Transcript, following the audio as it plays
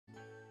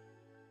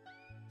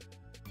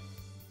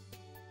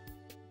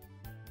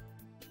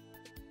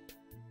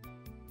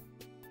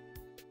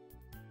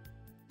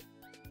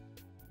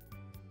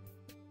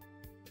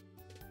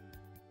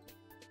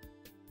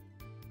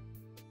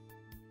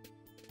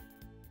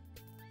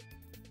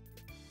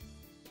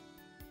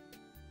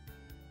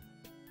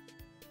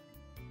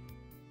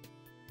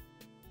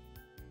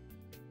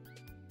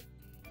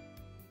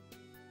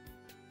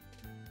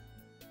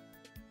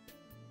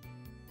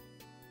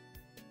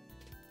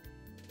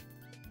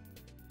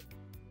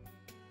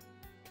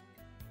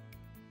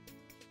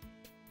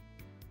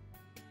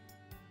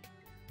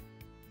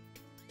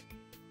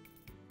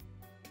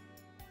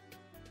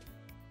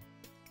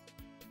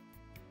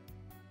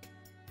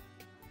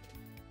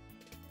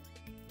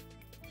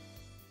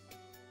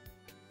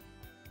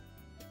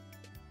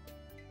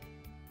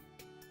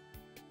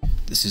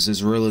This is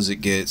as real as it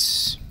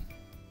gets.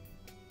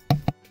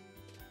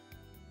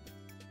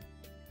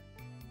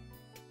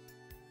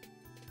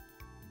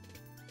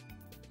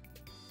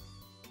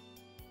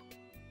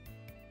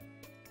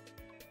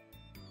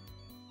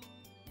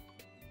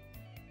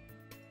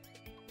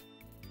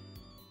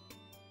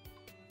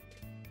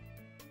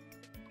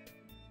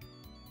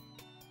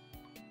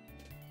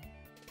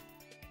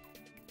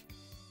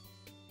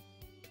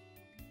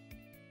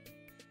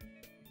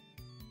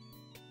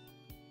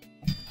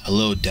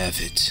 Hello,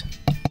 David.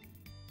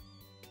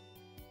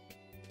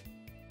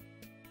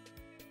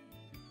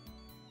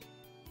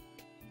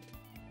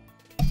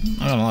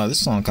 I don't know, this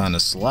song kind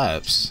of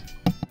slaps.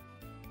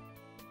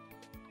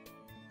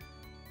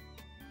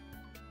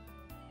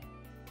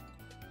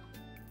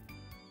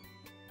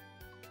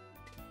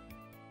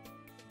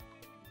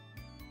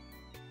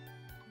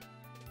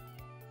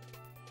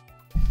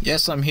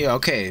 Yes, I'm here.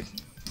 Okay,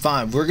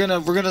 fine. We're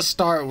gonna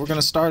start it.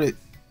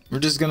 We're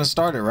just gonna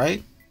start it,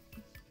 right?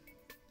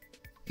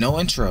 No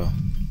intro.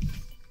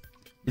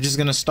 We're just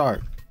gonna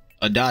start.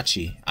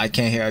 Adachi. I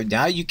can't hear.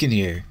 Now you can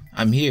hear.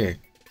 I'm here.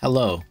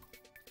 Hello.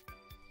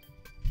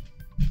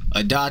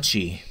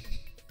 Adachi.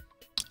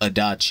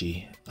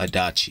 Adachi.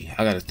 Adachi.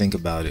 I gotta think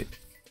about it.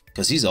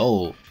 Cause he's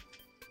old.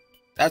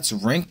 That's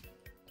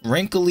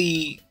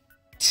wrinkly.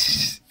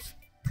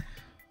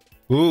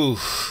 Ooh,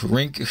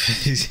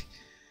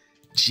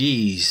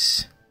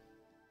 Jeez.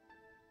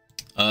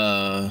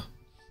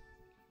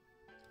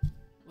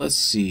 Let's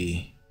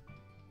see.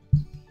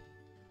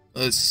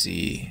 Let's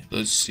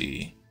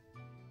see.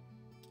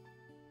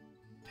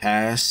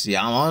 Pass.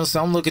 Yeah,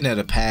 I'm looking at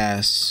a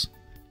pass.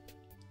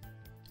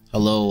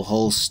 Hello,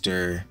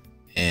 Holster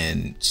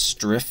and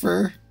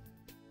Striffer.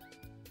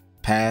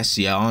 Pass.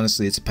 Yeah,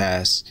 honestly, it's a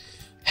pass.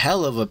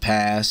 Hell of a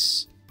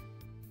pass.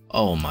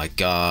 Oh my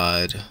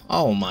god.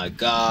 Oh my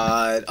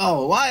god.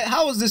 Oh, why?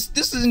 How is this?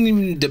 This isn't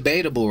even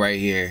debatable right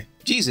here.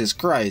 Jesus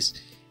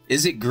Christ.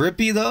 Is it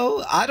grippy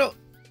though? I don't.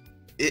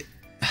 It.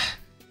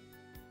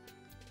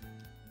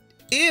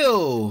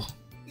 Ew.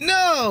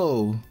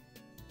 No.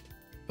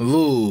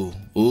 Ooh.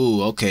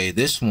 Ooh. Okay.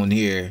 This one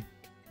here.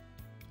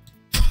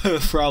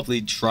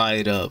 Probably try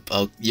it up.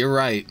 Oh, you're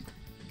right.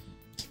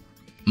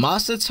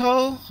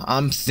 Masato?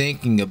 I'm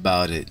thinking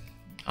about it.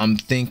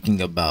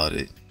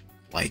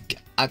 Like,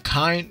 I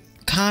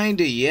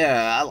kinda,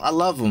 yeah. I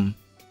love him.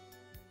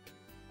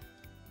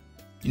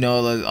 You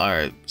know, like,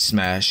 alright,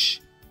 smash.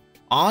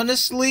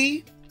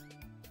 Honestly,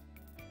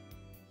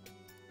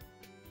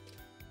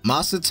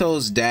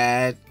 Masato's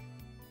dad,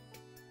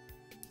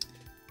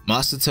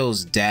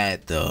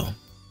 though.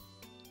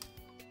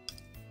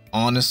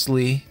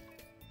 Honestly,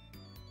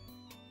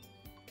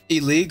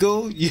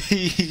 illegal?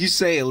 You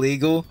say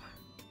illegal?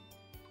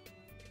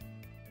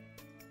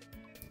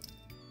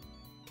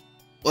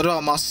 What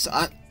about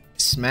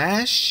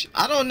smash?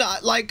 I don't know.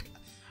 Like,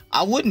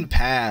 I wouldn't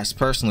pass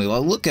personally.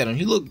 Like, look at him.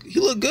 He look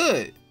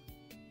good.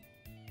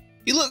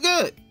 He look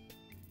good.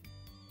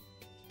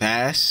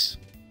 Pass.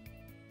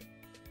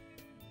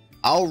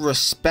 I'll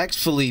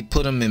respectfully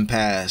put him in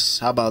pass.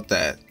 How about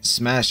that?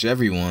 Smash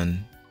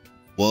everyone.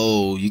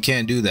 Whoa, you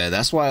can't do that.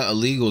 That's why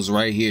illegal's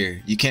right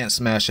here. You can't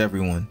smash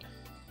everyone.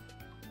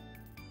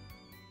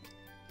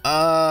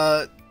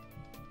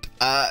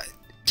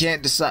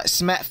 Can't decide.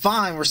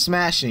 Fine, we're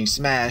smashing.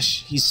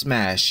 Smash. He's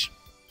smash.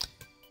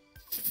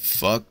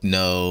 Fuck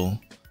no.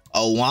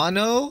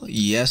 Owano?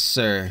 Yes,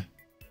 sir.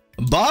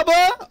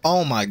 Baba?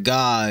 Oh my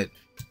god.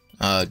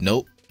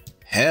 Nope.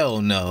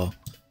 Hell no.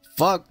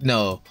 Fuck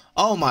no.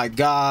 Oh my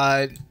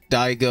god.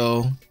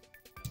 Daigo.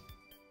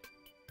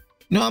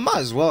 No, I might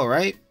as well,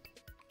 right?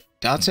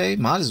 Dante?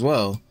 Might as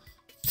well.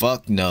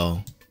 Fuck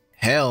no.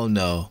 Hell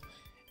no.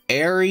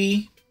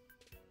 Eri?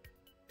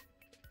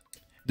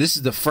 This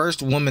is the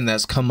first woman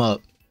that's come up,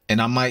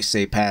 and I might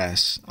say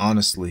pass,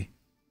 honestly.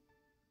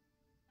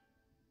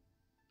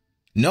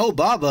 No,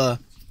 Baba.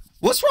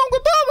 What's wrong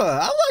with Baba?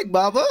 I like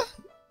Baba.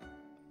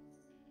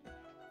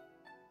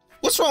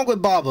 What's wrong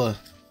with Baba?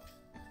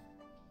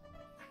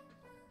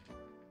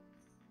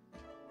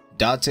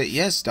 Dante,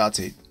 yes,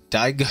 Dante.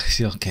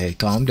 Daigo. Okay,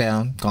 calm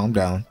down, calm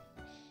down.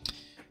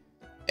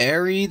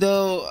 Eri,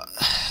 though,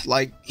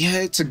 like, yeah,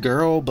 it's a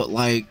girl, but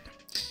like,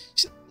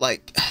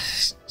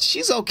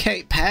 she's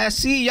okay. Pass.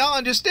 See, y'all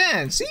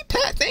understand. See,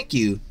 Pat, thank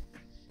you.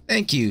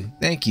 Thank you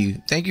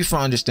for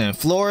understanding.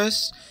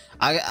 Flores,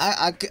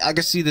 I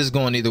can see this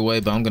going either way,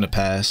 but I'm gonna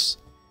pass.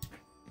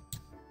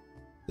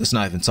 Let's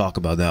not even talk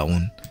about that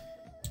one.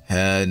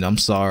 And I'm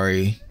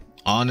sorry.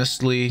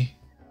 Honestly,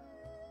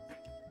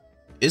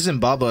 isn't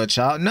Baba a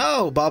child?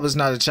 No, Baba's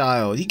not a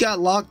child. He got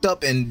locked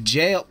up in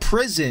jail,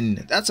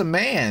 prison. That's a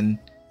man.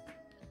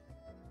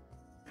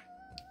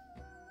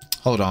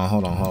 Hold on.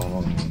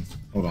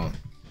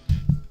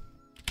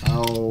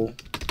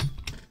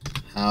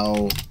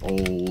 How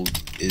old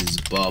is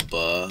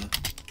Baba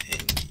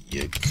in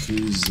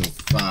Yakuza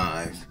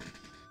 5?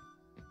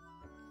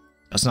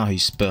 That's not how you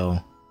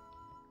spell.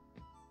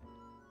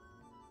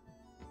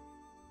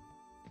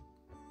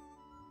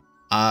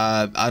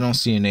 I don't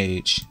see an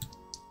age.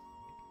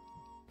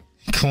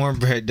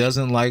 Cornbread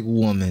doesn't like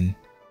woman.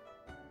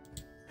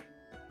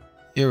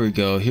 Here we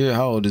go. Here,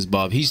 how old is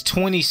Bob? He's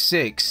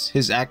 26.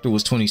 His actor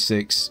was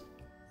 26.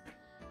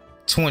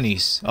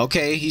 20s.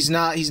 Okay, he's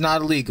not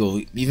illegal,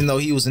 even though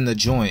he was in the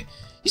joint.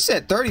 He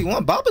said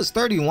 31. Baba's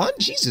 31.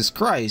 Jesus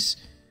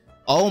Christ.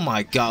 Oh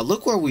my God,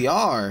 look where we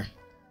are.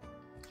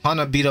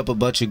 Hana beat up a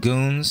bunch of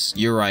goons.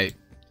 You're right.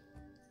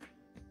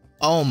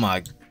 Oh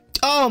my.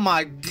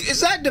 Is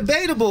that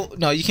debatable?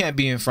 No, you can't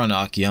be in front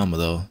of Akiyama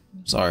though.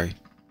 Sorry.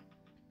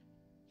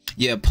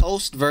 Yeah,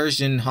 post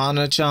version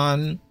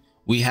Hana-chan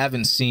we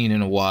haven't seen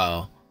in a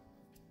while.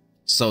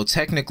 So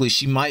technically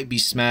she might be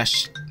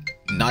smashed.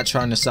 Not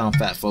trying to sound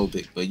fat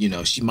phobic, but you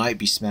know, she might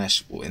be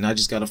smashable. And I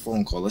just got a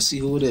phone call. Let's see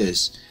who it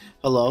is.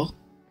 Hello?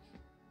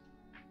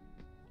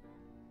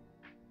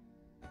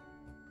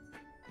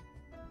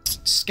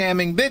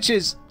 Scamming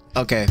bitches.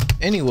 Okay,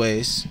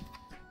 anyways.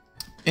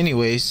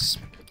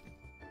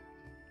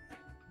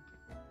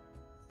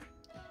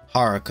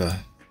 Haruka.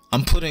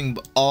 I'm putting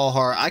all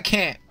her. I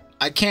can't.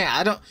 I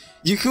don't.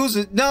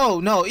 Yakuza.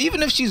 No.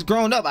 Even if she's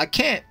grown up, I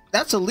can't.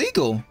 That's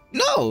illegal.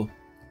 No.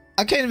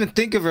 I can't even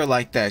think of her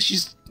like that.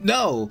 She's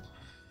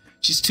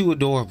too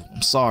adorable.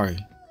 I'm sorry.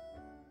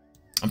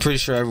 I'm pretty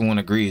sure everyone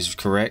agrees,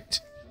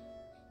 correct?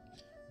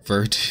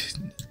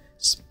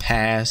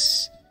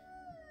 Pass.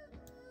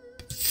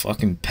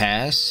 Fucking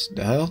pass.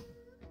 The hell?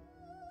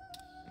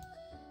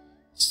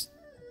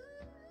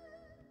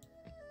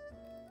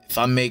 If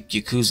I make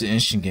Yakuza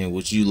Instant game,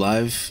 will you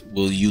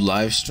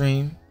live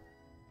stream?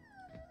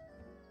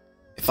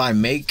 If I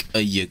make a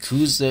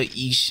Yakuza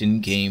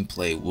Ishin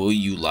gameplay, will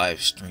you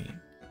live stream?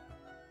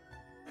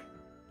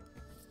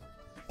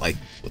 Like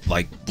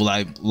will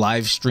I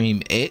live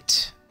stream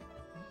it?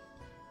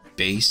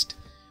 Based.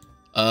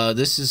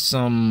 This is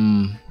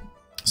some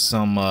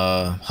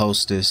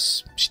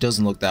hostess. She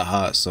doesn't look that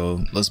hot,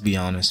 so let's be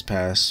honest,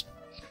 pass.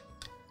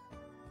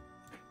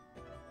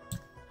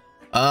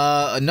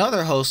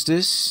 Another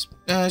hostess.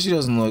 She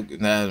doesn't look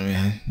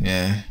that,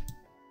 yeah.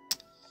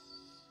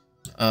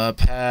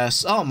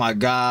 Pass. Oh my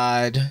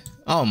god.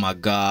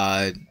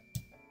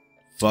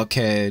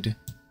 Fuckhead.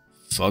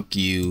 Fuck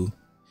you.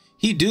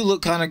 He do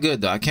look kind of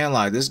good though. I can't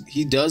lie.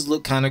 He does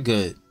look kind of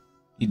good.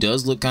 He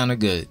look kind of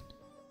good.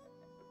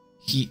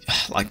 He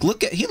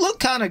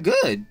looked kind of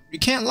good. You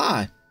can't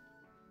lie.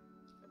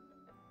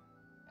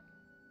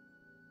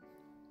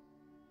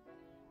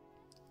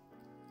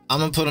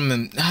 I'm gonna put him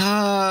in.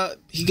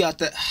 He got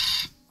that.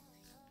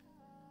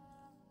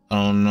 I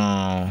don't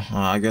know.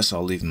 I guess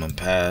I'll leave him in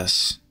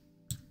pass.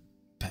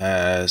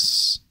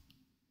 Pass.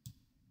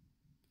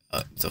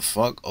 The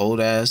fuck, old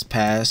ass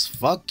pass.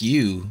 Fuck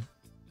you.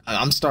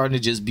 I'm starting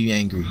to just be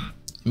angry.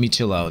 Let me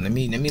chill out. Let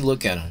me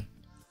look at him.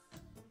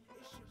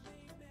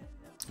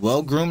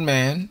 Well-groomed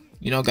man.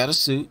 You know, got a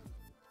suit.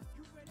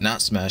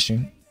 Not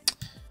smashing.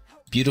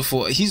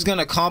 Beautiful. He's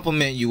gonna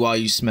compliment you while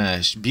you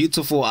smash.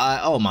 Beautiful eye.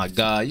 Oh my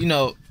god. You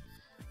know,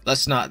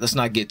 let's not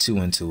get too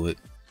into it.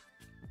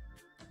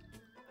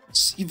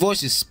 He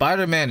voices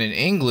Spider-Man in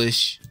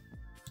English.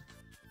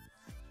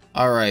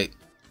 Alright.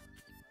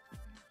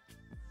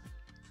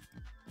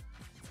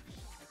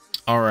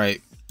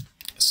 Alright.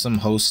 Some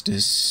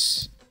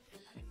hostess.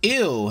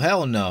 Ew,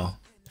 hell no.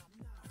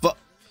 But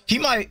he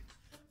might.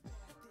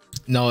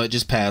 No, it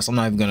just passed. I'm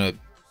not even gonna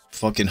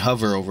fucking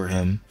hover over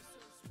him.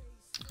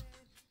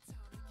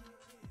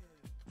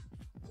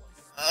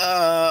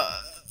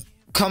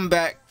 Come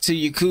back to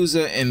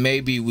Yakuza and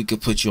maybe we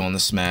could put you on the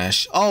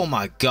smash. Oh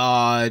my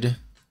god.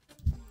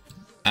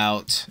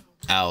 Out.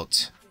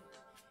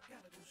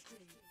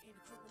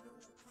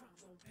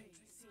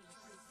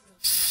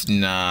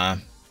 Nah.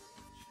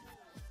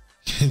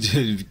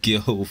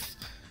 Gilf.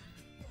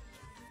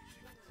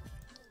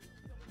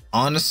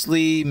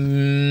 Honestly,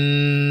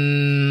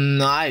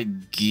 I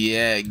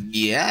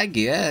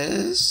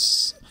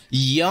guess.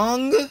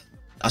 Young?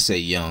 I say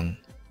young.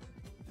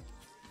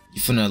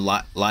 You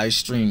finna live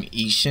stream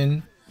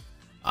Ishin?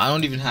 I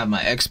don't even have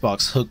my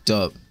Xbox hooked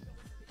up.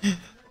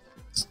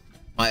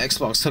 My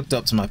Xbox hooked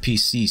up to my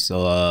PC,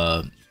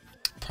 so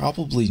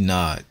probably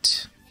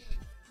not.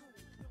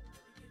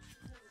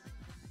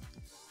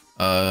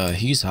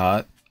 He's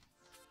hot.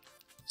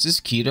 Is this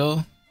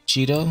Keto?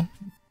 Cheeto?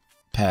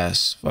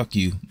 Pass. Fuck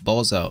you.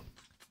 Balls out.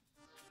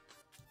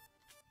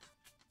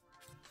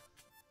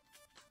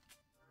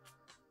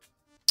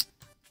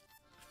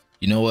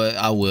 You know what?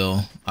 I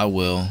will.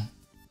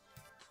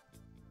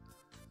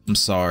 I'm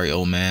sorry,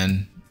 old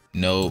man.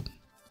 Nope.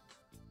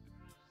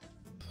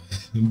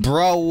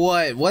 Bro,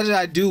 what? What did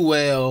I do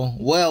well?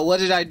 Well, what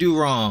did I do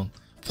wrong?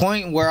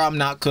 Point where I'm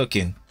not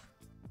cooking.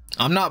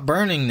 I'm not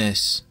burning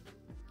this.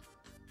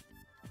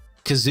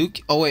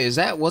 Kazuki. Oh wait, is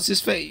that what's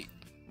his face?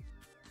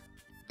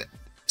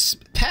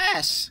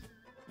 Pass.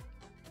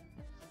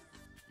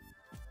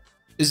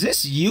 Is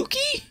this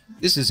Yuki?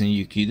 This isn't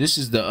Yuki. This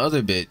is the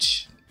other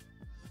bitch.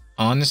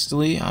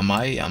 Honestly, I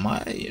might,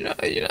 you know,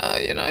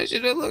 I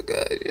should have looked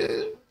good.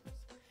 Yeah.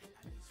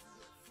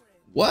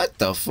 What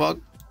the fuck?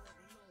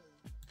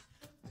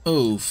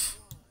 Oof.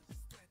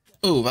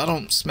 I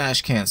don't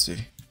smash cancer.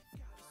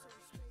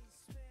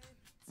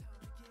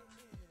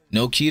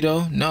 No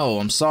keto? No,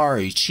 I'm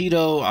sorry.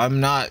 Cheeto, I'm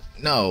not.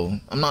 No,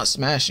 I'm not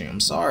smashing. I'm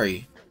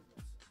sorry.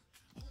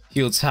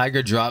 Heel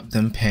Tiger dropped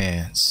them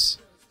pants.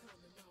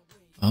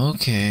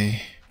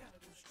 Okay.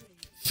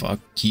 Fuck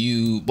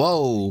you.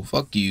 Whoa,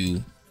 fuck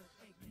you.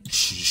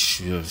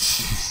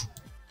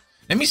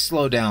 Let me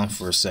slow down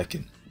for a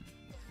second.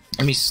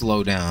 Let me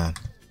slow down.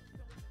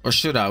 Or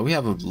should I? We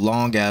have a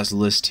long ass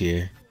list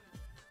here.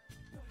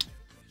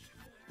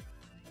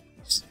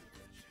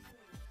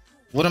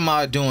 What am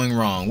I doing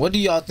wrong? What do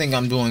y'all think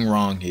I'm doing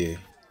wrong here?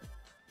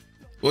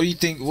 What do you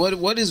think?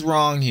 What is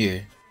wrong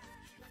here?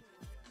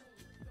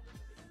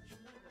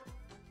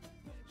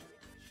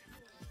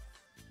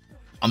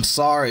 I'm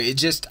sorry. It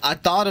just, I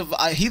thought of,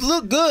 he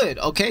looked good.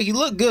 Okay. He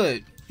looked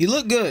good. He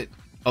looked good.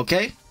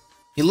 Okay.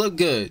 He looked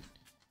good.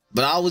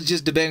 But I was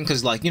just debating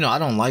because, like, you know, I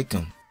don't like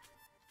him.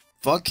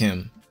 Fuck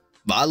him.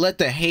 But I let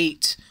the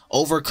hate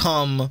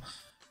overcome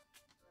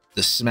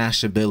the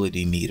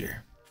smashability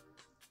meter.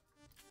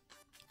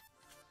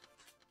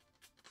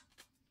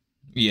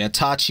 Yeah,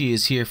 Tachi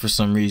is here for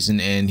some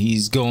reason and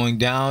he's going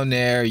down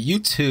there. You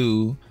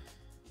too.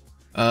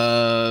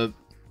 Alright,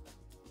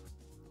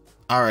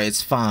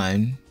 it's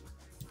fine.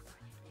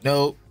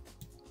 Nope.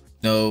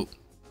 Nope.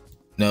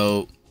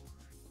 Nope.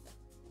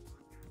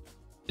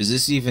 Is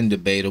this even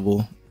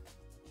debatable?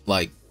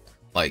 Like,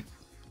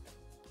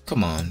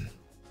 come on.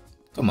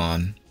 Come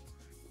on.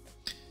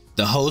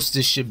 The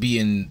hostess should be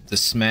in the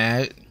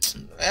smash.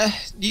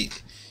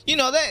 You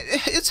know, that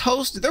it's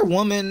hosted. They're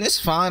woman. It's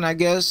fine, I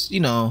guess. You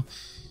know,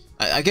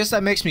 I guess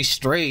that makes me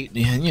straight.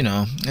 You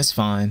know, it's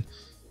fine.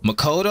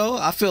 Makoto,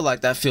 I feel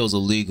like that feels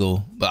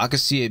illegal, but I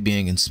could see it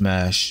being in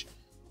Smash.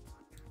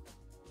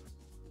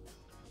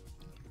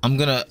 I'm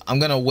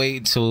gonna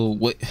wait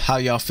till how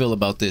y'all feel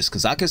about this,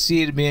 because I could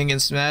see it being in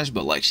Smash,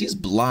 but like, she's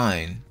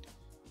blind.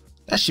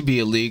 That should be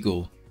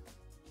illegal.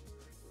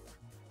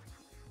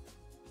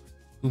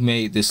 Who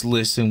made this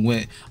list and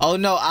went? Oh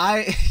no,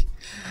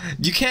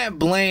 you can't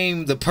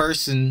blame the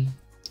person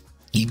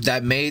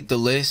that made the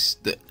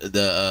list,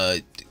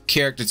 the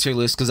character tier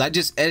list, because I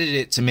just edited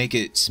it to make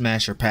it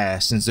Smash or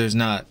Pass, since there's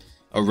not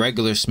a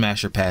regular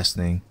Smash or Pass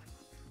thing.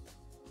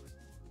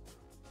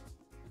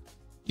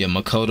 Yeah,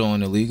 Makoto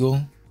and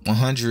illegal.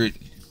 100.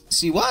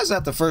 See, why is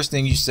that the first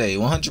thing you say?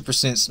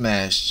 100%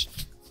 Smash.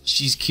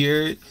 She's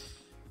cured.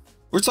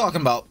 We're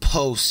talking about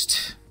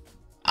post.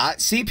 I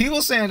see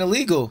people saying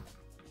illegal.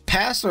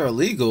 Pass or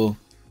illegal.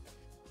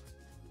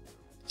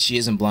 She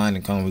isn't blind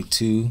in Conway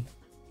 2.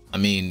 I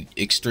mean,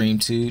 Extreme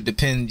 2.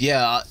 Depend.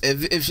 Yeah,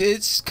 if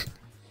it's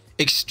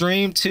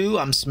Extreme 2,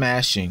 I'm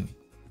smashing.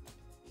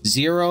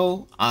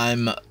 0,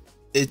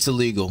 it's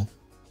illegal.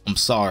 I'm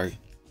sorry.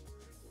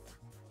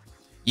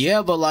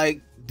 Yeah, but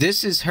like,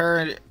 this is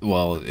her.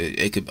 Well,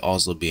 it could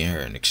also be her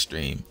in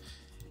Extreme.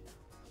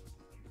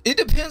 It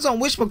depends on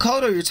which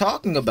Makoto you're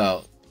talking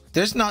about.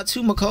 There's not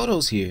two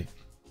Makotos here.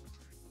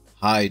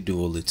 High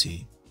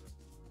duality.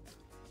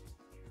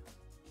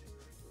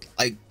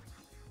 Like,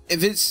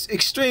 if it's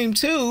Extreme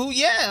 2,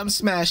 yeah, I'm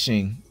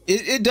smashing.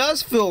 It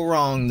does feel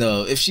wrong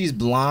though. If she's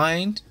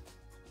blind,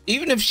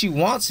 even if she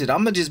wants it, I'm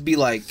gonna just be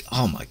like,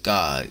 oh my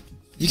god,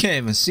 you can't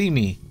even see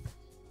me.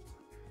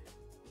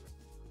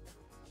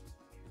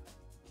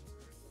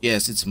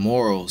 Yes, it's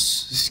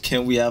morals.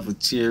 Can we have a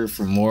tier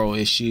for moral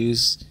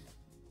issues?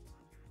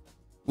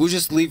 We'll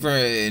just leave her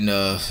in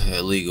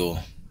illegal.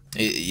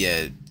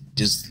 Yeah,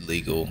 just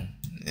legal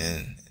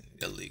and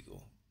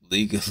illegal.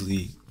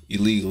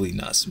 Illegally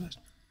not smash.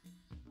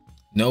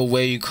 No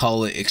way you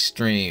call it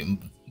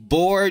extreme.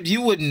 Bored,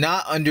 you would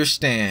not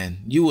understand.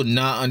 You would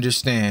not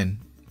understand.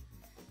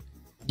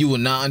 You will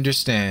not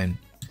understand.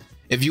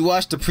 If you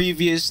watched the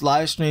previous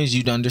live streams,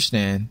 you'd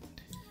understand.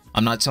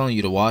 I'm not telling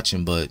you to watch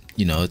them, but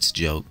you know, it's a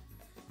joke.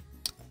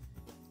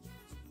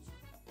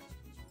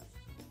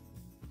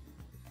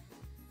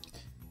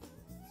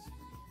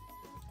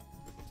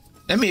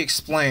 Let me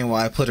explain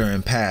why I put her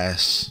in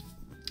pass.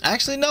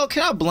 Actually, no,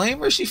 can I blame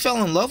her? She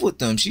fell in love with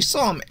him. She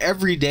saw him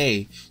every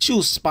day. She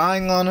was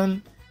spying on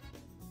him,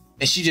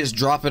 and she just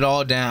dropped it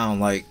all down.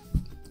 Like,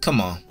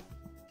 come on.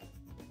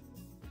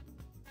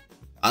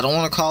 I don't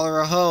want to call her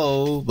a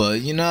hoe,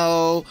 but you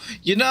know,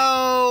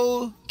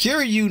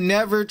 Kiryu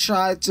never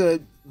tried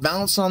to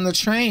bounce on the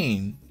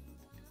train.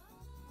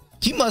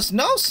 He must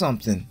know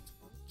something.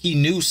 He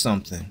knew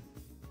something.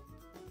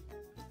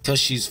 'Cause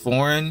she's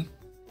foreign?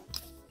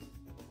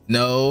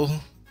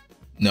 No.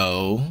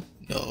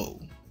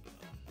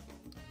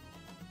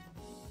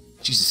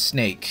 She's a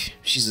snake.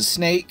 She's a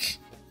snake.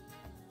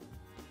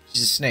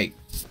 She's a snake.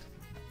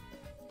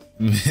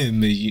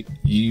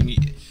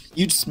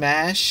 You'd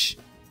smash.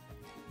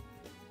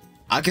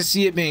 I can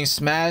see it being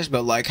smashed,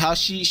 but like how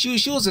she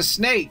was a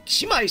snake.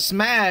 She might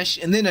smash,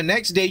 and then the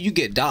next day you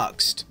get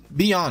doxxed.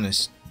 Be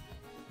honest.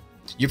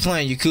 You're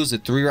playing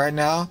Yakuza 3 right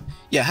now?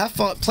 Yeah, have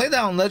fun. Play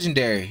that on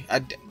Legendary.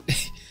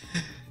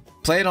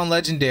 Play it on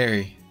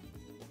Legendary.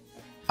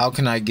 How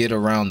can I get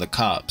around the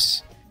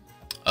cops?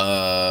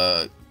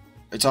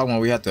 You're talking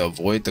about we have to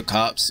avoid the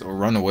cops or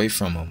run away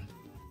from them.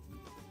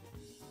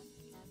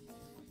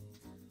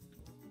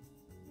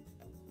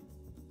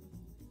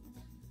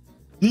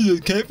 You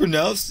can't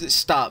pronounce it.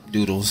 Stop,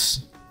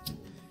 Doodles.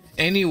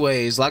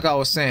 Anyways, like I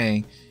was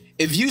saying,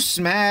 if you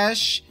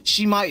smash,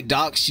 she might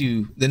dox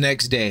you the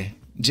next day.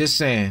 Just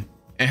saying.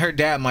 And her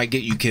dad might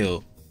get you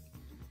killed.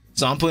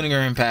 So I'm putting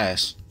her in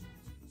pass.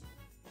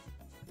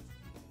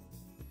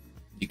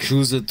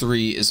 Yakuza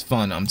 3 is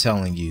fun, I'm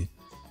telling you.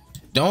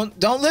 Don't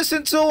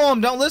listen to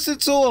him. Don't listen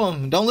to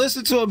him. Don't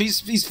listen to him.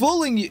 He's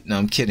fooling you. No,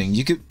 I'm kidding.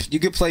 You could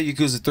play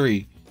Yakuza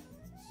 3.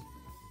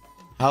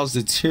 How's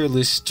the tier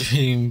list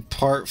stream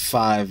part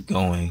 5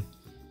 going?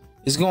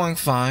 It's going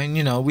fine.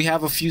 You know, we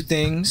have a few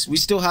things. We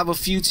still have a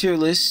few tier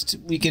lists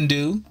we can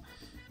do,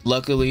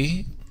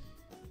 luckily.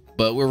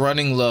 But we're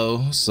running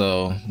low,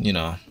 so, you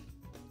know.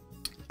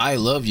 I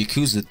love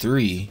Yakuza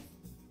 3.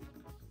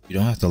 You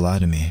don't have to lie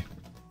to me.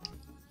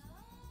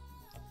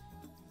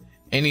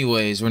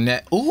 Anyways, we're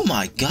net. Oh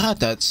my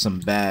god, that's some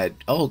bad.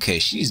 Oh, okay,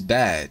 she's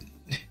bad.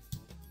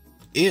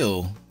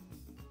 Ew.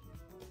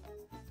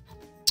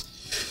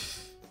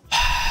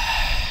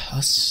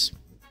 Let's.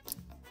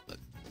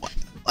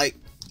 Like.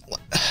 What?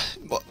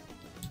 You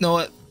know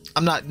what?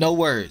 I'm not. No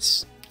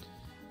words.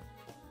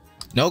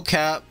 No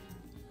cap.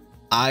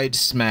 I'd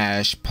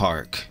smash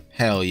Park.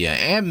 Hell yeah.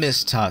 And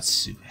Miss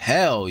Tatsu.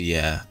 Hell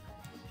yeah.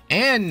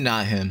 And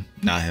not him.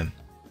 Not him.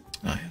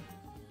 Not him.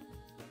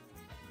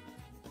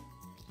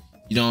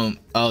 You don't,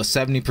 oh,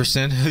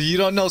 70%? You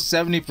don't know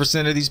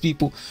 70% of these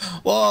people?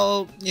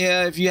 Well,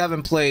 yeah, if you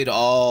haven't played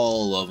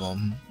all of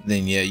them,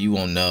 then yeah, you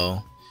won't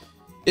know.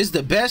 It's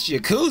the best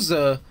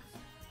Yakuza.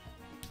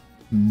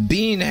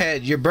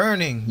 Beanhead, you're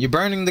burning. You're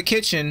burning the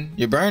kitchen.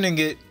 You're burning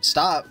it.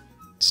 Stop.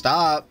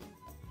 Stop.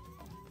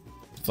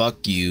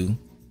 Fuck you.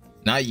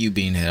 Not you,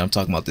 Beanhead. I'm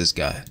talking about this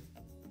guy.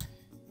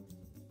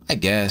 I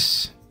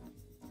guess.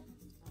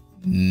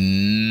 Nah.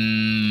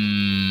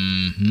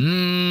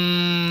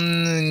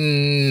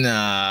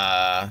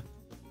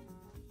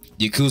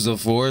 Yakuza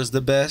 4 is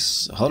the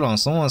best. Hold on,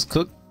 someone's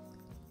cooked.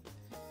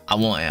 I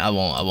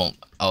won't.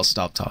 I'll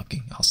stop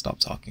talking. I'll stop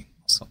talking.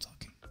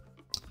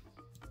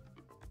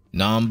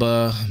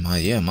 Namba,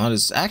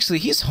 Mada's actually,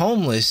 he's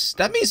homeless.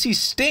 That means he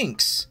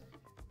stinks.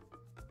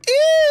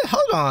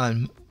 Hold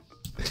on.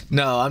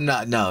 No, I'm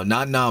not. No,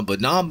 not Namba.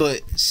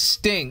 Namba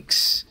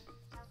stinks.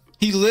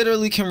 He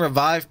literally can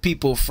revive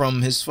people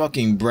from his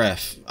fucking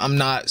breath. I'm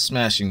not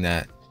smashing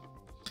that.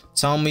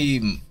 Tell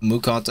me,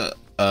 Mukanta,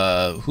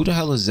 who the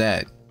hell is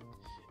that?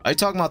 Are you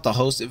talking about the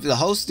host? If the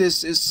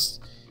hostess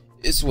is,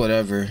 it's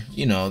whatever.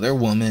 You know, they're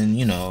women.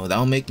 You know,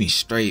 that'll make me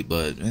straight,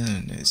 but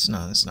it's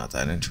not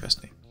that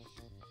interesting.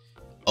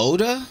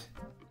 Oda?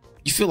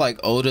 You feel like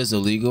Oda's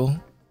illegal?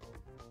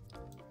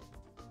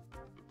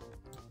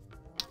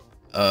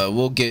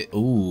 We'll get.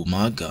 Oh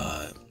my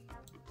god.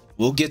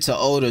 We'll get to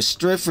Oda.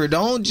 Striffer,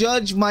 don't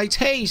judge my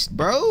taste,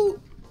 bro.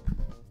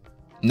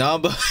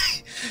 Namba,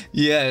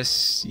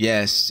 yes.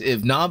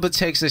 If Namba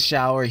takes a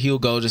shower, he'll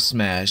go to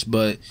Smash,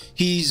 but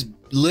he's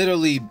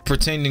literally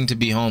pretending to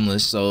be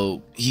homeless,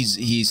 so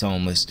he's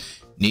homeless.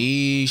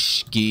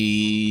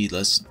 Nishiki,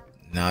 let's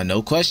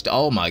no question.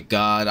 Oh my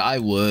god, I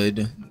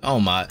would.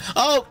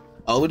 Oh,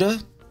 Oda.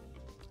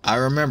 I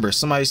remember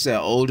somebody said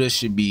Oda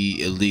should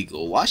be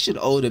illegal. Why should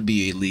Oda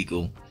be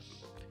illegal?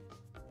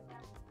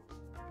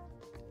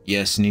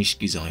 Yes,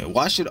 Nishiki's on here.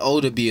 Why should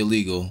Oda be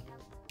illegal?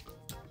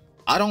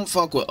 I don't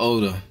fuck with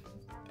Oda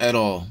at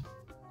all.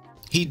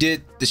 He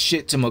did the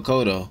shit to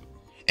Makoto,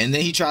 and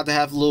then he tried to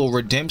have a little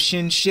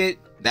redemption shit.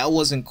 That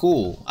wasn't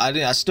cool.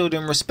 I still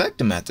didn't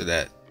respect him after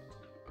that.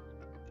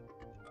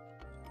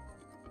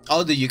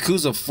 Oh, the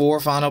Yakuza 4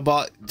 final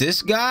boss.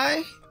 This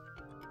guy?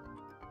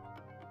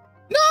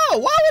 No,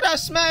 why would I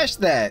smash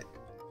that?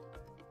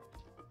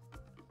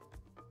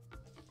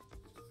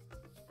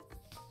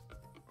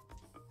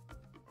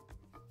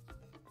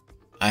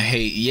 I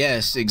hate,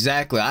 yes,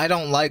 exactly. I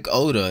don't like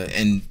Oda,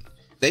 and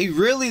they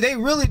really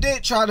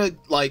did try to,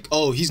 like,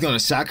 oh, he's gonna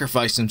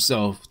sacrifice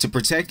himself to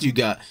protect you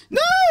guys.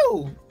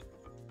 No!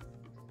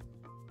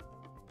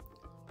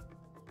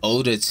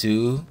 Oda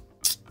too?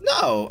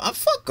 No, I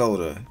fuck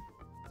Oda.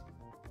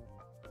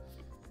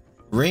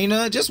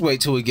 Rina, just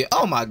wait till we get,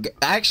 oh my god,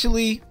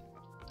 actually,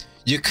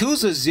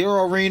 Yakuza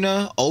 0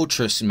 Rina,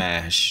 Ultra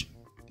Smash.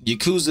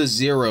 Yakuza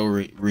 0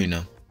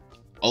 Rina,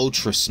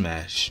 Ultra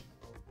Smash.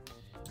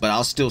 But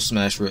I'll still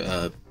smash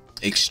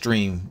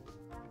Extreme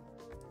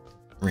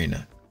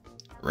Rina,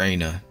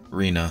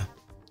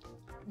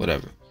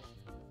 whatever.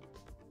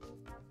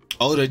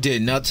 Oda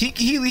did nothing.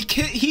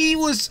 He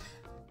was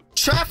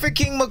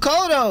trafficking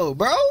Makoto,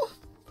 bro.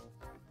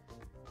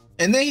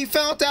 And then he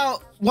found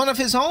out one of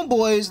his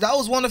homeboys, that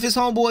was one of his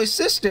homeboys'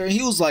 sister, and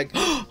he was like,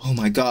 oh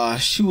my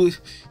gosh,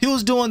 he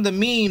was doing the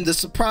meme, the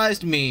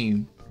surprised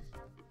meme.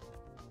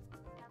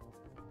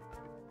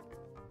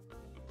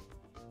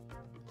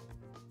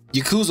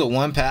 Yakuza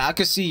 1 pack. I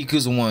could see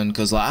Yakuza 1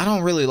 because like, I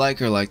don't really like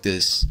her like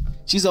this.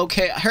 She's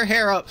okay. Her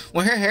hair up.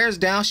 When her hair's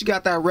down, she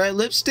got that red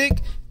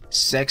lipstick.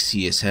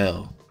 Sexy as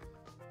hell.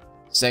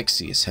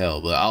 Sexy as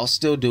hell. But I'll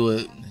still do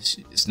it.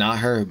 It's not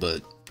her,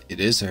 but it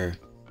is her.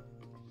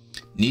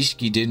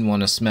 Nishiki didn't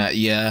want to smack.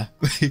 Yeah.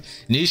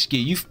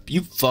 Nishiki,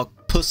 you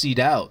fuck pussied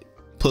out.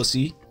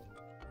 Pussy.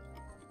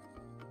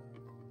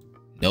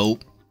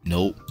 Nope.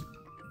 Nope.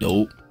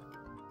 Nope.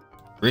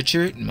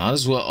 Richard, might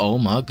as well. Oh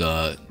my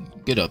god.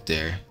 Get up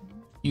there.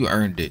 You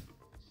earned it.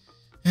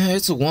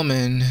 It's a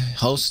woman.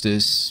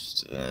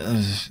 Hostess.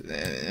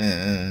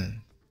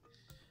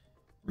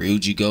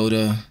 Ryuji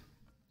Goda.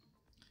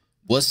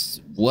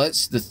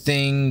 What's the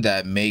thing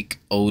that make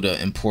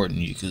Oda important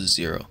in Yakuza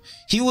 0?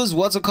 He was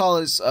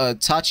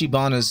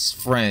Tachibana's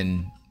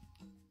friend.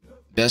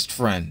 Best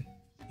friend.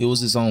 He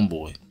was his own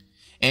boy.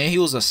 And he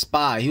was a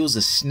spy. He was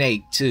a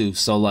snake too.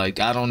 So like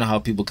I don't know how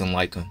people can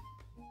like him.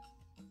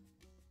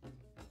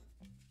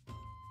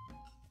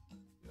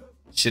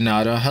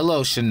 Shinada.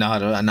 Hello,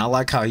 Shinada. And I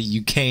like how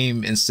you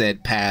came and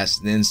said pass,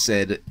 then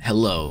said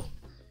hello.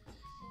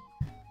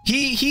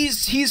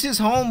 He's his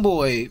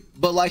homeboy,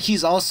 but like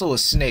he's also a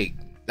snake.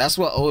 That's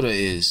what Oda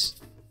is.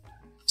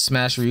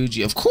 Smash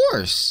Ryuji, of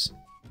course.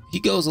 He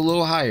goes a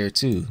little higher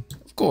too,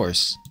 of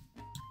course.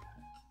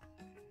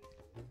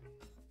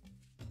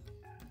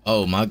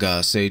 Oh my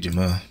God,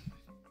 Seijima,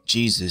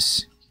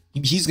 Jesus,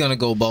 he's gonna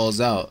go balls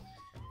out.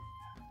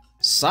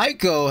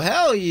 Psycho,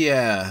 hell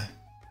yeah,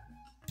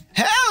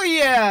 hell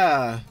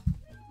yeah,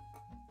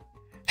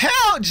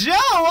 hell Joe.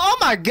 Oh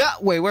my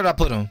God, wait, where did I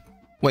put him?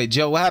 Wait,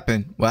 Joe, what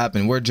happened? What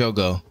happened? Where'd Joe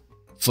go?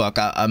 Fuck,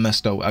 I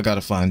messed up. I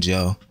gotta find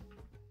Joe.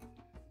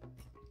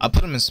 I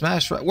put him in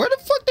Smash, right? Where the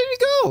fuck did he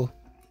go?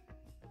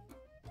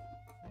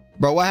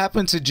 Bro, what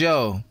happened to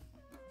Joe?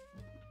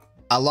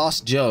 I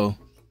lost Joe.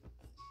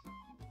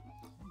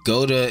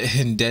 Goda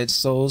in Dead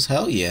Souls?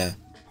 Hell yeah.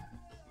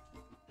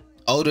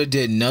 Oda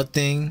did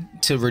nothing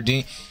to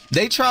redeem.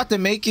 They tried to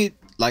make it,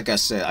 like I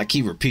said, I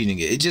keep repeating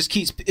it. It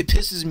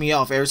pisses me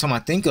off every time I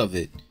think of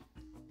it.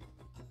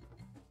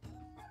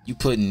 You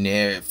put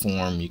Nair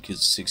form, you could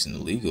 6 in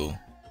illegal.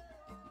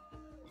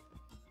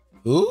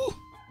 Who?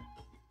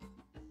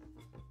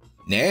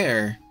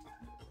 Nair?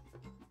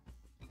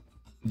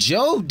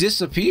 Joe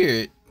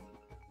disappeared.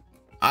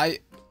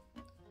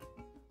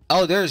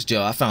 Oh, there's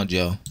Joe. I found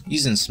Joe.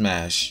 He's in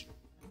Smash.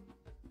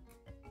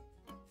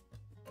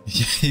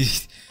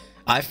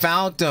 I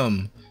found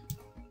him.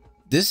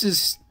 This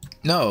is...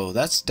 No,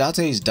 that's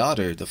Date's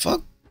daughter. The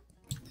fuck?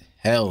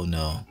 Hell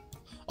no.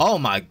 Oh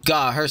my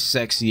God, her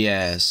sexy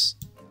ass.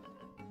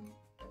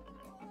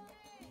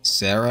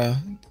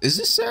 Sarah? Is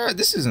this Sarah?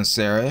 This isn't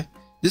Sarah.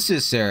 This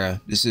is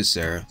Sarah. This is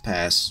Sarah.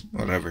 Pass.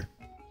 Whatever.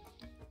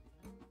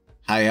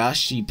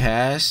 Hayashi,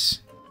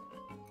 pass.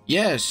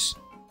 Yes.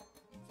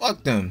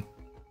 Fuck them.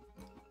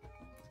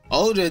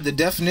 Oda, the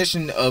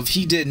definition of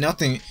he did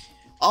nothing.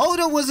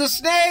 Oda was a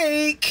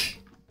snake.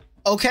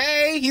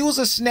 Okay? He was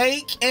a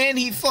snake and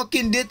he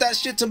fucking did that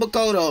shit to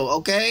Makoto.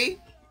 Okay?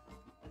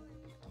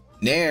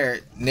 Nair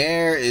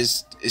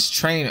is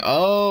trained.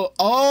 Oh.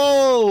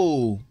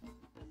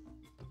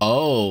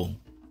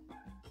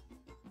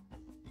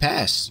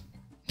 Pass.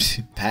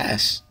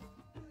 Pass.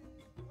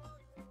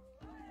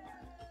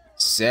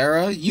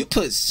 Sarah? You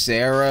put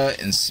Sarah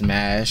in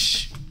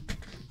Smash.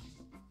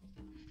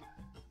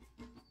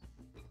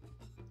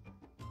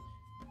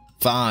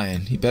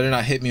 Fine. He better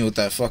not hit me with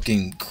that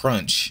fucking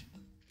crunch.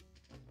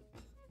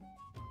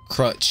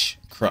 Crutch.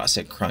 I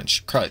said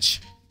crunch.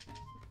 Crutch.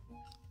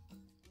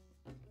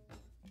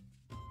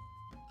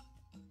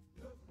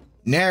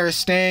 Nair is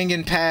staying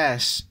in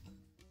pass.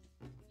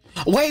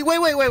 Wait.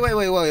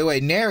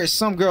 Nair is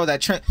some girl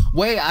that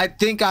wait, I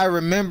think I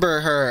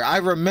remember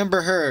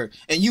her.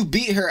 And you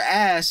beat her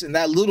ass in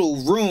that little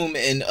room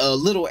in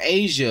Little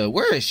Asia.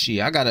 Where is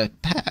she? I gotta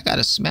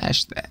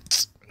smash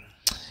that.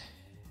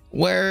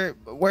 Where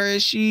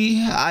is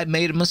she? I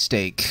made a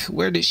mistake.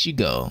 Where did she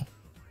go?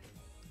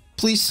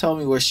 Please tell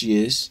me where she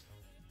is.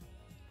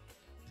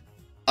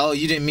 Oh,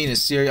 you didn't mean a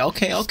serious.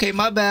 Okay,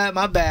 my bad.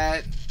 I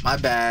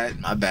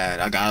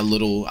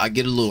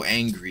get a little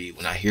angry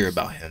when I hear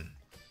about him.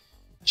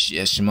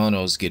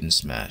 Shimono's getting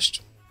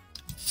smashed.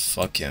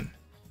 Fuck him.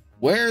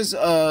 Where's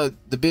the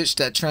bitch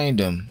that trained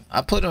him?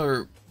 I put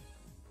her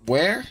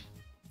where?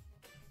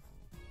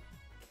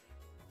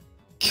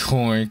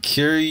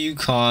 Kiryu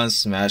Khan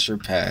Smasher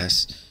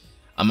Pass.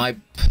 I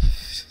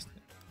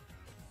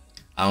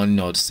don't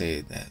know what to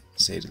say to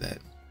that.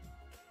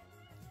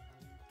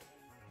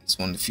 It's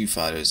one of the few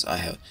fighters I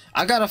have.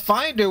 I gotta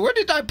find her. Where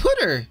did I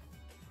put her?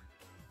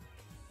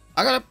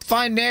 I gotta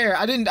find Nair.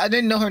 I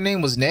didn't know her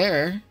name was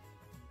Nair.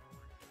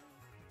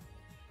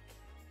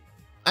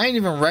 I ain't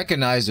even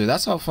recognize her.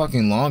 That's how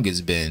fucking long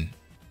it's been.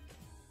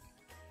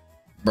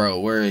 Bro,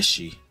 where is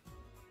she?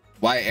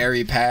 Why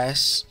Eri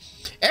pass?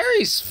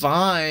 Eri's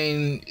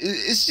fine.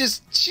 It's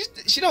just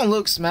she don't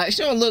look smash.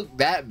 She don't look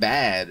that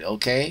bad,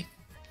 okay?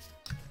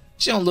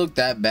 She don't look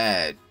that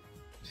bad.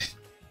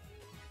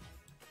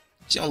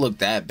 She don't look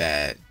that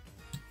bad.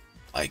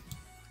 Like,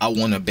 I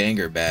want to bang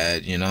her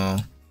bad, you know?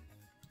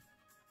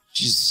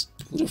 She's...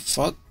 Who the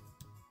fuck?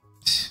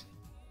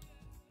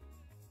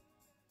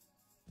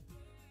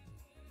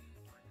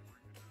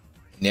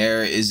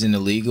 Nair isn't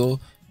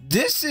illegal.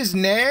 This is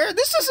Nair?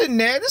 This isn't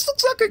Nair. This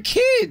looks like a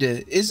kid.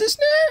 Is this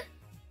Nair?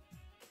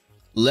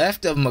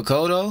 Left of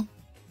Makoto?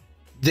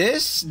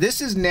 This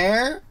is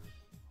Nair?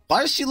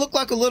 Why does she look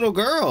like a little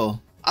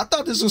girl? I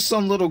thought this was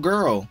some little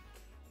girl.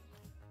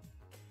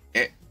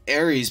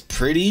 Aries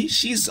pretty.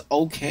 She's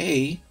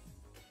okay.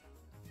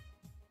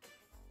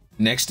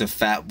 Next to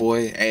Fat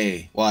Boy.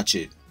 Hey, watch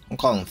it. Don't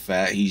call him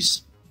fat.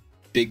 He's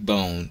big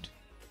boned.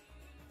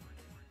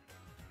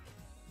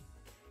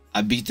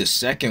 I beat the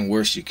second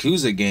worst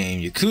Yakuza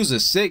game. Yakuza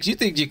 6. You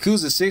think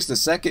Yakuza 6 the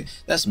second?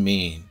 That's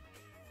mean.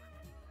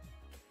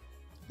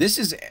 This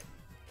is...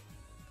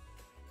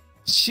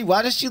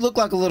 Why does she look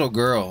like a little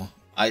girl?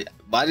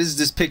 Why does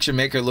this picture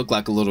make her look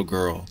like a little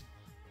girl?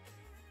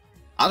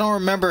 I don't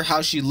remember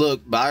how she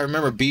looked, but I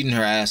remember beating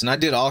her ass, and I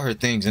did all her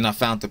things, and I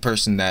found the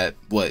person that...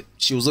 What?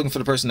 She was looking for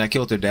the person that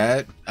killed her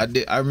dad?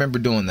 I remember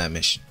doing that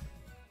mission.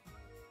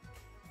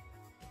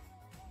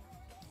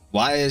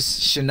 Why is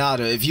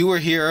Shinada? If you were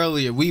here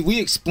earlier, we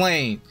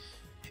explained.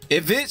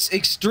 If it's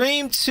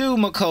Extreme 2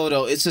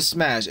 Makoto, it's a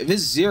smash. If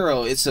it's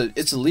 0, it's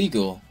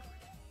illegal.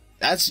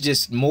 That's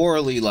just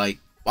morally like,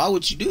 why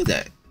would you do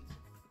that?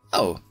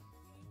 Oh.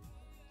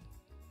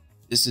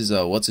 This is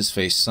what's his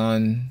face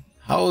son?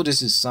 How old is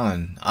his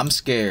son? I'm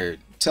scared.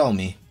 Tell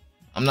me.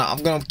 I'm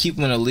gonna keep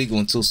him illegal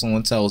until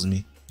someone tells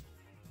me.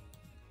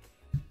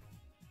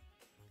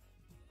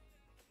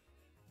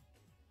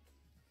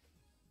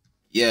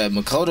 Yeah,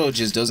 Makoto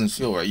just doesn't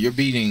feel right. You're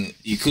beating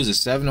Yakuza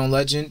 7 on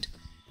Legend.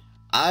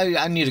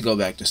 I need to go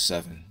back to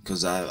 7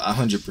 because I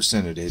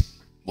 100%ed it.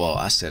 Well,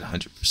 I said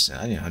 100%.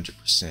 I didn't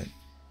 100%.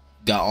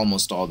 Got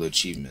almost all the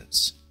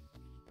achievements.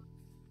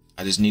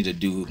 I just need to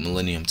do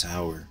Millennium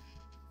Tower.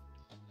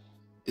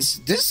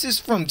 This is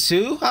from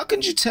 2? How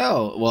can you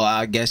tell? Well,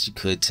 I guess you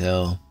could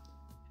tell.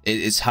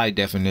 It's high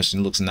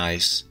definition. Looks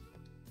nice.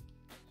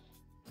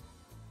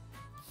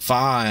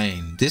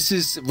 Fine.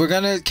 We're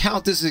gonna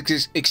count this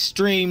as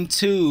Extreme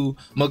 2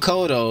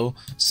 Makoto,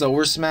 so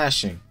we're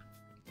smashing.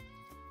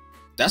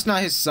 That's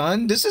not his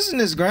son? This isn't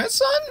his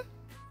grandson?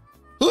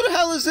 Who the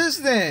hell is this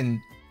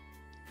then?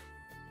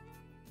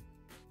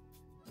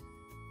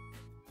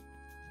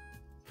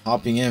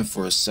 Hopping in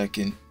for a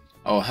second.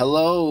 Oh,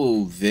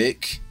 hello,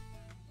 Vic.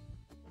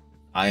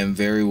 I am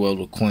very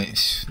well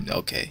acquainted.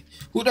 Okay.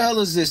 Who the hell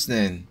is this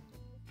then?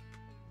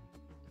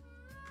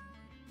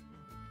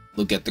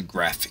 Look at the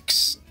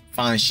graphics.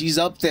 Fine, she's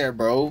up there,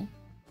 bro.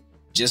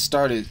 Just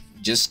started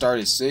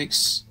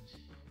 6.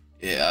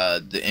 Yeah,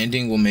 the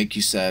ending will make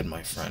you sad,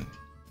 my friend.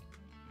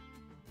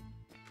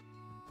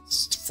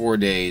 It's 4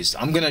 days.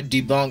 I'm gonna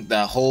debunk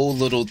that whole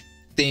little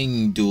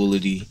thing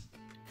duality.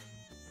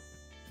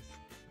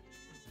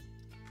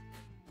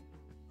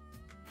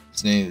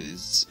 His name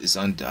is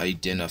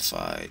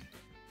unidentified.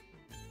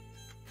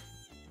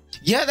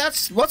 Yeah,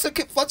 that's what's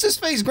his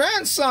face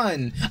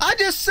grandson. I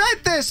just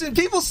said this and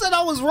people said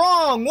I was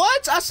wrong.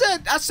 What? I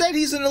said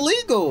he's an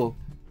illegal.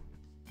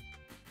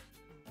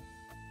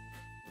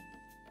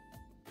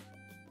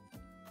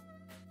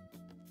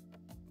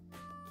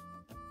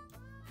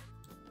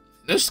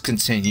 Let's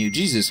continue.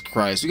 Jesus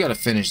Christ, we gotta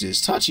finish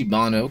this.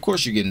 Tachibana, of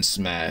course you're getting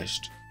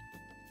smashed.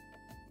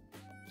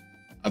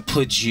 I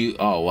put you.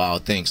 Oh wow,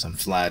 thanks. I'm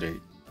flattered.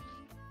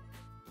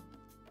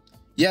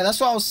 Yeah,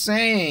 that's what I was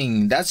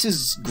saying. That's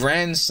his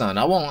grandson.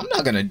 I'm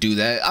not gonna do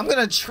that. I'm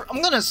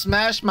gonna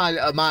smash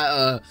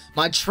my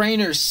my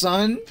trainer's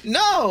son.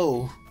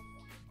 No,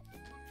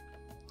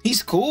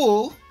 he's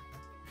cool.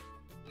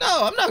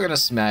 No, I'm not gonna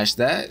smash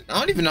that. I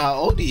don't even know how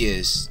old he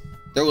is.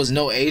 There was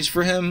no age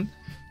for him.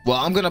 Well,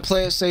 I'm gonna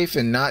play it safe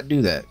and not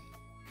do that.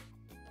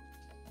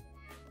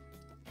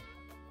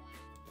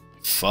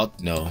 Fuck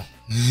no.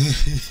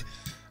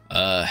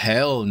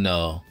 Hell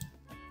no.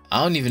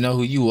 I don't even know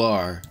who you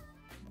are.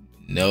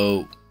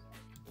 Nope.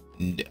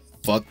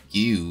 Fuck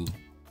you.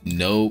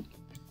 Nope.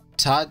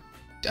 I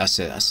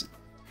said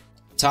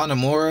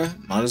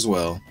Tanemura, might as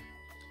well.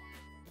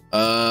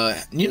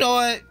 You know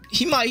what?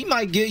 He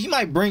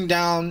might bring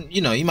down, you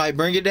know, he might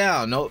bring it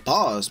down. No,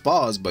 pause,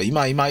 but he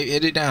might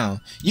hit it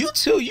down. You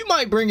too, you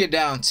might bring it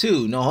down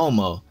too. No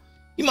homo.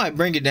 You might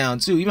bring it down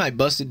too. You might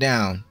bust it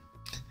down.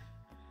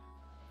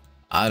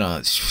 I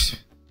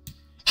don't.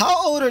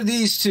 How old are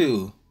these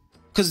two?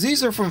 Cause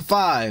these are from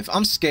 5.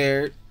 I'm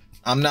scared.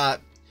 I'm not,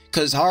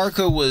 cause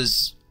Haruka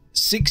was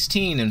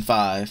 16 in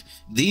 5.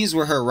 These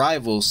were her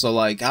rivals. So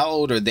like, how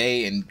old are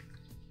they? And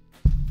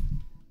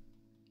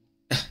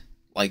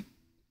like,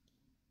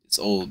 it's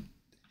old.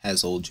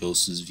 Has old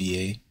Joseph's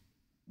VA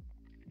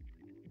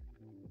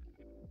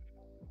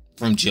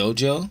from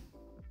JoJo.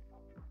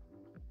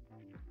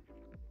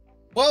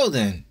 Well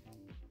then,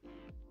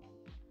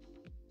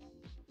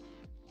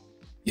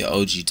 your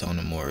OG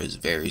Tanemura is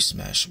very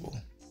smashable.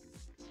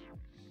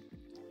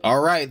 All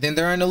right, then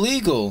they're an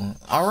illegal.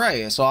 All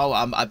right, so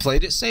I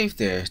played it safe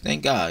there.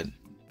 Thank God.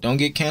 Don't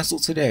get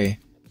canceled today.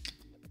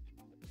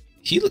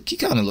 He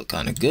kind of looked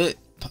kind of good.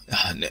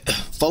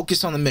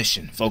 Focus on the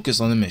mission. Focus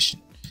on the mission.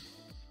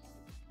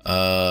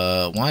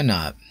 Why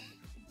not?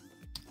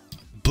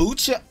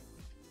 Boocha.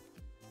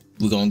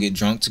 We're gonna get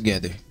drunk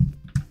together.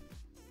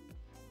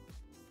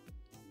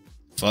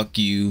 Fuck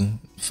you,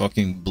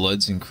 fucking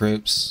Bloods and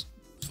Crips.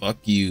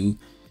 Fuck you.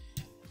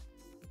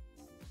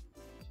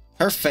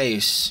 Her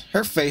face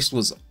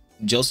was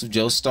Joseph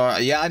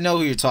Joestar. Yeah, I know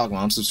who you're talking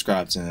about. I'm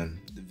subscribed to him,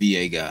 the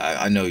VA guy.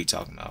 I know who you're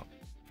talking about.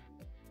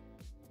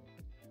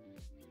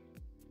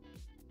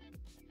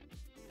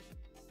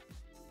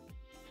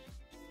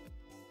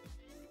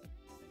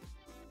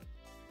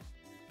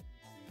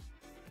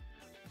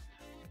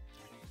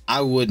 I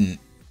wouldn't.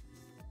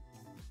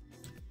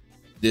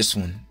 This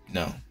one,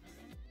 no.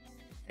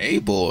 Hey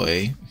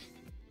boy.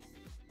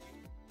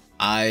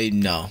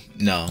 No,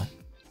 nah.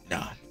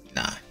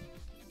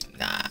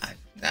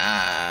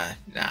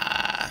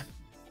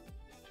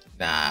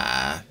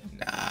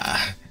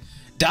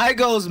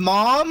 Daigo's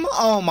mom?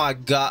 Oh my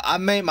god. I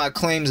made my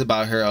claims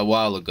about her a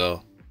while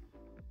ago.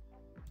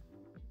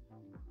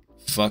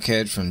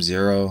 Fuckhead from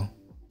Zero.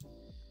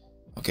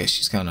 Okay,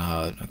 she's kind of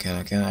hot. I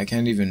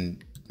can't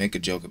even make a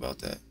joke about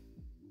that.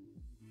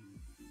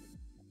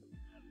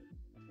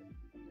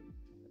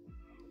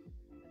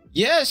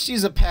 Yes,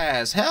 she's a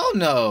pass. Hell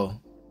no.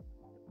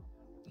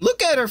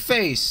 Look at her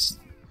face.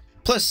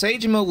 Plus,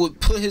 Seijima would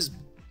put his...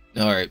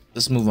 Alright,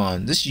 let's move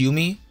on. This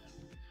Yumi?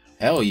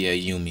 Hell yeah,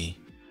 Yumi.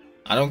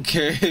 I don't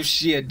care if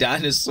she a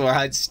dinosaur,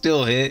 I'd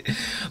still hit.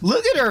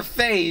 Look at her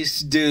face,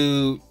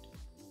 dude.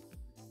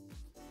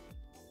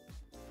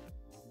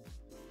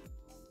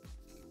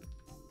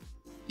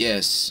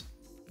 Yes.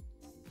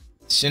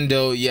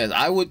 Shindo, yes.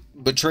 I would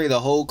betray the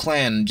whole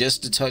clan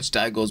just to touch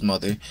Daigo's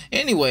mother.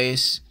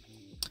 Anyways.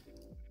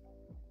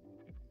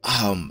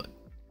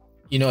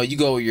 You know, you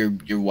go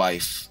with your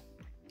wife.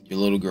 Your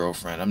little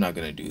girlfriend. I'm not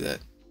gonna do that.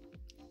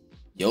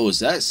 Yo, is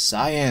that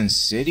Cyan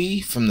City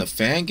from the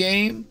fan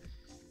game?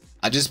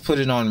 I just put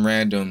it on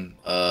random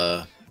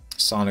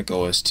Sonic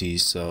OST,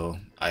 so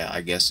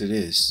I guess it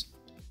is.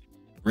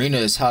 Rina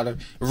is hotter.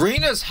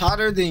 Rina's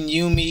hotter than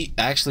Yumi.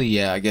 Actually,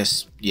 yeah, I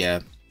guess,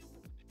 yeah.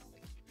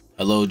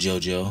 Hello,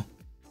 JoJo.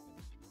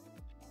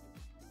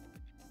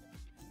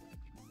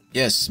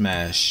 Yes,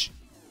 Smash.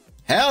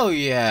 Hell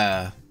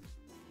yeah.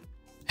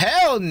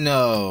 Hell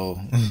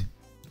no.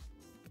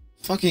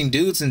 Fucking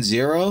dudes in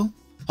Zero.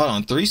 Hold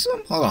on,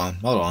 threesome? Hold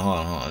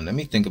on. Let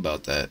me think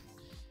about that.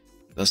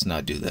 Let's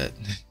not do that.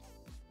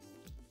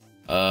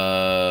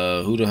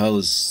 Who the hell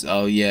is...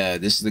 Oh yeah,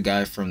 this is the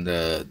guy from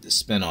the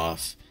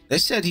spinoff. They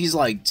said he's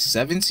like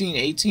 17,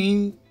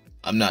 18.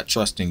 I'm not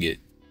trusting it.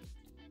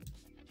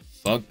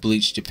 Fuck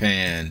Bleach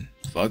Japan.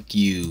 Fuck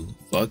you.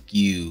 Fuck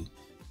you.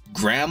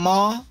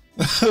 Grandma?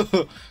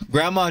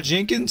 Grandma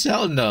Jenkins?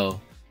 Hell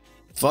no.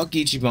 Fuck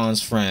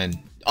Ichiban's friend.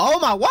 Oh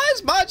my, why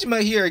is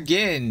Majima here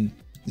again?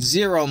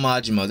 Zero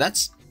Majima.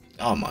 That's...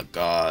 Oh my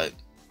god.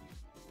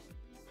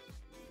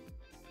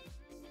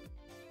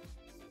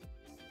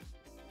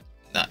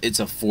 Nah, it's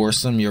a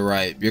foursome. You're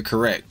right. You're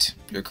correct.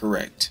 You're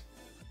correct.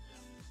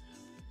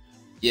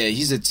 Yeah,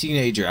 he's a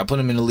teenager. I put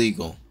him in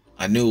illegal.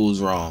 I knew it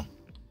was wrong.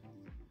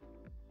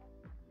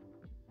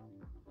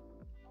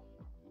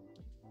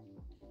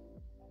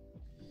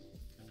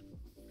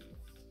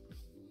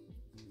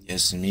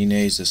 Yes, Mine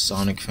is a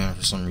Sonic fan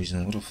for some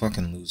reason. What a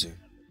fucking loser.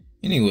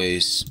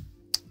 Anyways,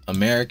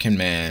 American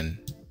Man.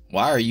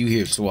 Why are you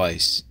here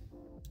twice?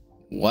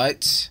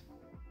 What?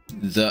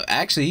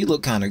 Actually, he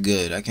looked kind of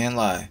good. I can't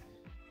lie.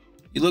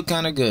 You look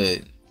kind of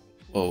good.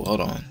 Whoa,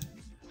 hold on.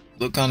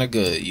 Look kind of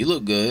good. You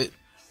look good.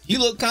 You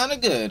look kind of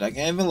good. I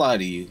can't even lie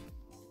to you.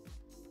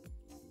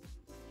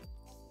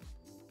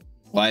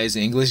 Why is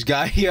the English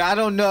guy here? I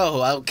don't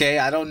know. Okay,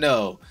 I don't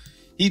know.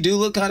 He do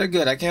look kind of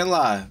good. I can't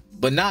lie.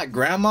 But not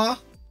grandma.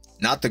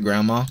 Not the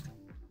grandma.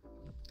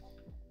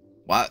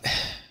 Why?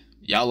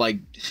 Y'all like...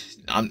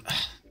 I'm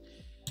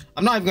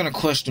not even gonna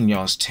question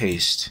y'all's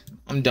taste.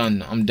 I'm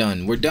done. I'm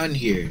done. We're done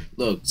here.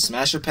 Look,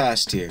 smash or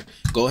pass here.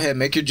 Go ahead,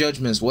 make your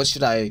judgments. What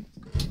did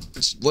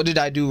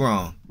I do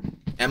wrong?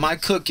 Am I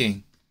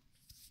cooking?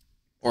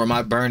 Or am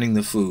I burning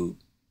the food?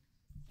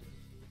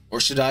 Or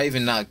should I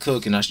even not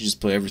cook and I should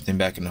just put everything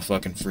back in the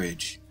fucking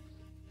fridge?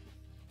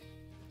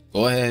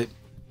 Go ahead.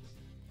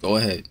 Go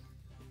ahead.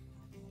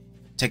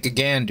 Take a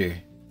gander.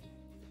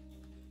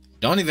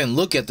 Don't even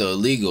look at the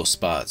illegal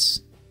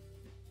spots.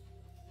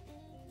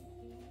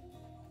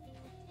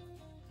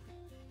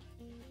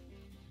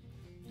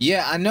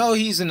 Yeah, I know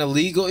he's an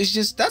illegal. It's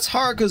just, that's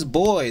hard because,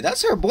 boy,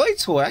 that's her boy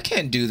toy. I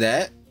can't do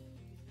that.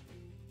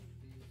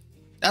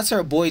 That's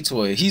her boy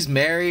toy. He's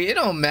married. It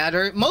don't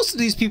matter. Most of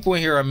these people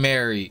in here are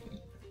married.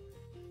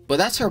 But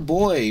that's her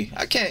boy.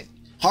 I can't.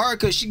 Hard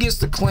because she gets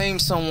to claim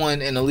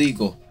someone an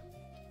illegal.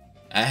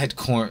 I had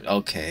corn.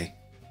 Okay.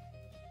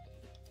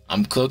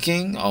 I'm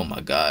cooking. Oh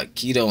my god.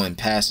 Keto and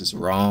pass is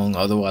wrong.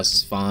 Otherwise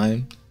it's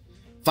fine.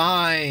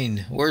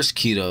 Fine. Where's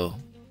Keto?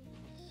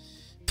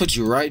 Put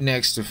you right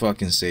next to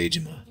fucking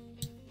Seijima.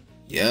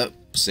 Yep.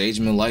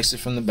 Seijima likes it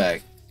from the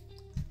back.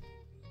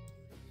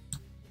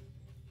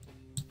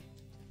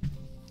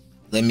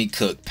 Let me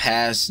cook.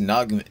 Pass.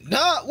 Nagami.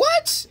 No,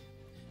 what?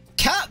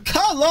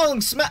 How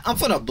long? I'm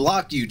gonna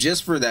block you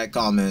just for that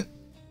comment.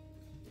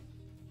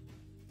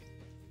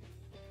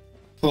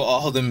 Put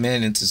all the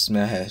men into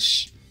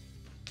Smash.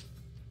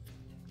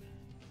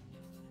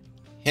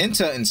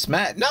 Henta and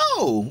Smash?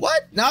 No!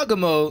 What?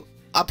 Nagamo.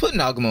 I put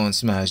Nagamo in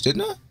Smash,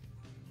 didn't I?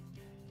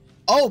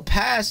 Oh,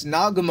 past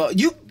Nagamo.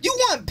 You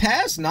want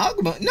past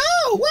Nagamo?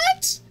 No,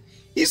 what?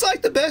 He's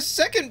like the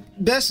second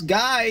best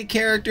guy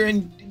character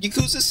in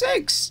Yakuza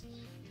 6.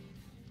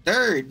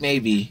 Third,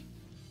 maybe.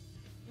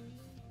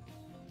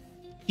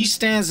 He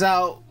stands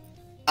out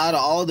of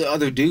all the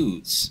other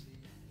dudes.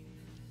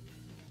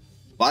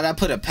 Why'd I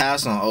put a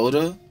pass on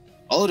Oda?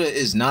 Oda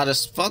is not a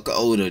fuck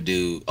Oda,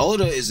 dude.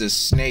 Oda is a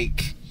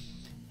snake.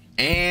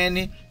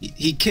 And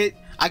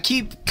I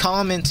keep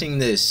commenting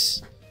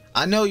this.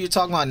 I know you're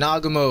talking about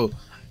Nagamo.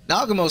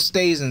 Nagamo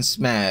stays in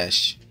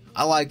Smash.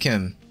 I like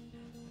him.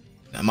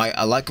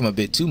 I like him a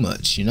bit too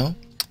much, you know?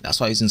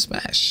 That's why he's in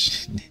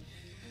Smash.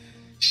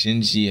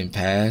 Shinji and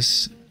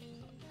pass.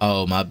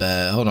 Oh, my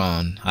bad. Hold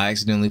on. I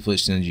accidentally put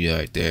Shinji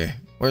right there.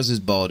 Where's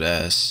his bald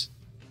ass?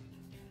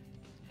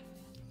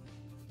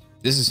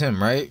 This is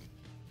him, right?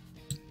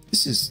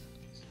 This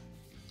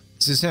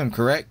is him,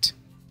 correct?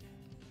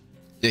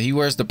 Yeah, he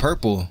wears the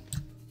purple.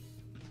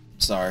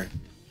 Sorry.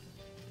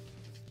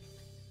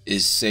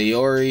 Is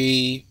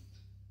Sayori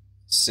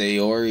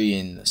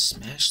in the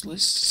Smash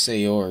list?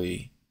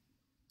 Sayori.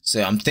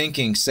 So I'm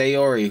thinking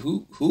Sayori.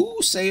 Who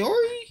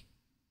Sayori?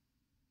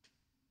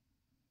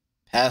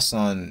 Pass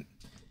on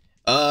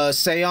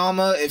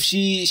Sayama. If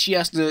she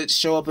has to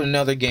show up in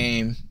another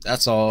game,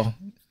 that's all.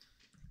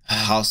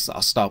 I'll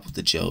stop with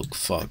the joke.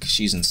 Fuck,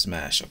 she's in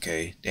Smash,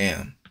 okay?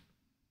 Damn.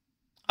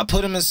 I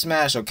put him in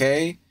Smash,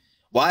 okay?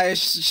 Why is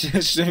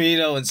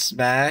Shimino in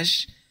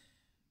Smash?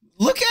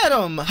 Look at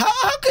him.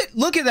 How could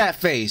look at that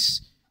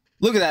face?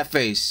 Look at that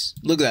face.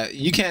 Look at that.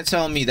 You can't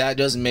tell me that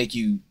doesn't make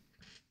you,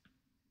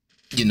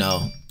 you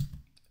know,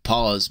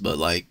 pause. But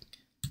like,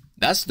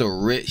 that's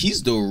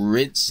he's the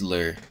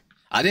Ritzler.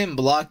 I didn't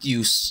block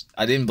you.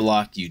 I didn't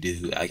block you,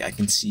 dude. I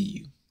can see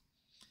you.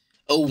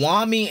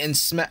 Owami and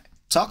Smash.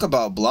 Talk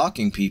about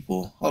blocking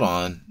people. Hold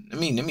on. Let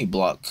me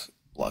block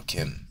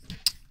him.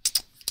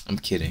 I'm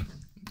kidding.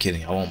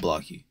 I won't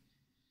block you.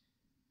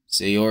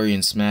 Sayori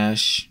and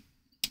Smash.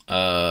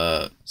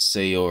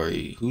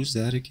 Sayori. Who's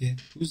that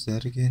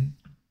again?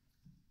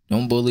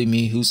 Don't bully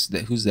me. Who's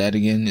that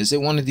again? Is it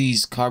one of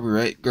these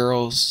copyright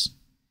girls?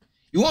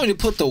 You want me to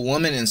put the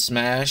woman in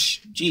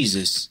Smash?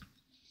 Jesus.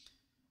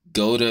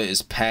 Goda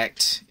is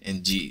packed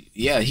and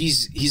yeah,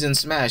 he's in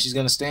Smash. He's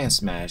gonna stay in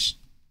Smash.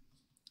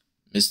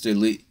 Mr.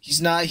 Lee, he's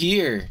not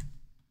here.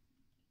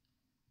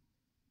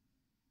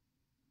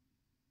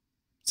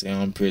 Say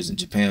on prison,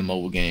 Japan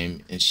mobile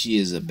game, and she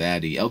is a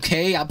baddie.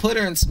 Okay, I put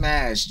her in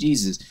Smash.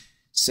 Jesus.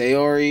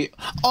 Sayori.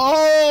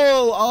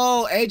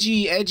 Oh,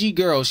 edgy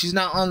girl. She's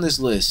not on this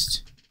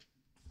list.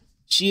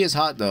 She is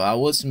hot though. I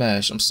would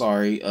Smash. I'm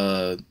sorry.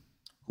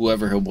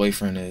 Whoever her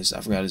boyfriend is,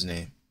 I forgot his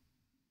name.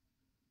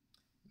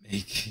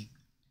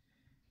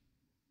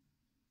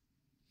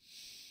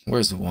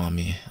 Where's the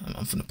Wami?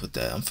 I'm finna put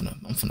that. I'm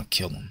finna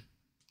kill him.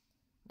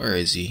 Where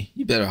is he?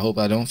 You better hope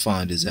I don't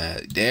find his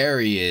ass.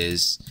 There he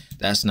is.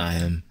 That's not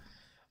him.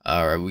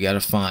 All right, we gotta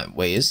find.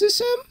 Wait, is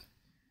this him?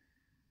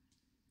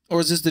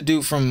 Or is this the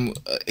dude from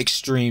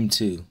Extreme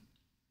 2?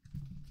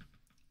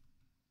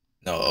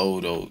 No,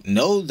 Oda.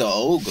 No, the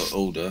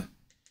Oda.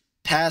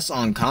 Pass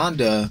on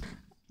Konda.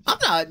 I'm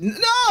not.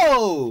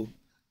 No!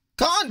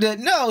 Konda,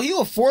 no. He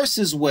will force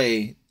his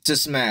way to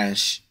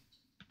Smash.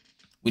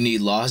 We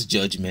need Lost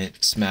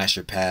Judgment, Smash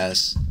or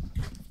Pass.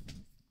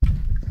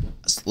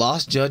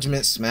 Lost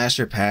Judgment, Smash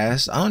or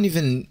Pass. I don't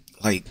even,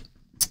 like...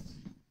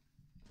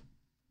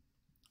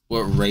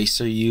 What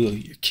race are you?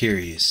 You're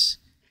curious.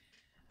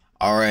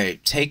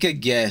 Alright, take a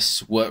guess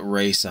what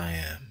race I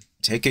am.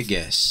 Take a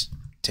guess.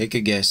 Take a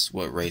guess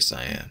what race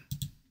I am.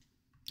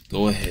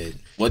 Go ahead.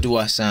 What do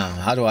I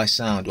sound? How do I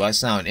sound? Do I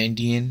sound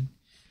Indian?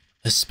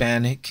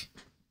 Hispanic?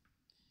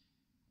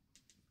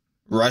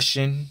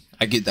 Russian?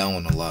 I get that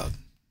one a lot.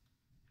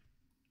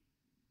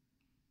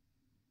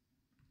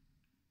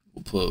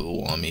 We'll put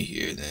Iwami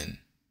here then.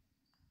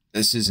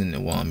 This isn't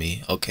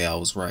Iwami. Okay, I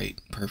was right.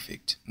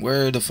 Perfect.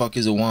 Where the fuck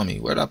is Iwami?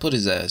 Where'd I put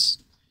his ass?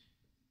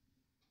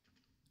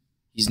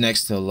 He's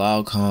next to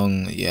Lao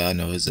Kong. Yeah, I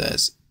know his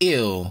ass.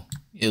 Ill.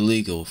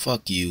 Illegal.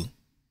 Fuck you.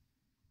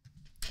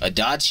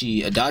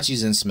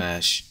 Adachi's in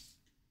Smash.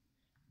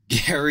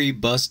 Gary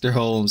Buster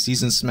Holmes.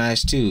 He's in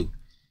Smash too.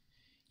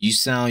 You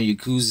sound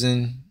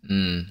Yakuzan.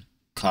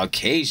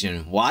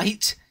 Caucasian.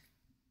 White?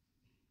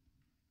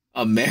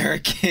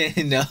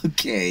 American.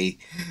 Okay.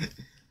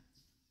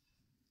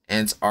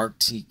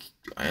 Antarctic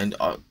and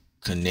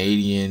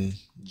Canadian.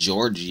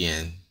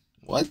 Georgian.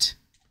 What?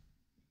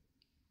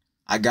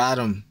 I got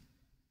him.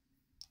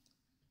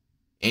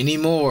 Any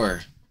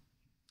more?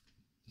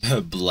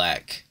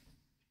 Black.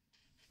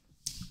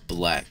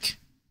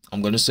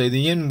 I'm gonna say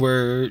the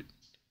N-word.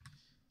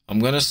 I'm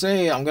gonna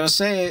say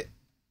it.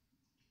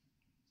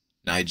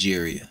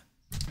 Nigeria.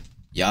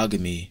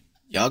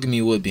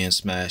 Yagami would be in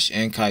Smash,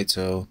 and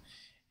Kaito,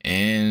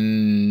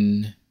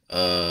 and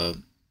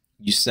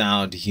you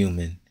sound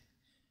human.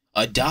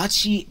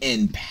 Adachi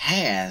and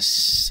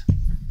Pass.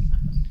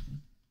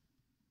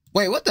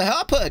 Wait, what the hell?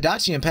 I put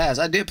Adachi and Pass.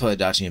 I did put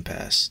Adachi and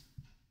Pass.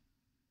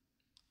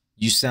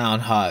 You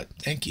sound hot.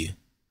 Thank you.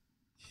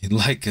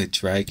 Like a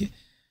Dragon.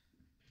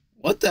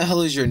 What the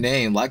hell is your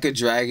name? Like a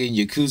Dragon,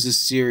 Yakuza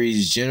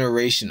series,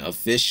 Generation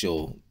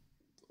Official.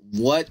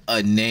 What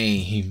a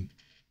name.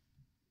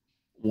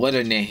 What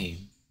a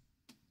name.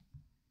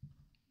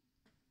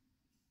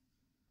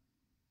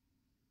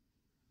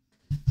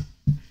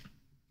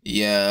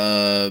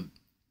 Yeah,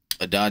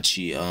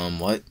 Adachi,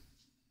 what?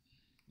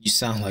 You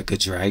sound like a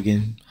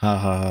dragon. Ha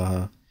ha ha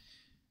ha.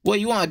 What,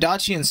 you want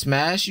Adachi in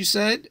Smash, you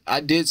said?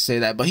 I did say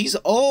that, but he's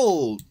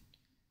old.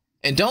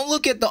 And don't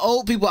look at the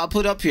old people I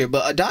put up here,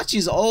 but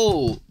Adachi's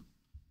old.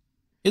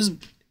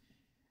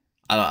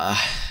 I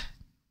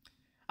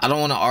don't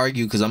want to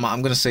argue because I'm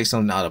gonna say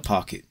something out of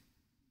pocket.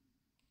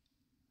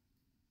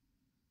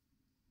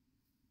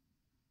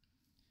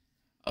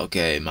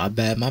 Okay, my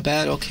bad.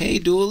 Okay,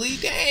 Dooley,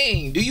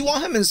 dang. Do you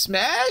want him in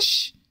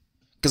Smash?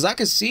 Cause I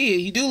can see it.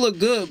 He do look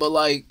good, but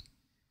like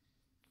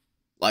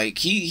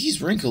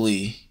he's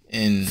wrinkly.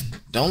 And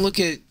don't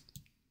look at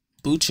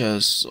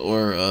Buchas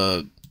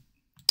or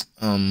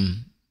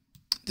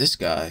this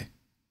guy.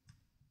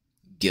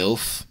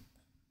 Gilf.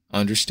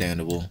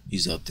 Understandable.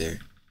 He's up there.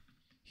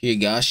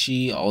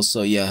 Higashi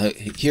also, yeah,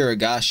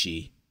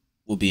 Hiragashi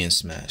will be in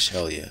Smash.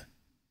 Hell yeah.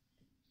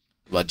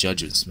 What about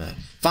Judgment Smash?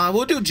 Fine,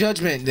 we'll do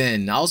Judgment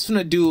then. I was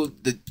gonna do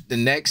the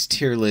next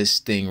tier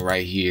list thing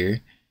right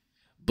here,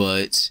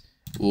 but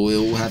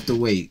we'll have to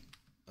wait.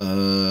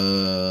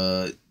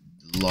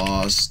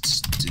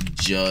 Lost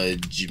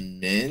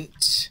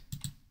Judgment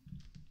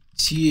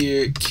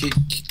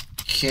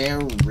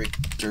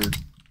character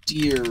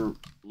tier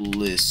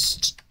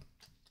list,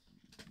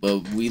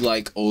 but we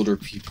like older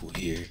people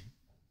here.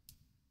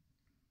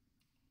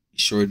 You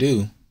sure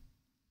do.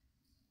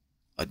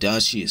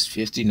 Adachi is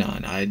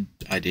 59. I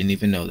didn't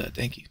even know that.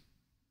 Thank you.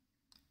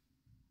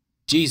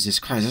 Jesus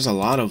Christ, there's a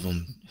lot of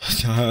them.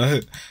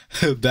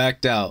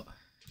 Backed out.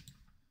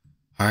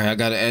 All right, I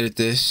gotta edit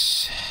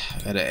this.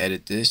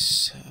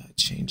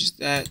 Change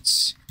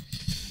that.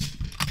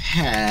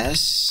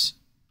 Pass.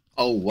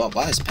 Oh, what?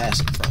 Why is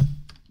passing from?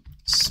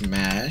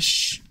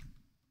 Smash.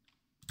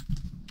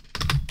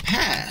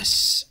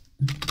 Pass.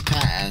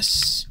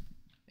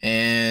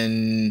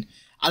 And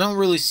I don't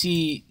really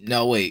see.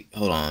 No, wait.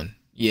 Hold on.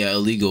 Yeah,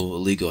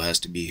 illegal has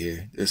to be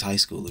here. There's high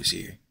schoolers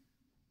here.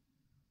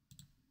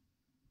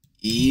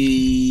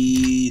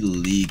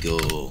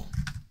 Illegal.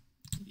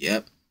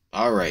 Yep.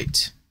 All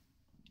right.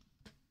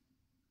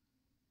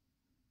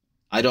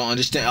 I don't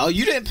understand. Oh,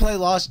 you didn't play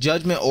Lost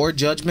Judgment or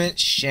Judgment?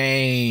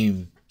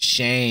 Shame.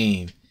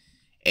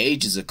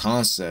 Age is a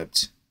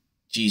concept.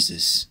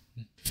 Jesus.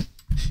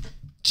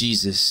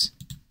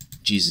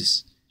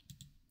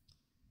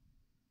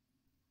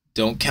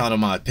 Don't count on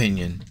my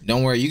opinion.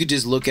 Don't worry, you could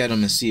just look at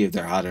them and see if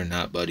they're hot or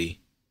not, buddy.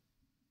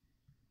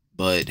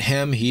 But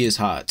him, he is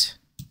hot.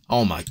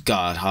 Oh my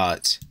God,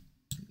 hot.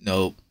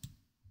 Nope.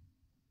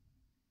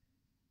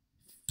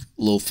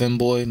 Little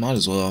femboy, might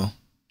as well.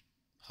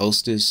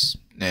 Hostess,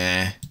 nah,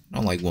 I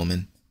don't like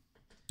woman.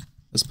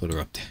 Let's put her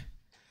up there.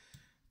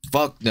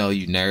 Fuck no,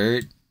 you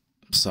nerd.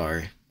 I'm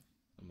sorry.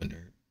 I'm a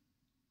nerd.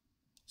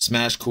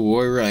 Smash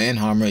Kuroira and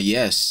Hamra,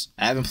 yes.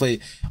 I haven't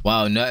played.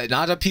 Wow, not a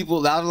lot of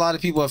people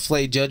have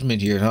played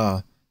Judgment here,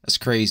 huh? That's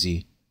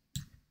crazy.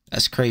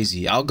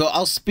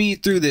 I'll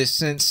speed through this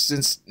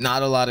since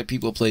not a lot of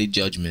people played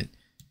Judgment.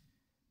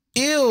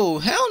 Ew,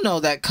 hell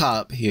no, that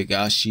cop.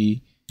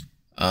 Higashi.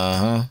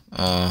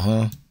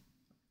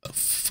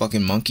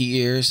 Fucking monkey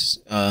ears.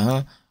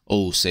 Oh,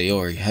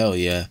 Sayori, hell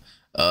yeah.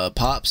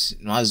 Pops,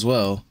 might as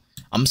well.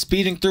 I'm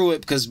speeding through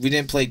it because we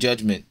didn't play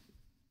Judgment.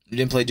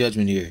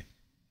 Here.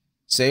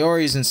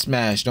 Sayori's in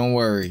Smash, don't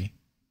worry.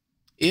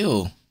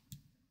 Ew.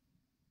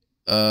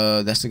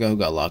 That's the guy who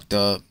got locked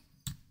up.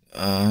 Who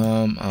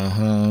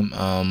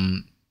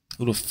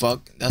the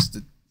fuck? That's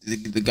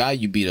the guy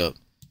you beat up.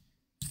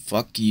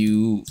 Fuck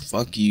you.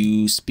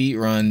 Speed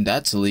run.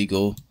 That's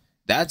illegal.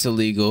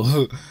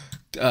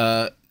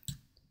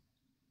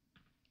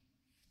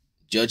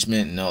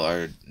 Judgment, no,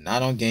 or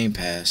not on Game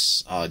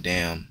Pass. Oh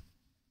damn.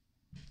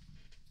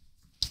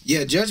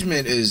 Yeah,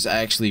 Judgment is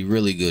actually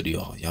really good,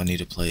 y'all. Y'all need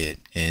to play it.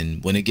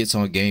 And when it gets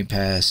on Game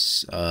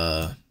Pass,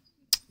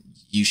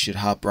 you should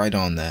hop right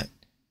on that.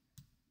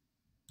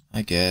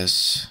 I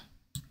guess.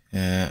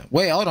 Yeah.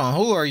 Wait, hold on.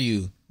 Who are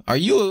you?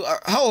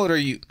 How old are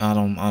you? I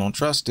don't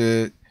trust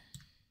it.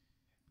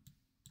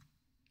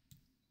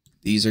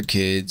 These are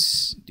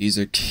kids.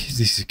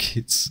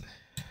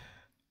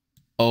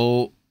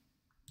 Oh.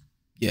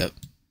 Yep.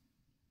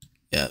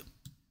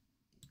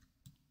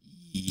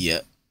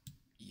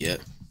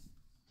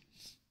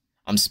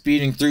 I'm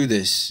speeding through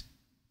this.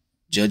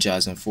 Judge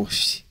eyes on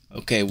 40.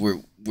 Okay,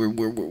 we're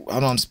hold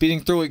on. I'm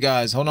speeding through it,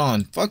 guys. Hold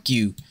on. Fuck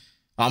you.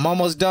 I'm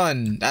almost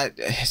done.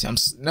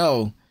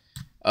 No.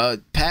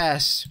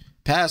 Pass.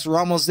 We're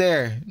almost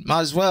there.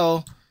 Might as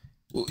well.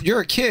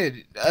 You're a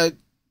kid.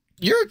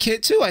 You're a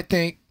kid too, I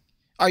think.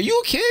 Are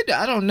you a kid?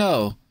 I don't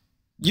know.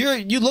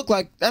 You look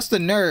like that's the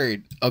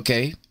nerd.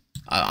 Okay.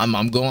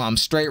 I'm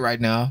straight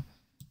right now.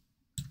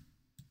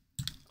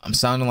 I'm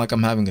sounding like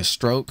I'm having a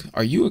stroke.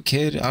 Are you a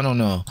kid? I don't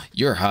know.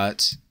 You're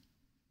hot.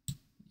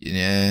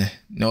 Yeah.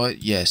 No,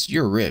 yes,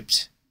 you're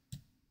ripped.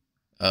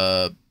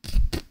 Pap.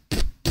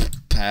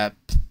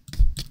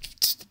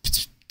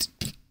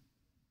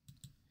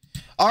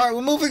 All right,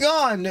 we're moving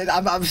on.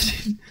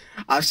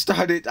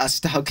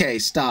 Okay,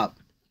 stop.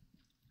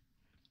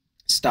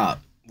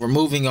 We're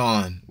moving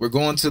on. We're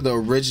going to the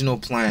original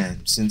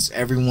plan since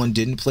everyone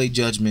didn't play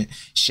Judgment.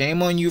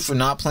 Shame on you for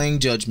not playing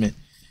Judgment.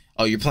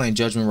 Oh, you're playing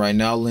Judgment right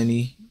now,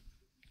 Lenny?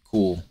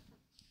 Cool.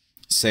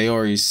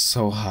 Sayori's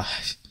so high.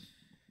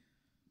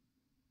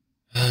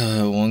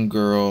 One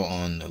girl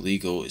on the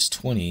legal is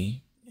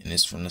 20, and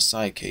it's from the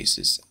side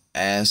cases.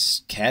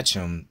 Ass catch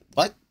 'em.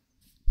 What?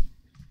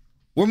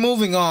 We're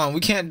moving on. We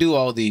can't do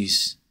all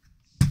these.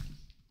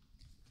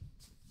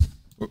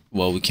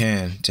 Well, we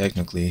can,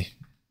 technically.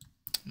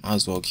 Might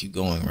as well keep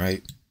going,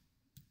 right?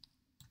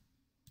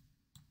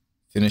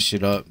 Finish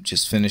it up.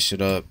 Just finish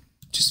it up.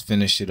 Just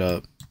finish it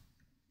up.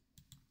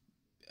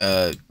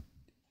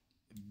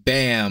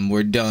 Bam,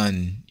 we're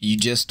done. You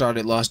just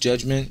started Lost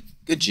Judgment.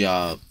 Good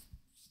job.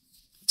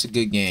 It's a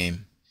good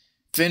game.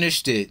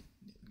 Finished it.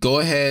 Go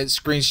ahead,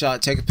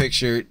 screenshot, take a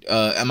picture.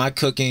 Am I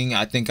cooking?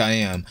 I think I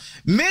am.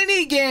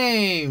 Mini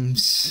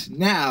games.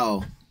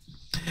 Now,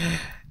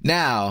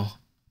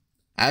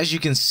 as you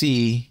can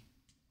see,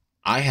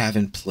 I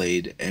haven't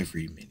played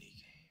every mini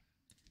game.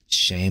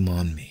 Shame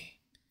on me.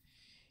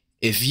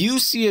 If you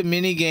see a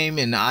mini game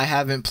and I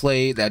haven't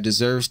played that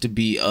deserves to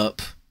be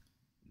up,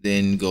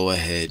 then go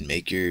ahead,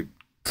 make your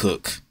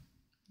cook.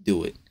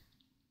 Do it.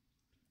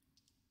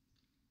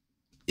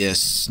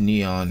 Yes,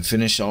 Neon,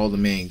 finish all the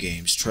main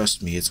games.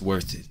 Trust me, it's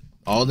worth it.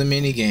 All the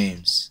mini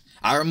games.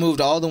 I removed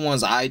all the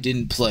ones I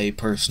didn't play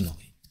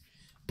personally,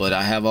 but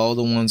I have all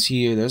the ones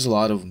here. There's a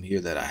lot of them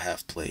here that I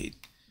have played.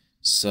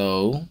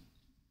 So,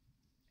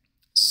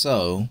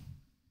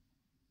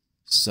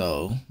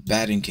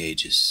 batting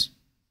cages.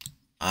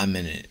 I'm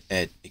in it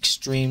at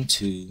Extreme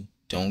 2.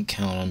 Don't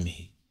count on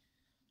me.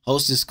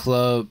 Hostess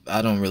Club.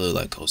 I don't really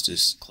like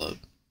Hostess Club.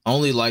 I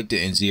only liked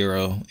it in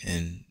 0,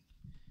 and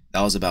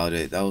that was about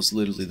it. That was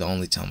literally the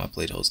only time I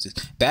played Hostess.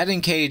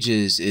 Batting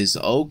cages is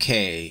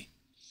okay.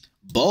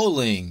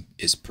 Bowling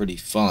is pretty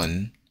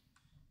fun.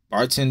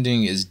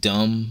 Bartending is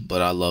dumb,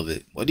 but I love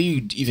it. What do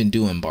you even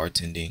do in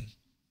bartending?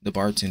 The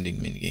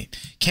bartending minigame.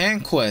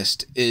 Can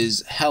Quest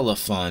is hella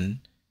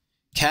fun.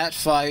 Cat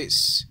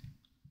fights.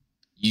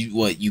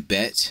 You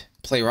bet?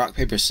 Play rock,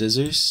 paper,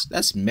 scissors?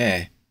 That's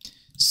meh.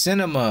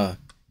 Cinema.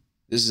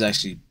 This is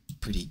actually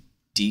pretty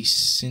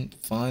decent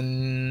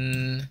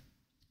fun.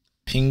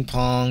 Ping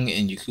pong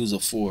and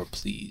Yakuza 4,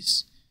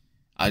 please.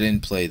 I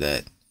didn't play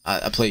that.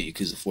 I played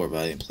Yakuza 4, but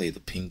I didn't play the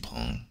ping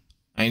pong.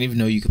 I didn't even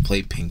know you could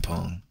play ping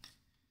pong.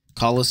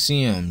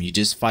 Coliseum, you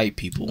just fight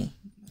people.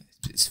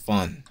 It's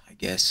fun, I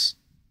guess.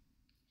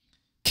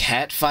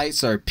 Cat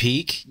fights are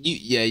peak.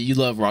 You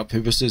love rock,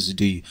 paper, scissors,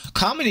 do you?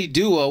 Comedy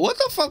duo. What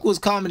the fuck was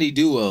comedy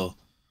duo?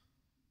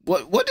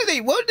 What did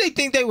they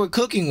think they were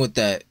cooking with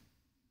that?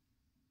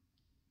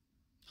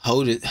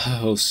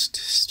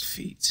 Host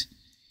feet.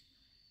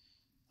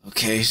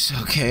 Okay,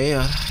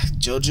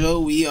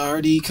 Jojo, we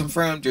already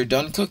confirmed you're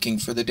done cooking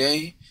for the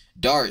day.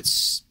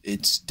 Darts.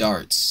 It's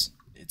darts.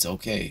 It's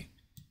okay.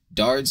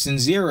 Darts and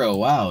 0.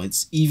 Wow,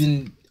 it's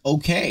even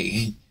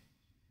okay.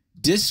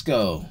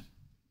 Disco.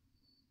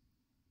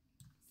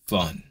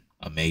 Fun.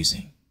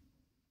 Amazing.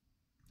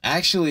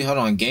 Actually, hold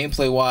on.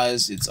 Gameplay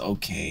wise, it's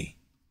okay.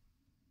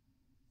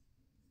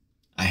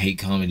 I hate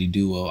comedy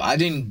duo. I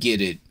didn't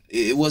get it.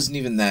 It wasn't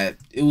even that.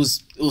 It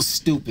was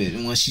stupid.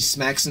 And when she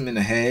smacks him in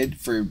the head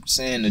for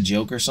saying a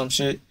joke or some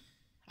shit,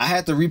 I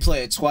had to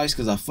replay it twice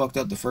because I fucked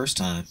up the first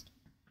time.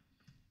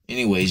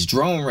 Anyways,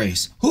 Drone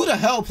Race. Who the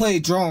hell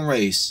played Drone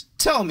Race?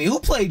 Tell me, who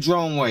played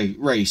Drone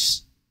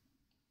Race?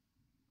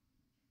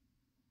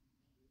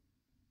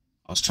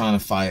 I was trying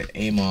to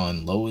aim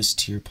on lowest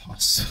tier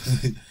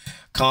possible.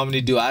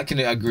 Comedy duo. I can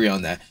agree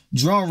on that.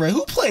 Drone Race.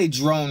 Who played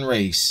Drone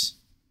Race?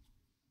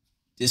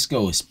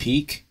 Disco is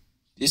peak.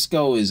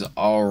 Disco is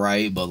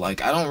alright, but like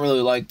I don't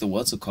really like the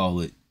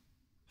what's-it-call-it.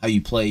 How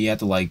you play, you have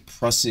to like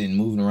press it and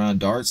moving around.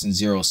 Darts and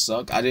 0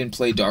 suck. I didn't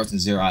play Darts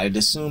and 0. I'd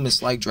assume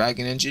it's like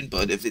Dragon Engine,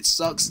 but if it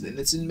sucks, then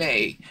it's in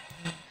May.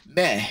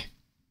 Meh.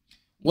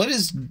 What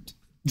is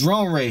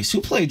Drone Race?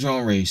 Who played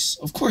Drone Race?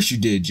 Of course you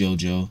did,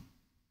 JoJo.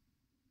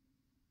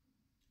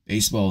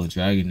 Baseball and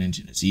Dragon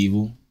Engine is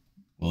evil.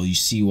 Well, you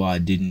see why I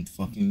didn't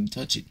fucking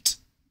touch it.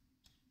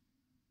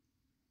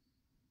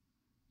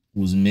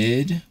 Was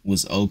mid,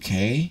 was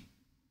okay.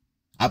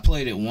 I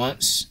played it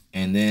once,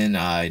 and then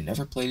I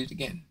never played it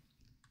again.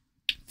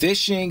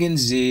 Fishing in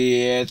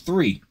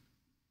Z3.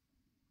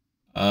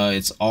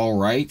 It's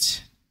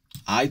alright.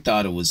 I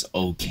thought it was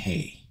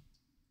okay.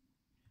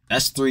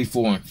 That's 3,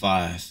 4, and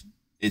 5.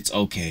 It's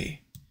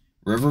okay.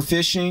 River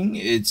fishing,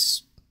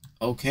 it's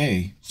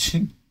okay.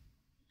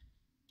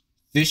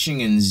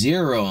 Fishing in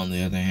 0, on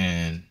the other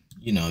hand,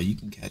 you know, you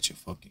can catch a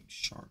fucking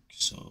shark,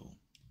 so...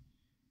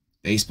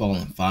 Baseball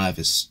in 5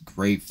 is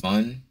great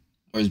fun.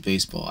 Where's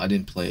baseball? I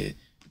didn't play it.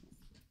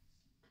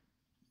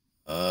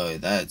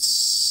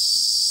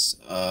 That's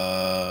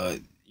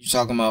you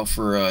talking about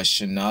for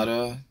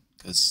Shinada?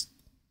 Cause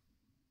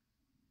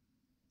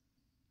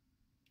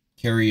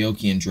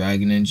karaoke and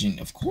Dragon Engine,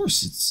 of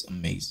course it's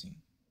amazing.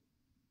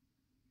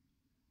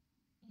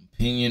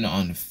 Opinion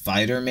on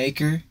Fighter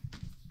Maker.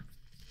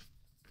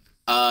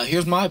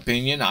 Here's my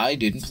opinion. I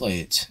didn't play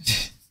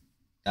it.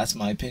 That's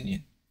my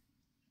opinion.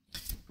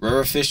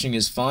 River fishing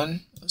is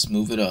fun. Let's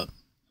move it up.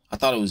 I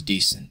thought it was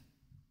decent.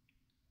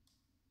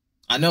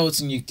 I know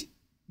it's in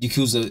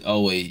Yakuza.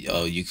 Oh wait,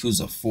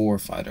 Yakuza 4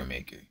 Fighter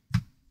Maker.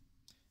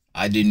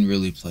 I didn't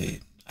really play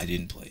it. I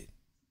didn't play it.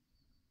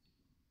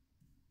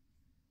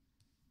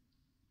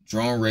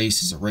 Drone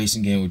Race is a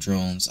racing game with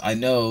drones. I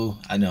know.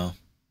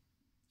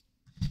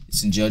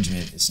 It's in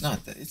Judgment. It's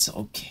not that. It's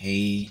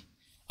okay.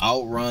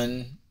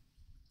 Outrun.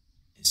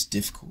 It's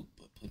difficult,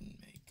 but putting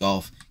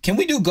golf. Can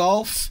we do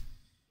golf?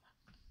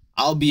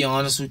 I'll be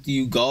honest with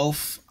you.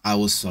 Golf, I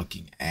was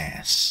fucking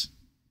ass.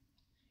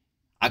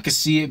 I could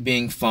see it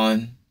being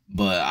fun,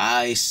 but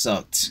I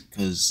sucked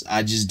because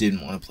I just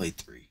didn't want to play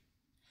 3.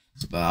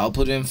 So, but I'll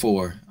put in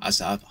 4. I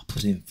said I'll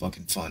put in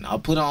fucking fun. I'll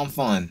put on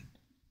fun.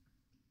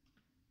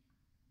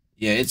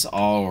 Yeah, it's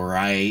all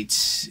right.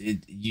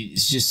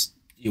 It's just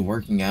you're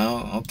working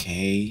out.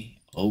 Okay.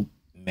 Oh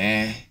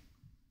man.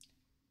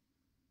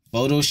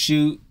 Photo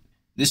shoot.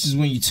 This is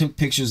when you took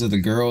pictures of the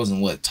girls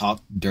and what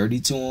talked dirty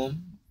to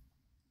them.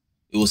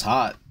 It was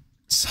hot.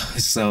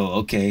 So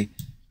okay.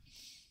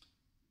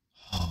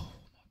 Oh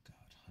my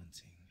god,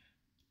 hunting.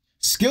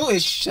 Skill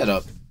is shut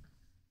up.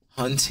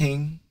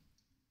 Hunting.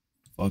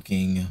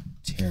 Fucking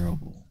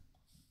terrible.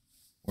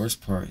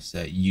 Worst part is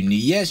that you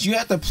need, yes, you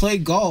have to play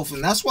golf,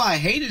 and that's why I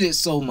hated it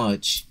so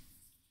much.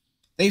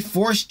 They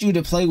forced you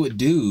to play with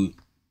dude.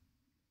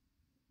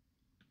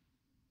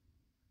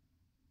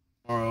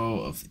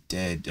 Tomorrow of the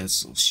Dead, that's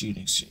so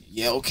shooting shit.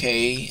 Yeah,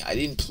 okay. I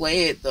didn't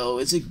play it though.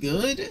 Is it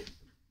good?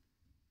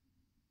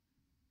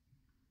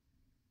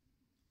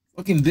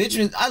 Fucking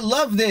business. I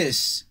love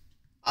this.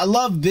 I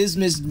love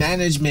business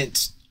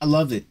management. I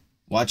love it.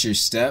 Watch your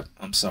step.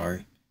 I'm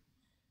sorry.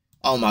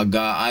 Oh my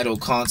god, idle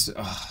concert.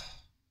 Ugh.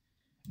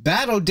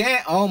 Battle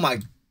dance. Oh my.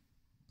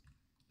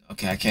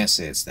 Okay, I can't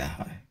say it's that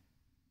high.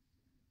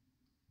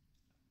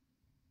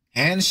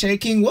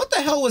 Handshaking? What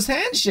the hell was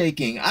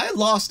handshaking? I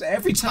lost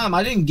every time.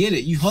 I didn't get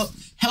it. You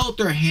held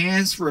their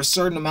hands for a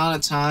certain amount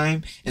of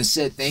time and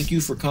said thank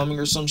you for coming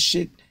or some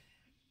shit.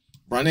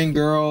 Running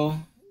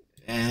girl.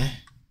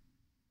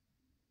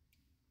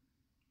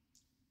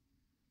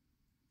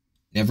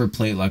 Never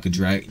played like a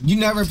drag. You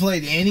never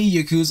played any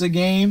Yakuza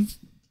game?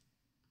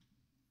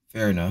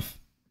 Fair enough.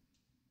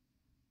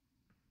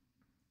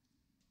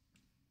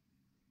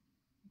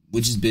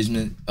 Which is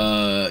business?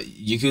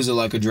 Yakuza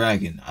Like a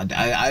Dragon.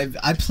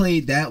 I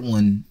played that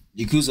one,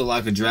 Yakuza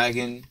Like a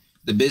Dragon,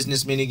 the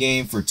business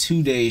minigame for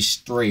 2 days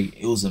straight.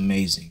 It was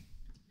amazing.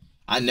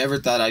 I never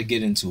thought I'd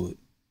get into it.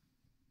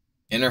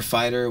 Inner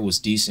Fighter was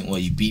decent. Well,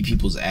 you beat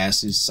people's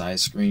asses, side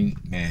screen.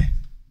 Man.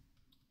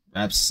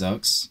 Rap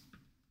sucks.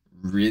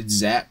 Rid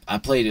Zap. I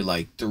played it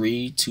like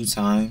 2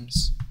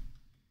 times.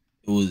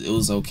 It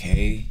was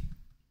okay.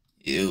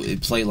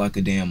 It played like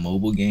a damn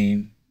mobile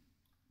game.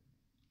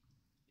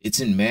 It's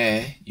in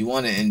May. You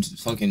want to end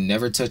fucking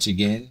Never Touch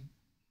Again?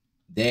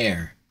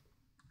 There.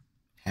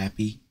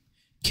 Happy.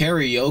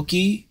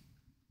 Karaoke.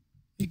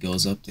 It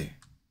goes up there.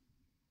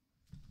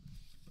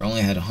 I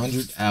only had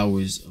 100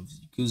 hours of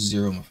Yakuza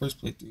 0. My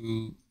first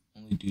playthrough.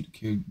 Only due to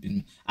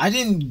karaoke. I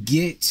didn't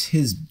get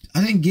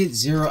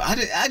 0.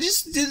 I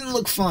just didn't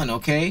look fun,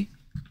 okay?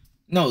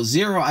 No,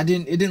 0, it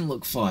didn't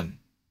look fun.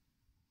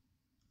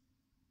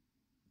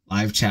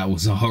 Live chat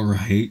was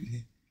alright.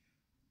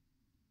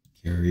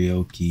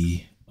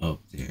 Karaoke. Up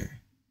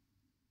there.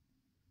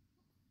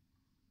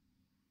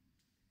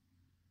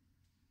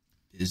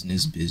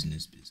 Business.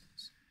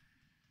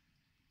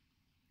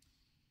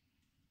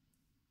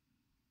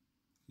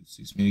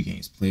 6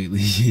 minigames played.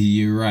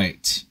 You're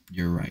right.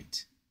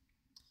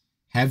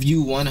 Have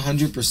you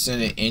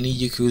 100% of any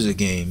Yakuza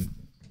game?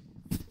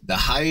 The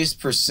highest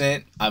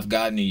percent I've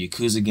gotten a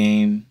Yakuza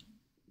game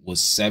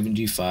was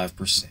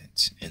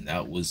 75%, and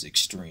that was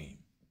extreme.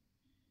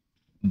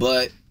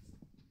 But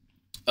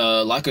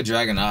Like a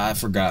Dragon, I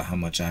forgot how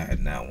much I had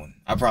in that one.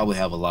 I probably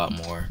have a lot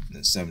more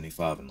than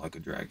 75 in Like a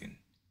Dragon.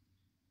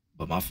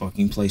 But my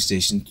fucking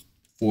PlayStation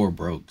 4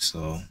 broke,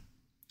 so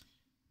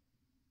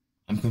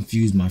I'm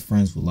confused. My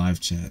friends with live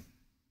chat.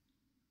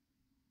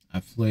 I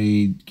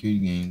played security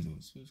games.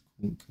 It was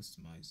cool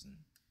customizing.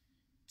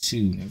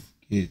 2, never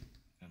forget.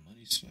 My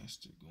money's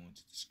faster going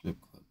to the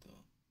script club though.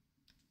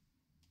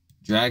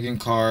 Dragon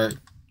card.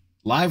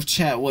 Live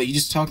chat. What, you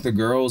just talk to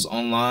girls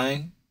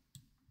online?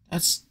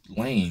 That's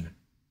lame.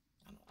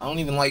 I don't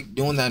even like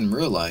doing that in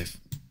real life.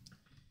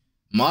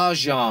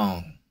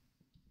 Mahjong.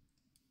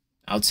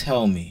 Now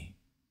tell me,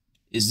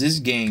 is this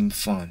game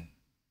fun?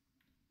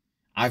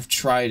 I've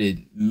tried it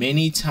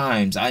many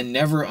times. I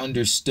never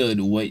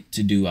understood what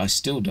to do. I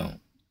still don't.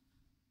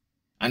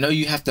 I know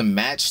you have to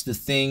match the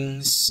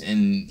things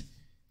and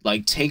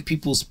like take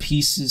people's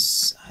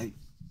pieces. I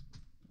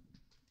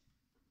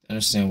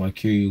understand why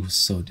Kiryu was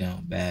so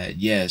down bad.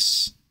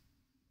 Yes.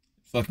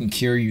 Fucking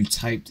Kiryu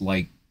typed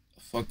like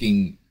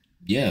fucking,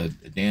 yeah,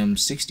 a damn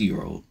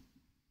 60-year-old.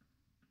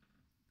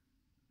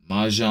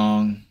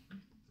 Mahjong.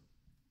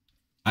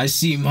 I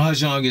see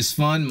Mahjong is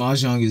fun.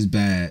 Mahjong is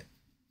bad.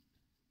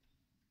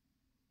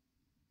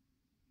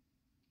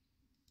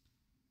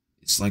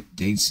 It's like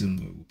date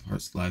similar with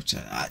parts live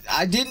chat.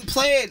 I didn't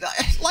play it.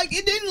 Like,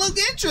 it didn't look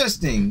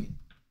interesting.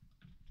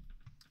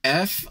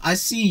 F. I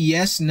see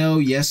yes, no,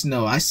 yes,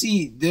 no. I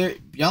see there.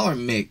 Y'all are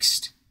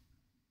mixed.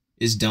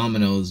 It's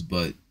dominoes,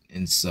 but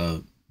in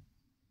sub.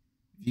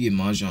 If you get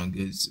mahjong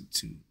goods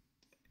to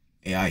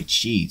AI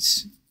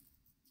cheats.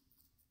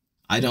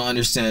 I don't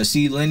understand.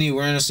 See, Lenny,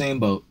 we're in the same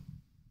boat.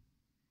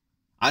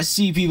 I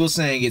see people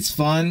saying it's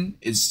fun,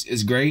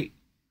 it's great,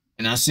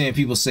 and I'm seeing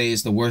people say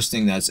it's the worst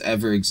thing that's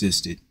ever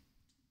existed.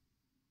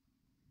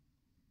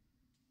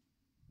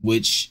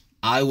 Which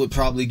I would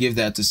probably give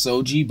that to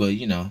Soji, but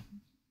you know,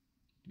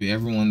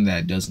 everyone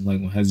that doesn't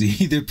like one has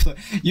either play.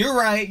 You're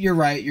right.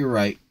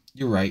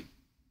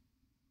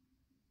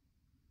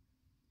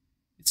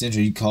 It's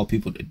interesting you call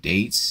people to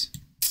dates.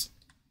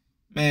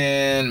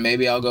 Man,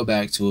 maybe I'll go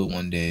back to it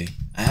one day.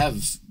 I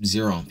have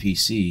 0 on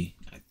PC,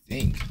 I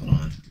think. Hold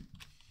on.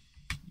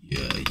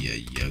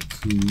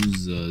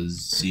 Yakuza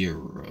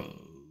 0.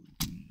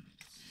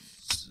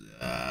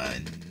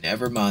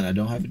 Never mind. I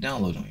don't have it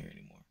downloaded on here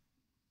anymore.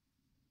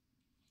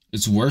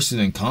 It's worse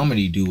than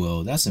Comedy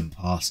Duo. That's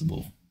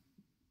impossible.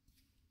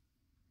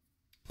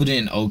 Put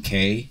in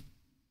okay.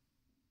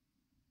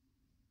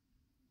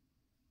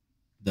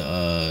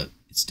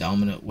 It's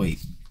dominant.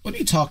 Wait, what are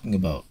you talking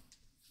about?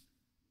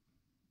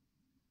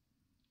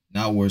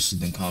 Not worse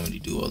than Comedy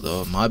Duo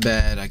though. My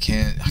bad. I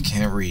can't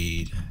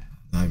read.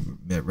 I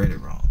read it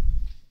wrong.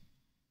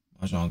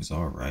 Mahjong is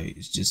alright.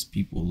 It's just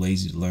people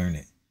lazy to learn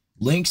it.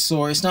 Link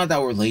Sword. It's not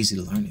that we're lazy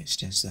to learn it. It's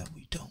just that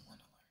we don't want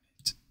to learn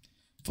it.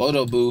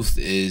 Photo booth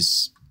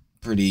is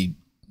pretty.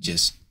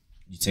 Just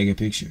you take a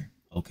picture.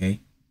 Okay.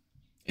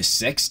 It's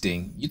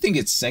sexting. You think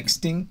it's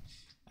sexting?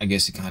 I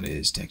guess it kind of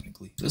is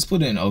technically. Let's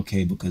put in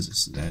okay because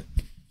it's that.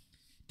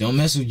 Don't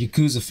mess with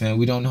Yakuza, fan.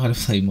 We don't know how to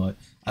play mud.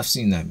 I've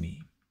seen that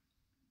meme.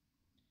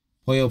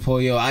 Puyo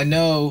Puyo. I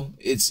know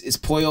it's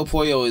Puyo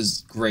Puyo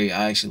is great.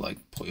 I actually like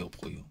Puyo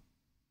Puyo.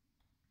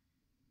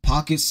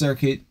 Pocket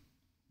Circuit.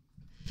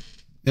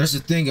 There's a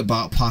thing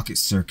about Pocket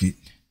Circuit.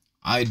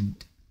 I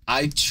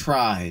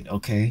tried,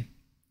 okay?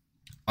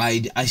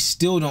 I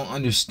still don't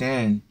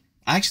understand.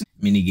 Actually,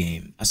 mini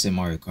game. I said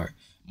Mario Kart.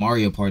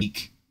 Mario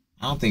Party.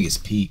 I don't think it's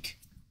peak.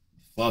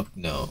 Fuck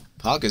no.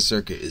 Pocket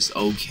Circuit is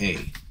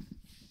okay.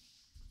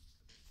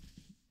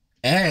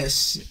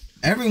 S.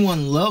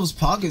 Everyone loves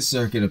Pocket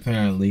Circuit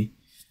apparently.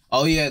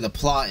 Oh yeah, the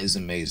plot is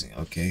amazing.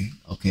 Okay.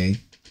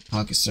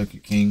 Pocket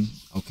Circuit King.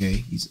 Okay,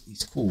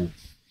 he's cool.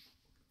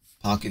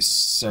 Pocket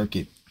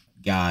Circuit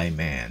guy,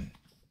 man.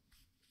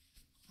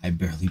 I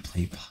barely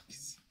played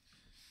Pockets.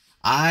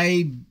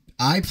 I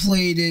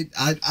played it.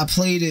 I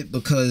played it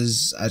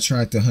because I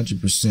tried the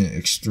 100%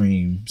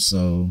 extreme,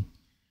 so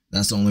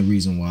that's the only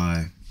reason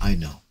why I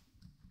know.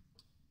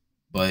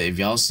 But if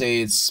y'all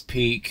say it's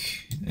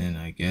peak, then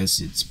I guess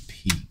it's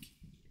peak.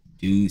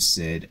 Dude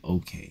said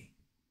okay.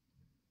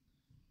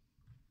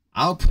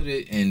 I'll put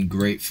it in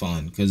great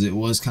fun because it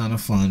was kind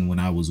of fun when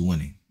I was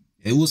winning.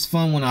 It was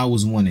fun when I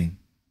was winning.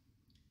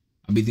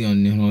 I'll be the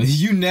only one.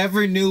 You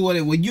never knew what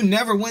it was. You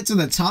never went to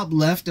the top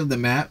left of the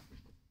map.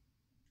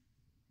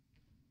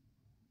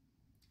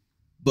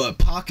 But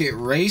Pocket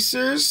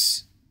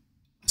Racers,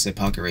 I said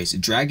Pocket Racer.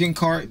 Dragon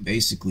Kart,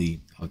 basically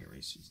Pocket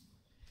Racers.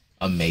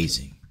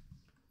 Amazing.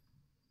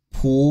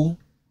 Pool.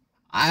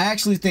 I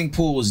actually think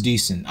Pool was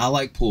decent. I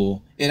like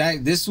Pool.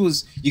 This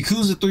was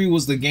Yakuza 3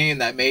 was the game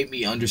that made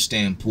me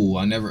understand Pool.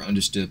 I never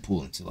understood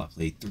Pool until I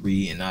played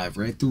 3 and I've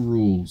read the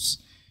rules.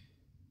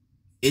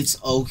 It's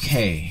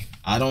okay.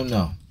 I don't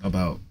know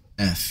about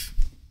F.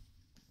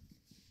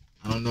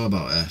 I don't know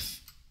about F.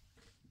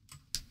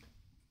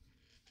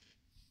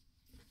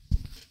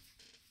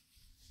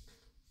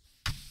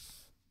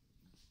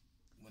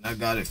 When I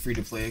got it free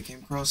to play, I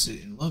came across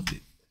it and loved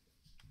it.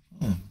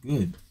 Oh,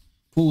 good.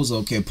 Pool is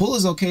okay. Pool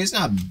is okay. It's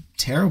not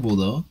terrible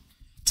though.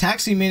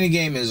 Taxi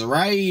minigame is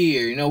right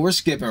here. You know, we're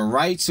skipping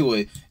right to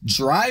it.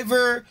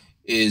 Driver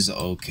is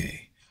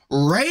okay.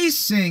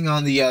 Racing,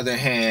 on the other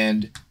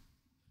hand,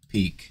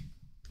 peak.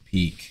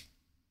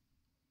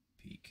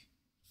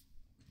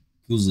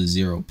 Yakuza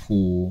 0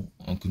 Pool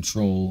on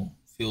control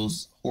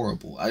feels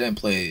horrible. I didn't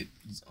play it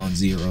on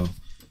 0.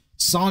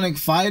 Sonic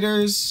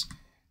Fighters.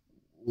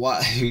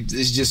 Why?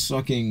 It's just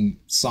fucking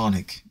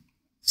Sonic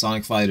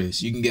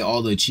Fighters. You can get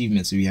all the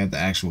achievements if you have the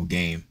actual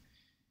game,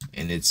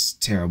 and it's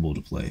terrible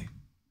to play.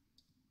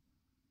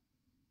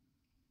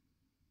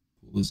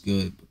 Pool is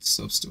good, but the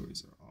sub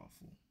stories are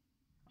awful.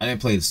 I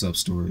didn't play the sub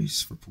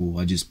stories for Pool.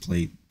 I just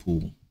played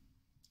Pool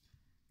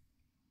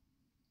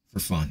for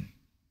fun.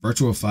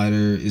 Virtua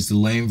Fighter is the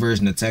lame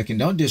version of Tekken.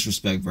 Don't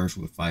disrespect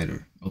Virtua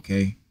Fighter,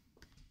 okay?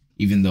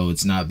 Even though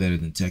it's not better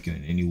than Tekken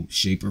in any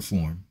shape or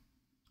form.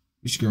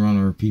 We should run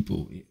over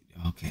people.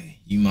 Okay,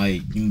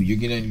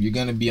 you're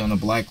gonna be on a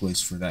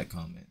blacklist for that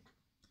comment.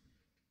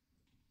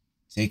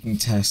 Taking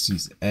tests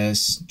is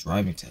S.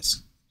 Driving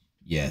tests,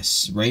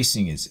 yes.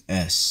 Racing is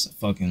S. I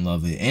fucking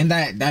love it. And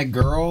that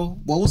girl,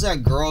 what was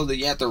that girl that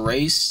you had to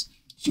race?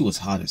 She was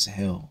hot as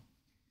hell.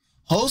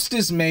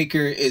 Hostess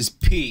Maker is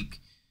peak.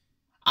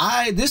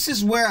 This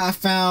is where I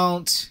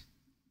found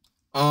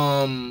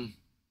one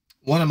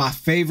of my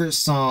favorite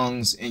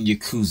songs in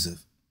Yakuza.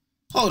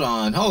 Hold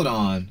on.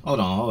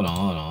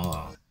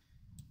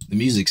 The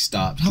music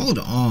stopped. Hold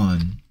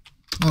on.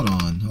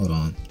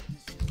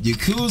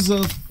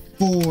 Yakuza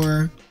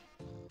 4.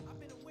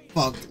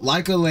 Fuck,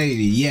 Like a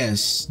Lady.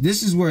 Yes,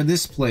 this is where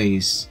this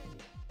plays.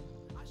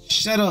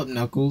 Shut up,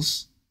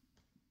 Knuckles.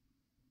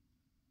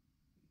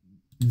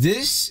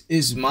 This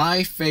is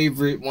my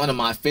favorite, one of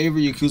my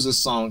favorite Yakuza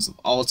songs of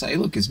all time. Hey,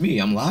 look, it's me.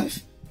 I'm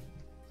live.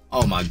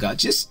 Oh my god,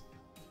 just...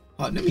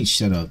 Oh, let me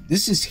shut up.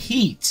 This is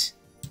heat.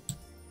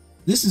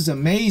 This is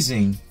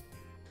amazing.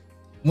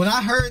 When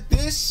I heard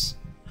this,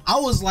 I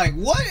was like,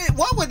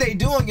 what were they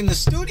doing in the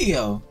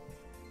studio?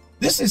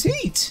 This is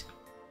heat.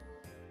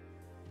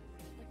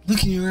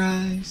 Look in your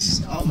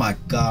eyes. Oh my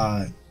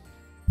god.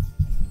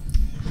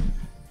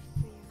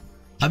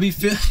 I be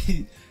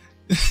feeling...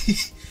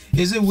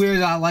 Is it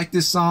weird that I like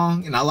this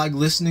song and I like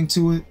listening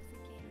to it?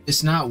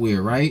 It's not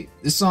weird, right?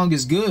 This song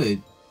is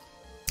good.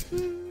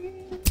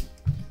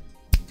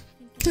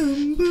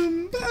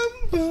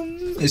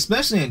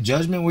 Especially in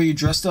Judgment where you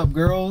dressed up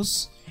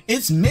girls.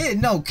 It's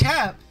mid, no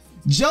cap.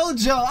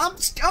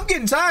 JoJo, I'm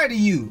getting tired of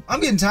you. I'm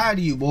getting tired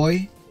of you,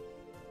 boy.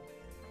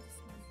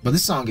 But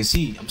this song is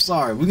heat. I'm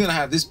sorry. We're gonna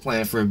have this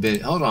playing for a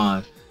bit. Hold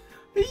on.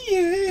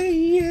 Yeah,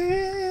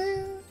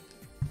 yeah.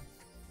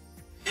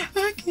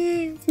 I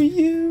came for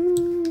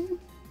you.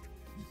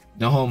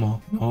 No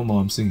homo. No homo,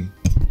 I'm singing.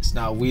 It's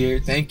not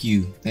weird. Thank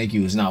you. Thank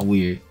you. It's not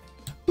weird.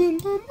 Boom,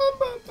 boom, boom,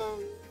 boom,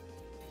 boom.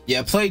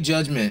 Yeah, play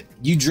Judgment.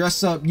 You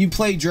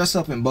play dress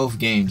up in both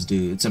games,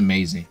 dude. It's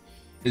amazing.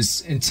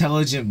 It's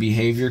intelligent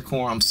behavior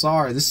core. I'm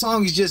sorry. This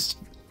song is just...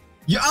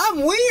 Yeah,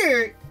 I'm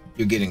weird.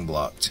 You're getting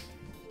blocked.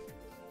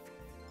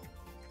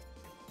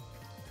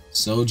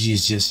 Soji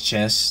is just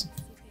chess.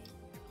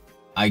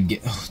 I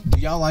get... Do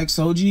y'all like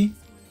Soji?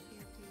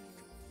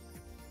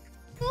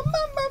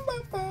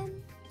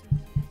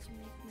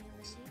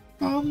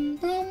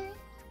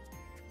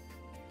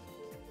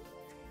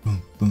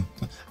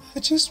 I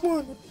just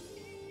wanna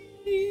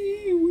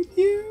be with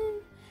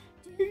you.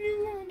 Do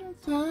you wanna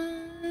fly,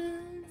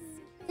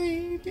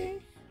 baby?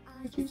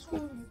 I just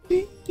wanna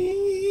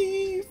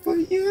be for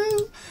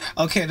you.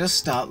 Okay, let's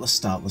stop.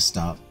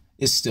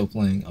 It's still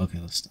playing. Okay,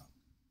 let's stop.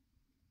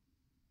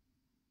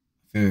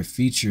 Favorite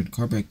feature, the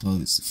carback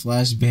clothes,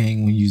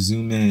 flashbang when you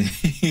zoom in.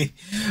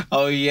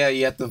 Oh yeah,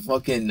 you have to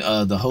fucking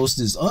the host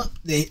is up.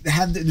 They're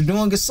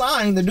doing a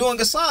sign. They're doing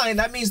a sign.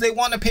 That means they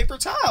want a paper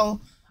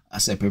towel. I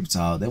said paper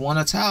towel. They want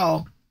a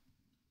towel.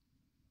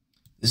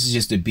 This is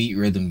just a beat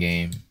rhythm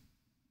game,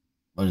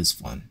 but it's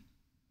fun.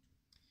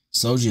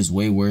 Soji is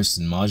way worse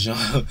than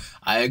Mahjong.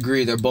 I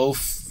agree. They're both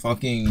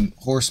fucking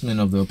horsemen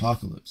of the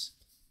apocalypse.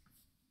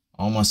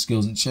 All my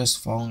skills in chess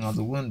falling out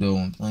the window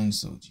when playing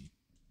Soji.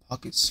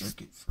 Pocket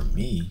circuit for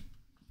me.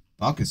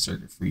 Pocket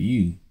circuit for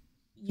you.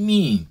 What do you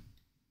mean?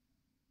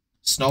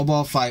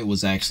 Snowball fight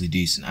was actually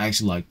decent. I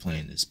actually like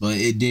playing this, but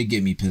it did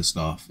get me pissed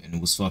off, and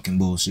it was fucking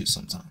bullshit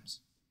sometimes.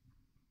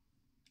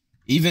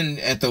 Even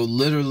at the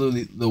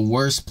literally the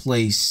worst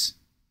place,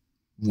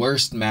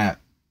 worst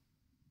map,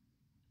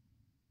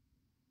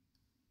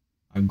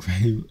 I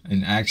grade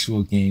an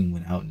actual game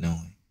without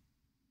knowing.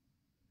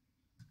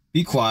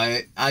 Be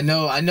quiet. I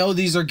know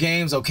these are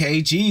games,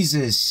 okay?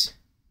 Jesus.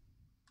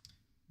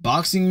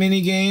 Boxing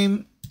mini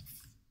game,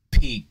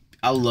 peak.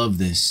 I love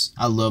this.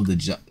 I love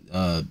the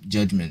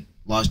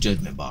Lost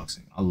Judgment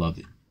boxing. I love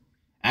it.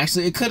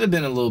 Actually, it could have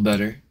been a little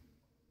better,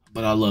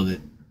 but I love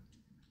it.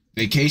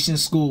 Vacation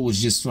School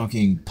was just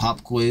fucking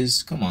pop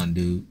quiz. Come on,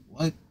 dude.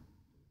 What?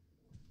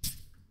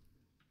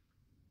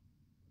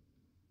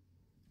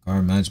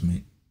 Card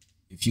management.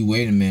 If you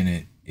wait a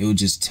minute, it will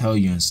just tell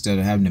you instead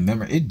of having to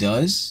remember. It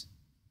does?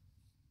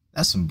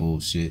 That's some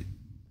bullshit.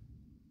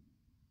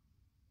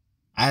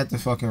 I had to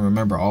fucking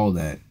remember all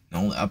that.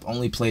 I've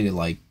only played it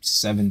like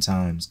 7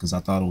 times because I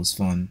thought it was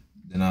fun.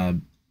 Then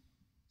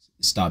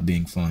it stopped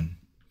being fun.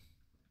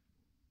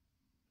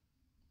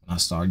 I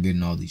started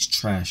getting all these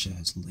trash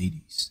ass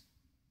ladies.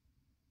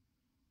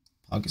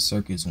 Pocket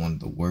circuit is one of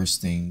the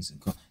worst things.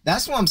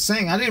 That's what I'm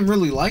saying. I didn't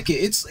really like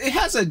it. It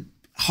has a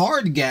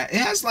hard gap. It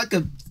has like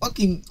a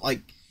fucking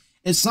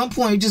at some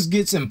point it just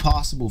gets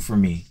impossible for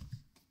me.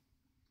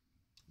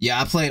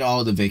 Yeah, I played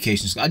all the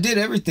vacations. I did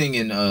everything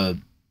in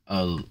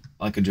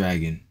Like a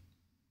Dragon.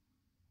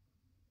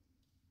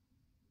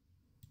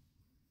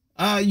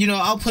 You know,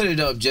 I'll put it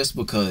up just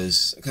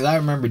because I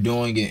remember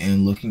doing it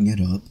and looking it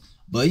up.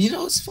 But you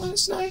know, it's fun.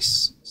 It's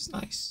nice. It's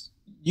nice.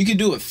 You can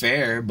do it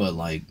fair, but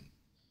like,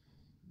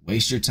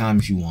 waste your time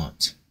if you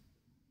want.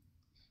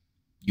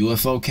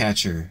 UFO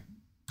Catcher.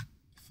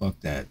 Fuck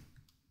that.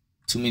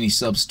 Too many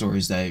sub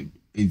stories that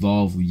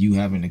evolve with you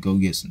having to go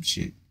get some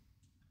shit.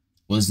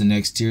 What's the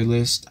next tier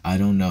list? I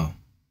don't know.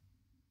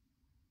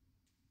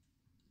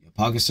 Yeah,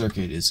 Pocket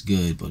Circuit is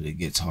good, but it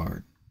gets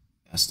hard.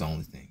 That's the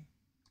only thing.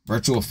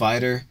 Virtual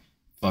Fighter,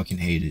 fucking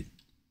hate it.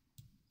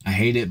 I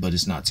hate it, but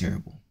it's not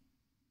terrible.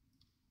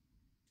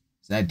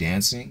 Is that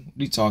dancing?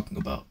 What are you talking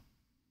about?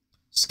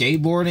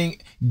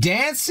 Skateboarding?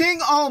 Dancing?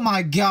 Oh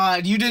my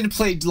god, you didn't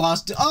play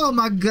Lost. Oh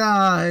my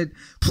god.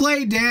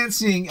 Play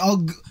dancing.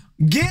 Oh,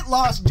 Get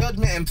Lost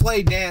Judgment and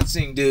play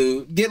dancing,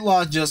 dude. Get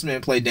Lost Judgment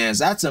and play dance.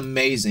 That's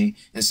amazing.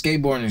 And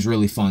skateboarding is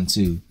really fun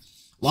too.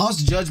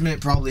 Lost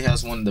Judgment probably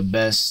has one of the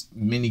best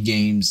mini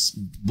games.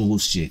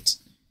 Bullshit.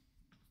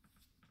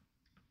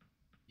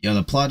 Yeah,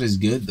 the plot is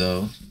good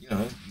though. You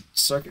know,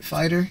 Circuit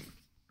Fighter.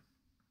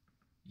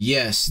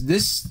 Yes,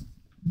 this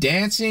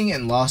dancing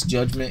and Lost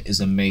Judgment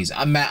is amazing.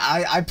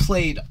 I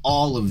played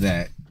all of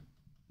that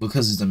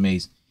because it's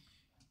amazing.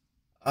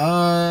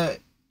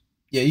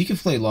 Yeah, you can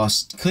play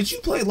Lost. Could you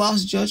play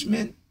Lost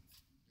Judgment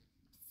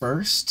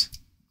first?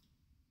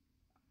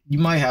 You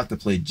might have to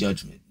play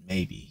Judgment,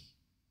 maybe,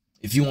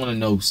 if you want to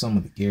know some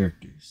of the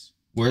characters.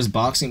 Whereas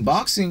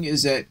boxing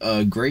is at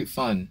great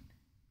fun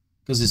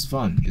because it's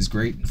fun. It's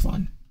great and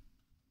fun.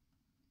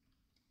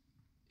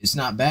 It's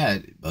not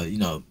bad, but you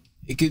know,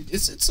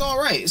 it's all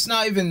right. It's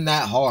not even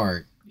that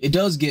hard. It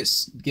does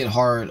get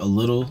hard a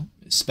little,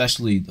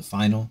 especially the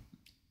final.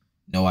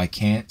 No, I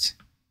can't.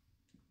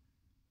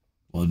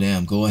 Well,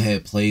 damn, go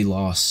ahead, play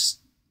Lost.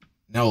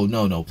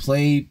 No,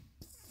 play.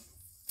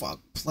 Fuck,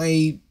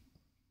 play.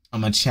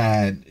 I'm a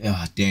Chad.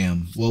 Ah,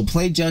 damn. Well,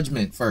 play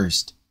Judgment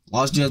first.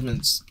 Lost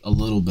Judgment's a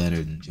little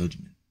better than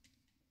Judgment.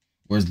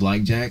 Where's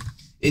Blackjack?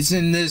 It's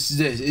in this.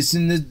 It's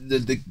in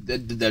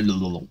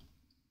the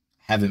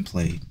haven't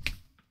played.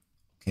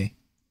 Okay.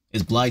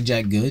 Is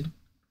Blackjack good?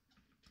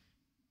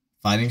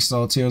 Fighting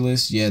style tier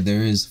list? Yeah,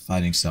 there is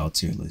fighting style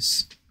tier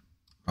list.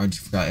 Aren't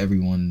you forgot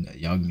everyone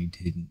that Yagami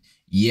didn't?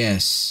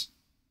 Yes.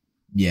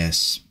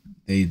 Yes,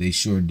 they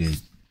sure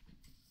did.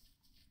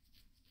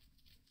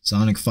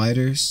 Sonic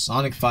Fighters.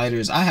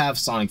 I have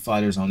Sonic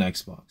Fighters on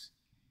Xbox.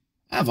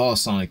 I have all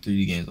Sonic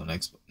 3D games on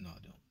Xbox. No, I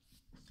don't.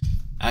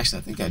 Actually,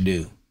 I think I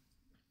do.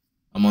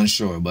 I'm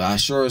unsure, but I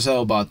sure as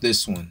hell bought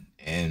this one,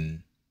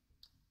 and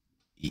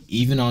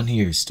even on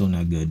here, it's still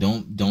not good.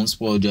 Don't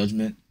spoil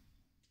Judgment.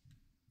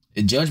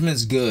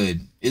 Judgment's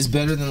good. It's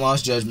better than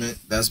Lost Judgment.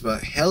 That's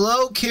about.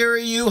 Hello,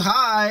 Kiryu.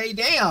 Hi.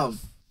 Damn.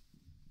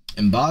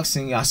 In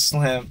boxing, I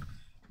slammed.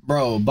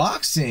 Bro,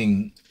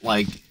 boxing,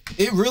 like,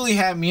 it really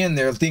had me in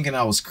there thinking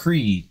I was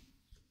Creed.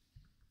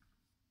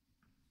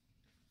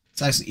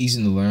 It's actually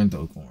easy to learn,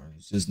 though, Corn.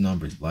 It's just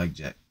numbers,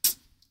 Blackjack.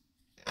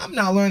 I'm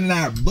not learning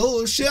that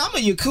bullshit. I'm a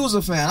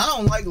Yakuza fan. I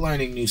don't like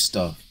learning new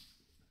stuff.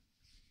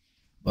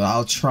 But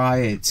I'll try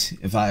it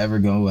if I ever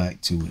go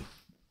back to it.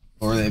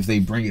 Or if they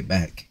bring it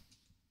back.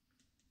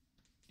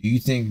 Do you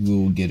think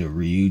we'll get a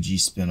Ryuji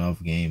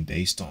spin-off game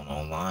based on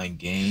online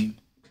game?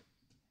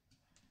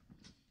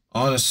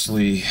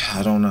 Honestly,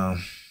 I don't know.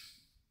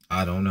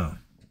 I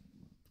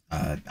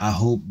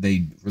hope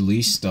they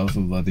release stuff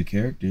of other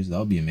characters. That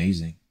would be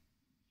amazing.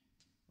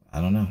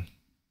 I don't know.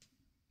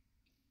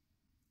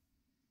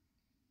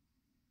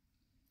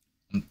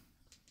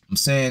 I'm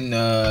saying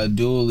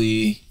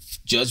dually,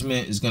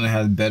 Judgment is going to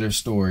have a better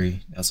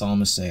story. That's all I'm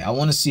going to say. I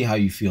want to see how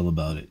you feel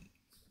about it.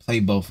 Play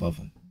both of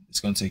them. It's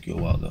going to take you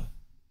a while, though.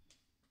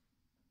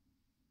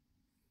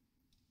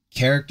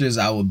 Characters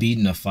I will beat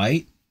in a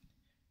fight.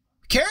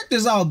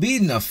 Characters I'll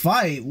beat in a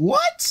fight?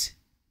 What?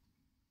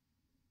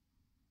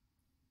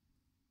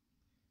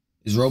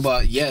 Is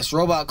Robot... Yes,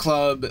 Robot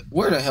Club.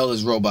 Where the hell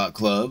is Robot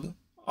Club?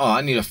 Oh,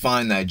 I need to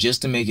find that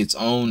just to make its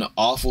own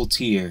awful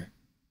tier.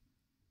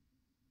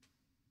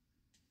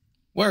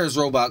 Where is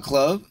Robot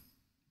Club?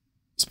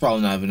 It's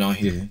probably not even on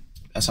here.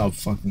 That's how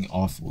fucking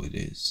awful it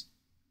is.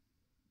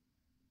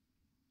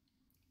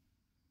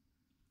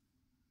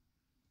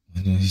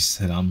 And then he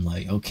said, I'm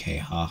like, okay,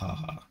 ha ha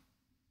ha.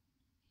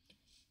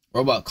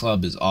 Robot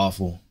Club is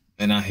awful,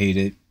 and I hate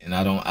it, and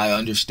I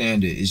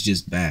understand it. It's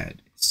just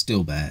bad. It's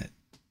still bad.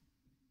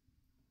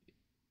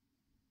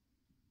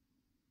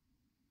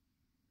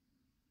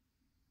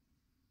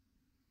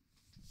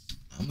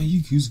 I'm a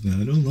Yakuza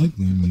fan. I don't like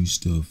learning new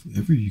stuff.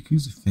 Every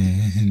Yakuza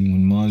fan,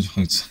 when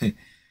Mahjong,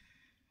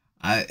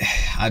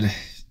 I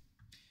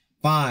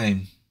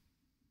fine.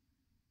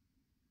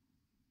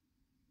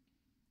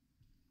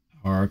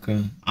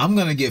 Haruka, I'm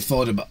gonna get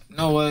folded by. You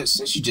know what?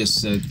 Since you just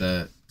said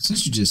that.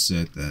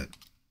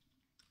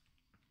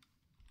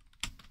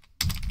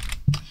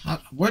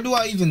 What do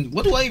I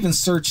even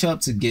search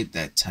up to get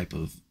that type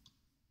of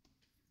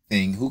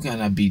thing? Who can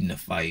I beat in a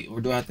fight?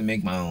 Or do I have to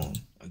make my own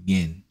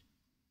again?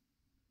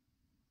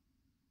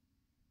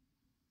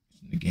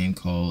 A game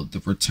called The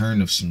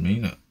Return of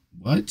Shamina.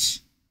 What?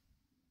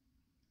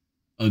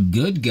 A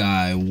good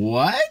guy?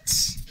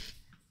 What?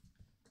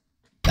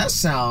 That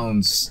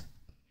sounds...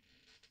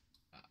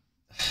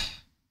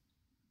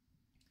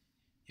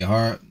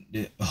 Oh,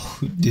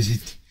 did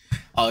it?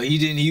 Oh, he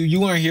didn't.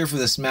 You weren't here for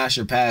the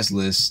Smasher Pass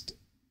list.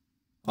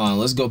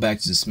 Let's go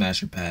back to the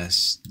Smasher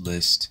Pass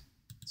list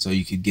so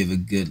you could give a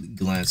good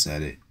glance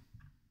at it.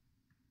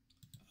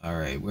 All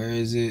right, where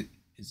is it?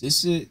 Is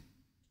this it?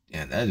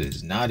 Yeah, that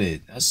is not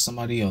it. That's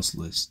somebody else's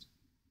list.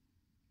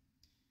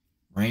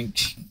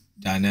 Ranked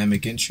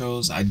dynamic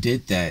intros. I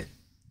did that.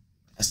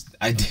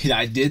 I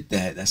did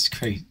that. That's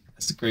great.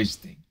 That's the greatest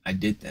thing. I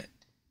did that.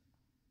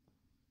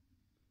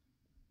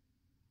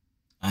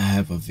 I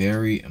have a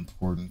very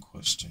important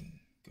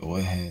question. Go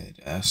ahead,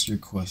 ask your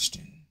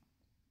question.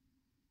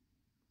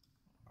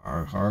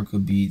 Our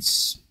Haruka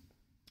beats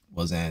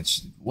was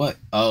actually what?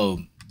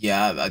 Oh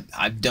yeah,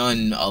 I've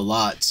done a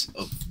lot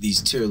of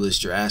these tier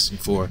lists you're asking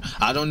for.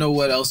 I don't know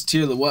what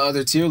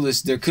other tier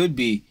list there could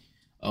be.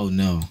 Oh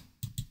no,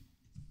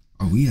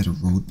 are we at a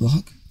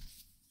roadblock?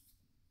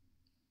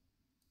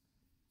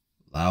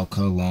 Lao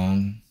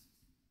Long,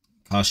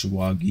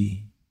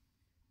 Kashiwagi.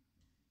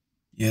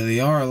 Yeah, they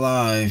are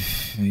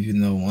alive,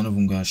 even though one of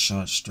them got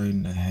shot straight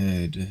in the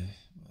head.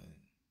 But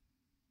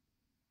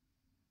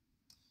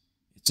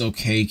it's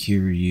okay,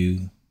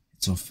 Kiryu.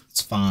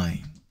 It's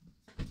fine.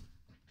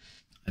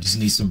 I just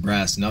need some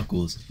brass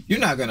knuckles. You're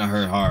not gonna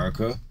hurt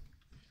Haruka.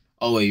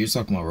 Oh wait, you're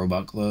talking about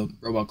Robot Club?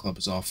 Robot Club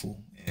is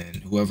awful, and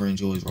whoever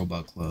enjoys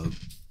Robot Club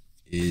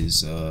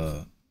is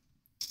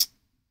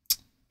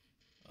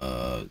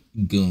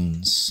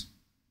goons.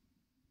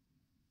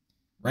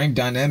 Rank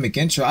dynamic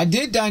intro. I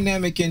did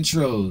dynamic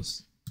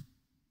intros.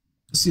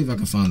 Let's see if I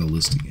can find the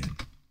list again.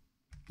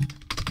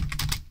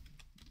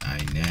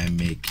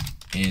 Dynamic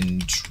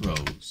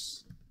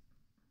intros.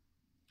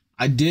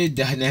 I did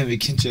dynamic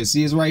intros.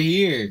 See, it's right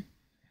here.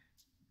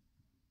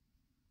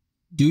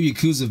 Do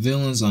Yakuza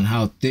villains on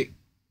how thick.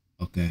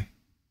 Okay.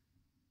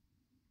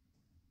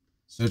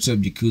 Search up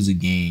Yakuza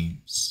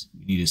games.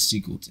 We need a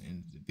sequel to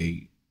end the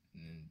debate.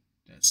 And then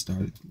that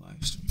started the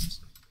live streams.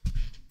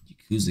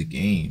 Yakuza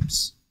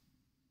games.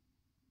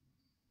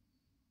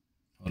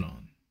 Hold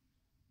on.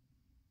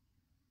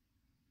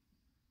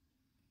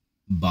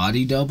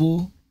 Body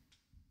double?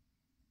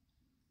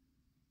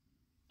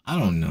 I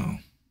don't know.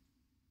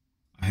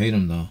 I hate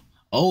them though.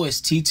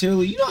 OST tier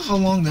list. You know how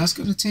long that's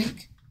gonna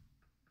take?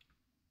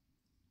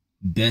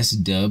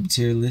 Best dub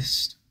tier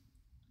list.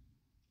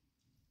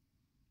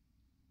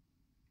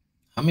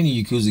 How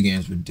many Yakuza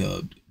games were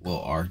dubbed?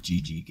 Well,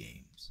 RGG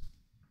games.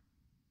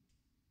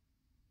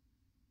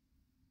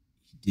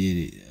 He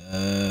did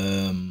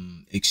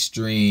it.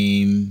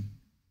 Extreme.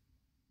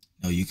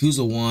 No,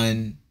 Yakuza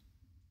 1.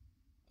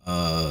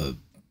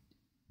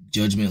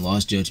 Judgment,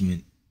 Lost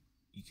Judgment.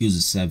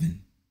 Yakuza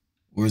 7.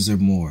 Or is there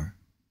more?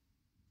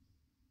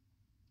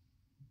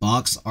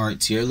 Box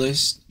art tier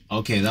list.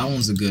 Okay, that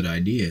one's a good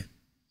idea.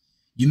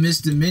 You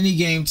missed the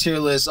minigame tier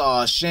list.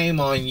 Aw, shame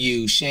on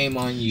you. Shame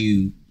on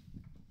you.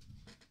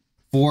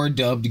 4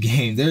 dubbed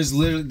games.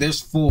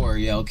 There's 4.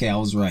 Yeah, okay, I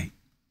was right.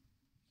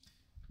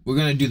 We're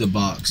gonna do the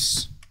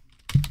box.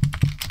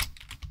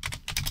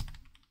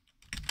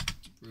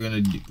 We're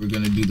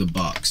gonna do the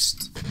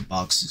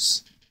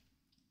boxes.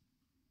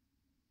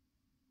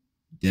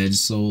 Dead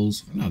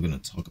Souls. We're not gonna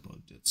talk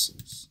about Dead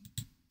Souls.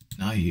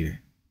 Not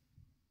here.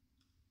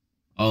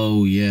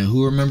 Oh yeah,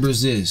 who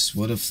remembers this?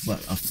 What a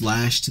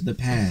flash to the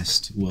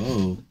past.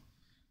 Whoa,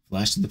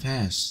 flash to the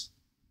past.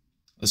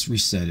 Let's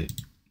reset it.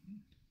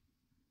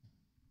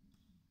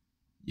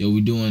 Yo,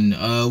 we're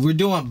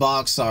doing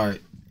box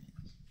art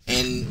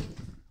and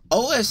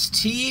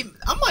OST.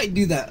 I might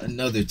do that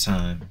another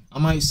time. I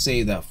might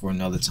save that for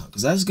another time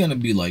because that's gonna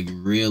be like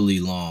really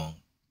long.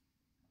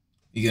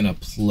 You're gonna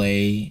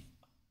play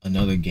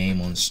another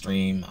game on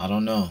stream. I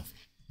don't know.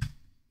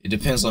 It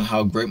depends on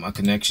how great my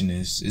connection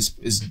is.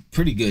 It's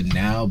pretty good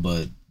now,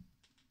 but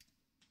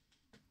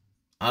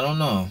I don't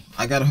know.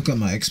 I gotta hook up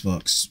my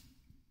Xbox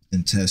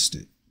and test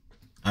it.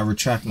 I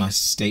retract my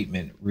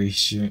statement,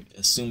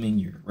 assuming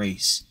your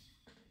race.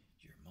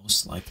 You're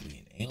most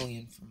likely an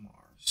alien from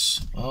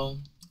Mars. Well,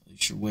 at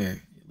least you're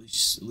aware.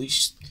 At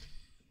least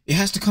it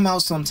has to come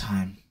out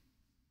sometime.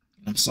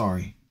 I'm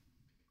sorry.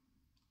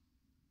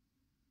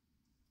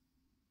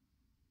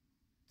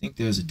 I think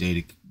there's a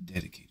dedicated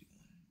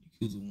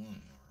one. Yakuza 1.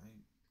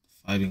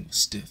 Fighting was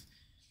stiff.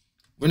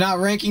 We're not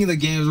ranking the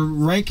games, we're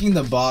ranking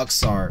the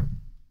box art.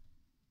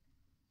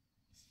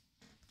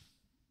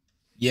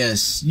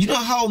 Yes. You know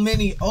how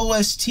many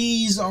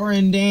OSTs are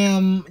in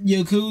damn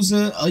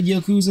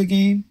Yakuza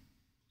game?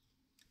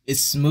 It's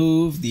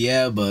smooth,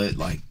 yeah, but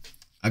like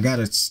I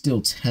gotta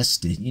still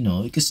test it, you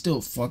know, it could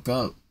still fuck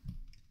up. I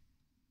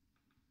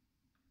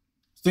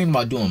was thinking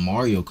about doing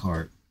Mario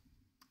Kart,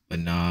 but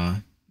nah,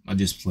 I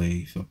just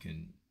play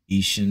fucking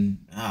Ishin.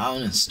 I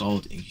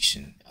uninstalled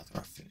Ishin after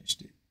I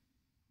finished it.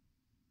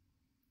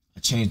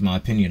 I changed my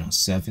opinion on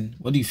 7.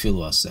 What do you feel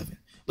about 7?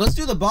 Let's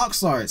do the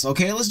box arts,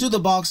 okay? Let's do the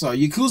box art.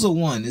 Yakuza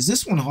 1. Is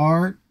this one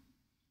hard?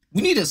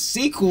 We need a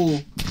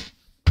sequel.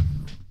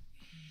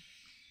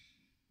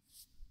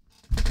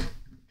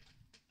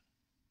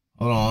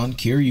 Hold on.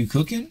 Kiryu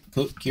cooking?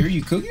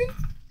 Kiryu cooking?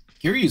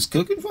 Kiryu's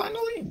cooking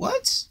finally?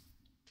 What?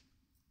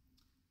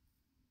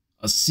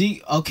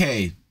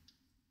 Okay.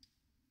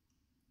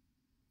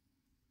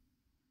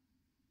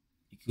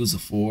 Yakuza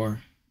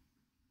 4.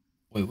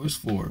 Wait, where's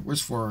 4?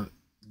 Where's 4?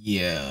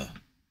 Yeah.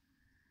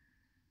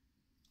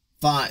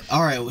 Fine.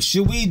 Alright, well,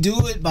 should we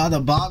do it by the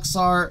box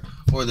art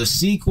or the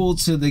sequel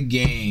to the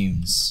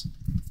games?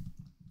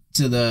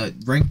 To the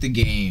rank the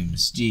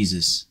games.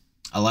 Jesus.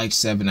 I like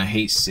 7. I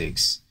hate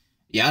 6.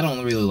 Yeah, I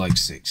don't really like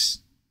 6.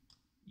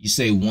 You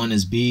say 1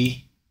 is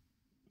B.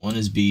 1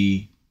 is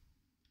B.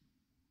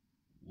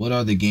 What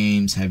other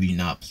games have you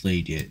not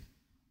played yet?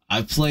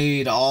 I've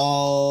played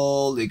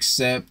all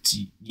except,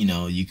 you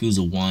know,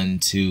 Yakuza 1,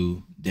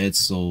 2, Dead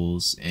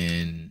Souls,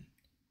 and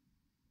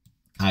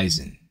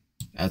Kaizen.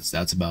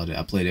 That's about it.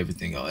 I played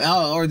everything else.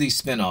 Oh, or these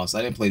spin-offs.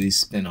 I didn't play these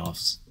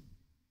spin-offs.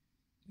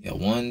 Yeah,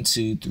 1,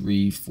 2,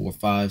 3, 4,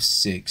 5,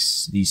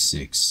 6. These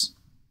 6.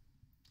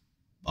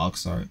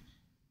 Box art.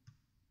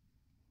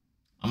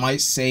 I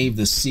might save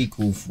the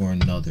sequel for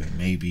another,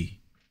 maybe.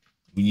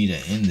 We need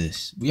to end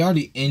this. We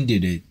already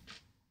ended it.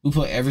 We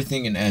put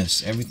everything in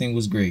S. Everything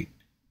was great.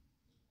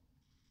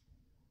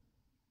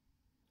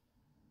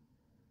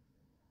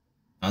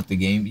 Not the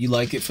game. You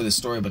like it for the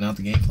story, but not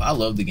the gameplay. I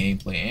love the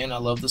gameplay and I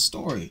love the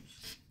story.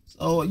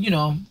 So, you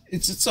know,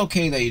 it's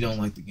okay that you don't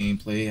like the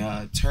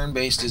gameplay.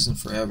 Turn-based isn't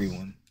for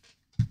everyone.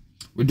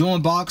 We're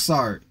doing box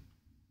art.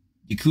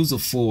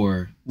 Yakuza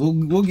 4.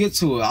 We'll get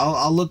to it.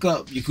 I'll look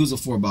up Yakuza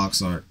 4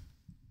 box art.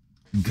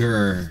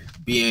 Grr.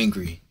 Be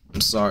angry. I'm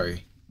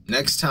sorry.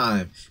 Next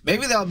time.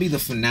 Maybe that'll be the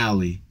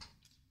finale.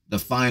 The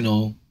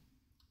final.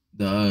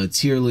 The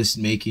tier list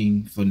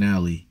making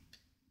finale.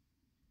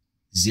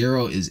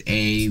 0 is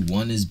A,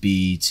 1 is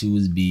B, 2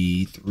 is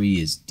B, 3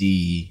 is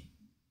D,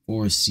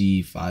 4 is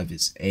C, 5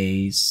 is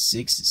A,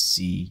 6 is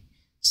C,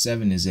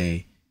 7 is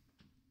A,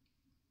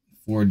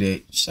 4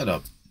 D. Shut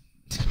up.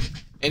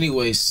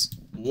 Anyways,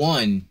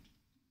 1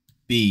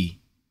 B.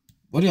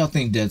 What do y'all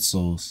think, Dead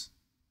Souls?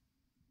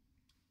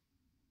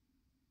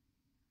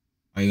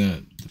 Are you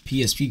gonna? The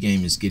PSP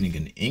game is getting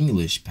an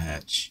English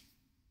patch.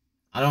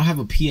 I don't have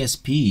a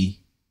PSP.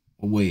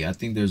 Oh wait, I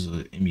think there's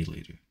an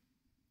emulator.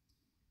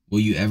 Will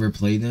you ever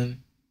play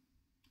them?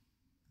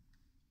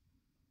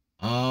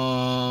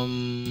 I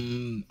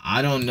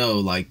don't know.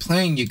 Like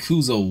playing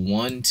Yakuza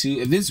 1, 2.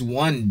 If it's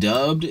 1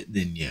 dubbed,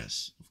 then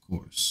yes, of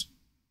course.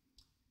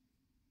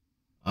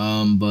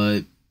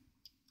 But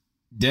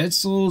Dead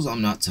Souls,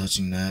 I'm not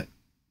touching that.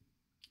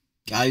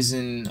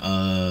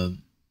 Kaizen,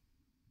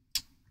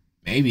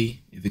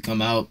 maybe if it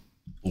come out,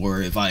 or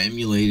if I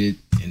emulate it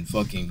and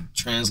fucking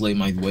translate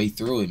my way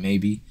through it,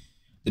 maybe.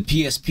 The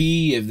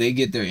PSP, if they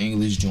get their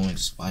English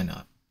joints, why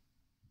not?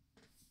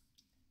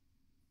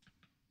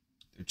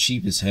 They're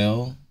cheap as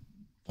hell.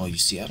 Well, you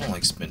see, I don't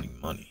like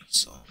spending money,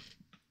 so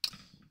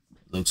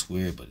it looks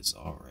weird, but it's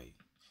all right.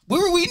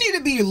 We need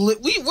to be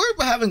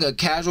we're having a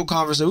casual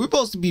conversation. We're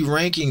supposed to be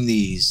ranking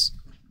these.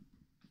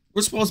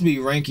 We're supposed to be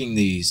ranking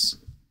these.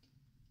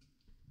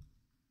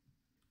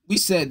 We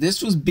said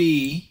this was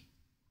B.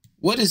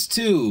 What is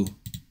 2?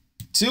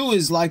 2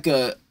 is like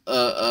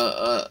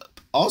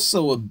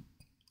also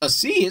a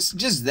C. It's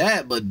just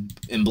that, but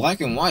in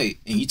black and white,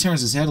 and he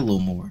turns his head a little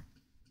more.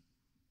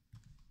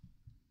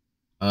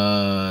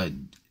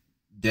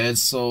 Dead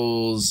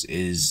Souls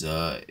is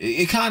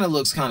it kind of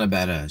looks kind of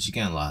badass. You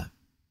can't lie.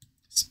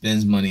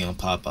 Spends money on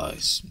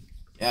Popeyes.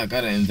 Yeah, I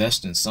gotta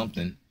invest in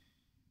something.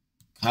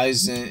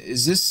 Kaizen,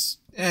 is this?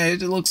 Yeah,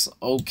 it looks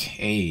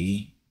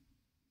okay.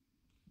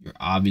 You're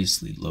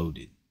obviously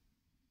loaded.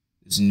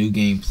 This new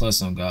game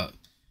plus on got.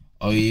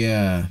 Oh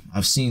yeah,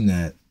 I've seen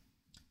that.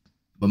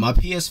 But my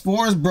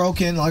PS4 is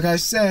broken, like I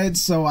said,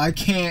 so I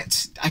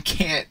can't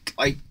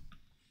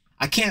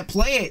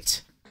play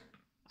it.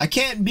 I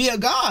can't be a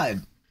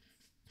god.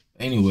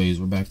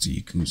 Anyways, we're back to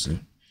Yakuza.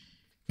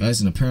 Guys,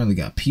 and apparently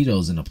got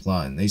pedos in the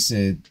plot, and they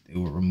said they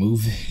were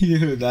removing.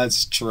 Yeah,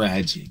 that's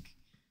tragic.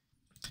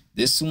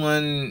 This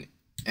one,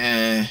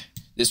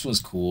 this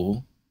one's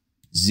cool.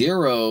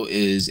 0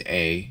 is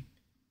A.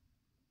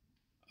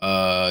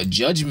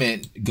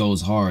 Judgment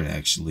goes hard,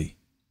 actually.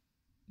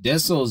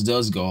 Dead Souls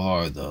does go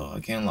hard, though.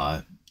 I can't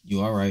lie.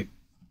 You alright?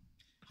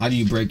 How do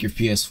you break your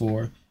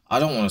PS4? I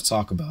don't want to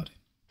talk about it.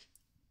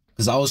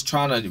 Because I was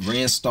trying to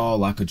reinstall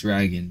Like a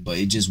Dragon, but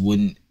it just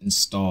wouldn't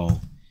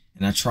install.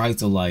 And I tried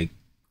to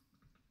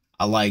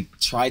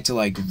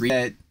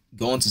reset,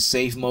 go into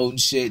safe mode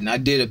and shit, and I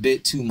did a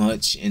bit too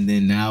much, and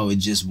then now it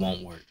just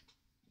won't work.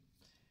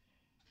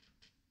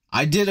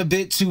 I did a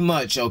bit too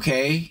much,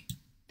 okay?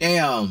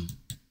 Damn.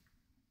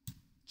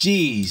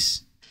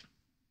 Jeez.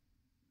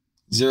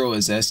 0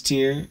 is S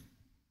tier.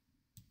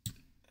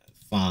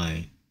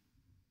 Fine.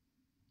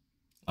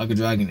 Like a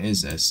Dragon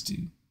is S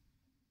tier.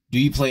 Do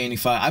you play any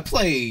fight?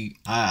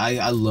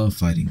 I love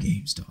fighting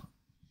games, dog.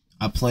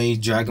 I play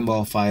Dragon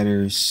Ball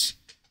Fighters.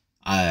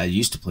 I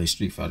used to play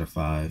Street Fighter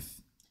 5,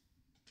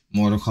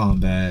 Mortal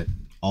Kombat,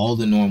 all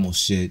the normal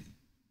shit.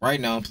 Right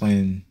now I'm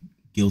playing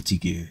Guilty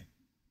Gear,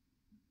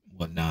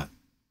 whatnot.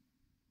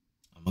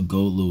 I'm a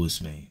Gold Lewis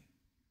man.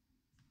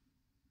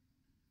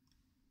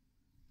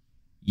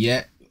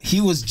 Yeah,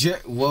 he was.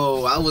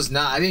 Whoa, I was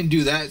not. I didn't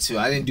do that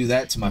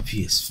to my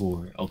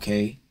PS4.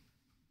 Okay.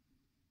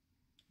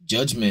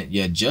 Judgment,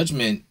 yeah,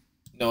 Judgment.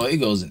 No, it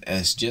goes in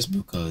S just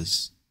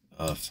because.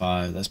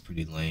 5, that's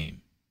pretty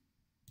lame.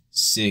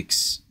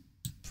 6,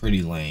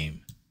 pretty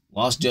lame.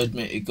 Lost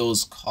Judgment, it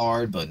goes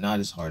hard, but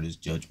not as hard as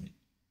Judgment.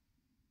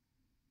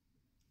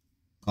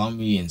 Call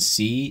me in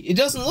C. It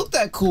doesn't look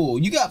that cool.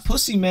 You got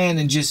Pussy Man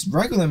and just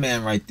regular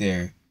man right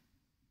there.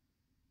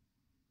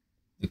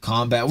 The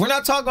combat. We're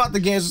not talking about the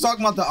games. We're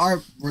talking about the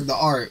art.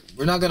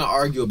 We're not gonna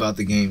argue about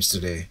the games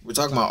today. We're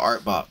talking about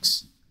art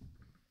box.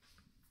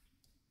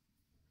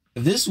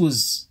 If this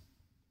was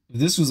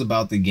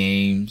about the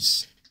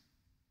games,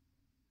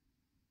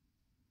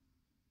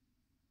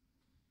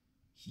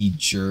 He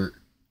jerk.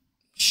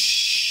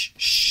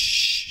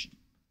 Shh. I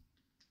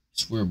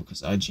swear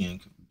because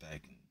IGN could be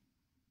back.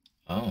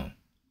 Oh.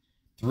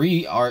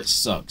 3 art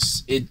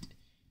sucks.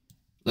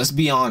 Let's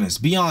be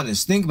honest. Be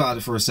honest. Think about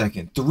it for a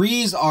second.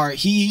 3's art,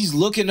 he's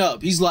looking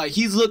up. He's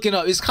looking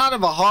up. It's kind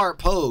of a hard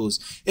pose.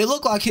 It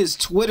looked like his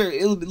Twitter.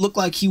 It looked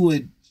like he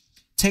would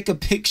take a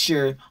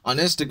picture on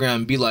Instagram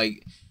and be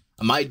like,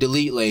 I might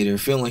delete later,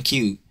 feeling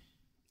cute.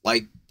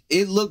 Like,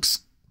 it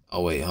looks...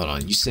 Oh, wait, hold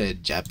on. You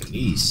said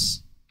Japanese.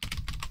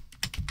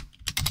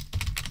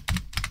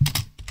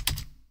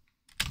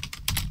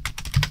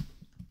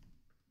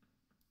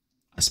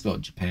 I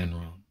spelled Japan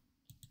wrong.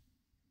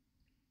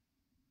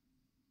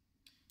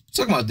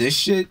 Talking about this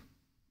shit.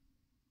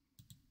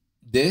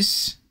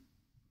 This.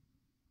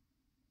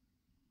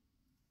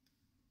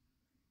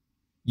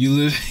 You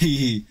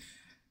literally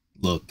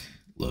look.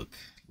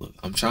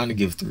 I'm trying to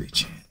give 3 a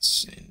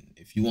chance, and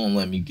if you won't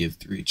let me give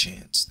 3 a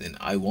chance, then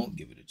I won't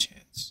give it a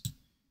chance.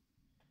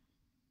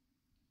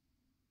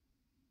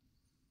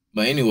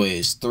 But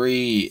anyways,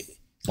 3,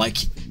 like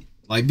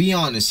be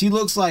honest. He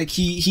looks like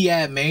he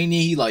had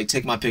mania. He like,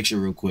 take my picture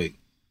real quick.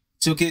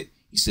 Took it.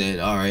 He said,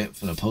 all right, I'm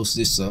gonna post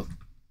this up.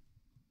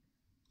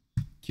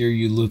 Here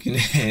you looking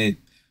at,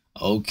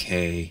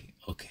 okay.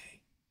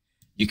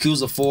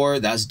 Yakuza 4,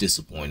 that's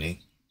disappointing.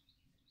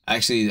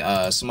 Actually,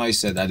 somebody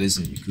said that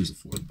isn't Yakuza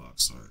 4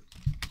 box art.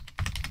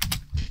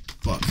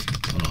 Fuck,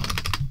 hold on.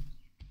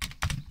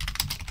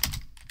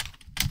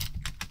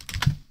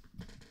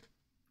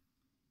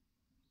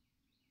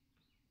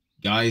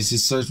 Guys,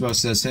 his search bar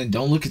says,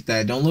 don't look at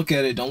that, don't look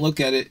at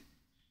it.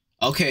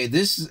 Okay,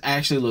 this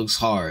actually looks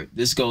hard.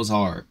 This goes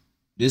hard.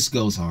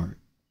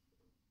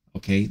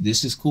 Okay,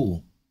 this is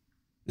cool.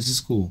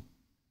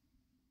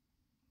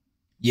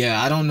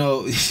 Yeah, I don't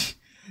know.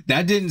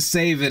 That didn't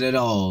save it at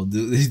all.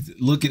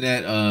 Looking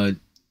at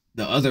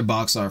the other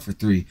box art for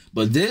 3,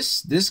 but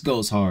this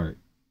goes hard.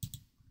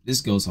 The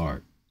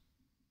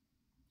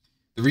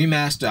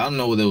remaster, I don't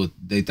know what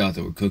they thought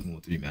they were cooking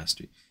with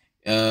remaster.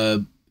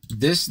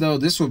 This though,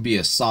 this would be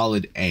a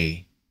solid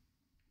A.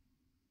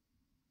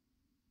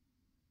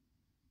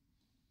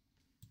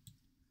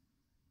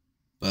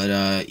 But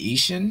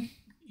Ishin's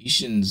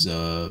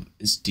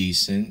it's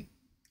decent.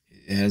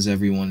 It has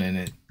everyone in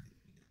it.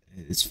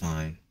 It's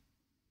fine.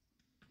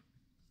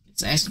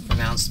 It's actually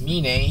pronounced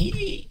Mine.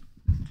 It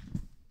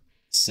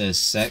says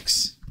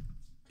sex.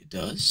 It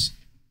does.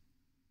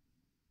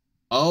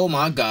 Oh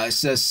my god, it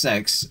says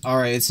sex.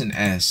 Alright, it's an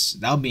S.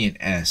 That'll be an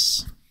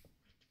S.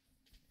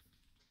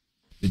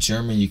 The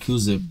German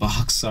Yakuza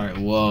box art.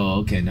 Whoa,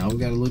 okay, now we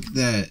gotta look at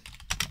that.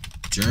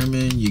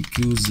 German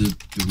Yakuza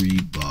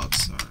 3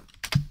 box art.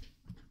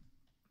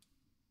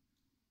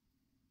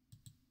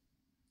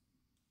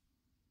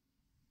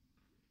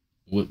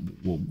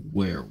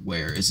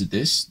 Where is it?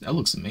 This? That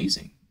looks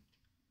amazing.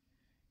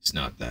 It's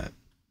not that.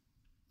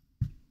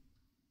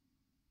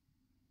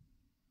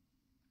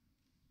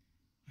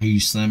 Are you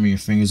slamming your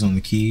fingers on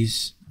the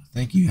keys? I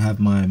think you have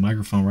my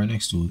microphone right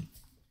next to it.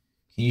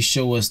 Can you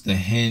show us the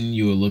hen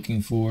you were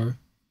looking for?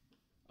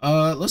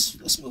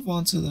 Let's move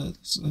on to the.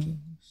 Let's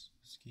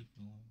keep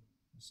going.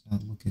 Let's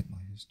not look at my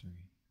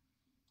history.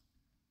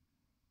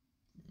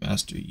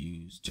 Master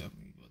used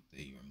Japanese, but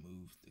they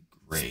removed the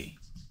gray.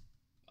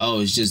 Oh,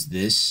 it's just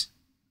this.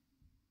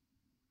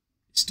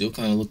 It still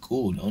kind of look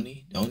cool, don't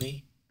he?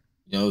 You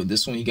know,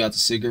 this one he got the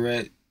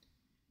cigarette.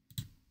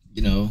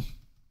 You know.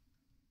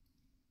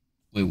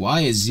 Wait,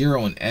 why is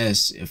 0 and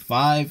S? If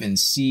 5 and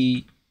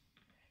C.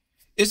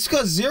 It's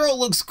because 0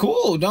 looks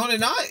cool, don't it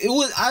not? It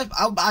was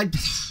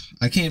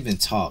I can't even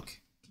talk.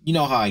 You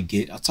know how I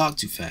get. I talk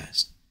too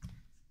fast.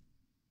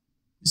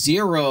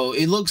 0,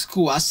 it looks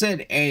cool. I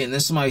said A, and then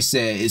somebody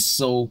said it's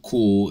so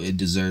cool it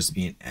deserves to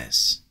be an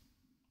S.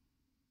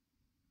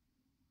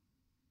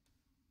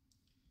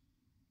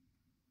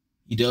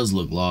 He does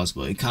look lost,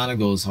 but it kind of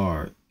goes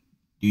hard.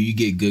 Do you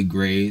get good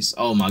grades?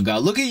 Oh my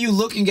god, look at you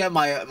looking at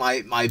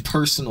my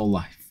personal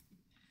life.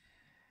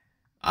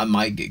 I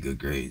might get good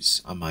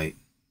grades. I might.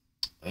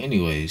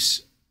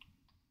 Anyways.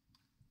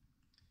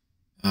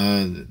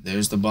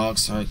 There's the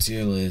box art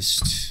tier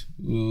list.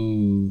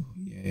 Ooh,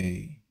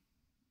 yay.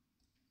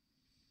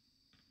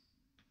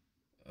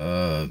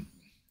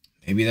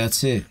 Maybe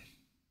that's it.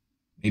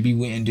 Maybe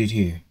we end it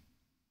here.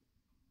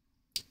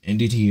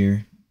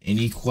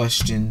 Any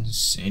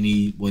questions,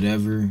 any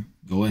whatever,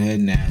 go ahead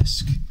and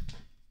ask.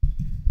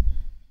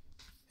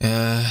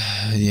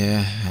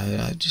 Yeah,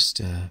 I just,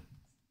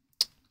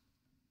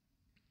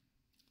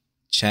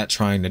 chat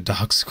trying to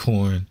dox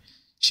corn.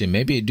 Shit,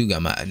 maybe it do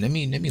got my, let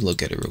me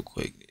look at it real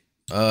quick.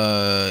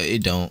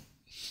 It don't.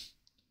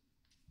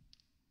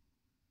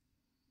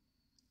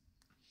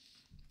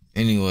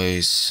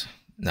 Anyways,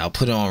 now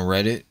put it on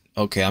Reddit.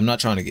 Okay, I'm not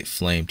trying to get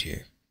flamed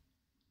here.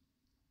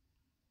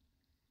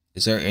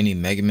 Is there any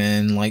Mega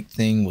Man like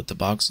thing with the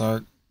box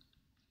art?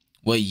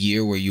 What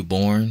year were you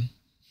born?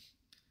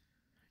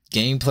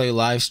 Gameplay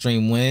live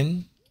stream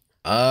when?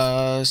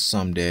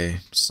 Someday.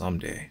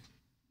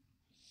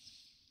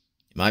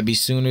 It might be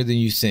sooner than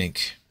you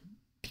think.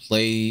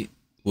 Play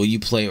Will you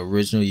play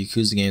original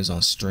Yakuza games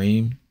on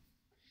stream?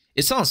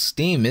 It's on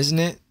Steam, isn't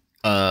it?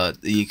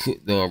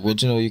 The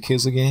original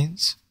Yakuza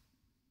games.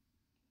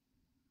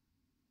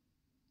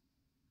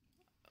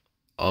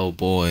 Oh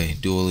boy,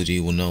 Duality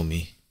will know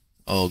me.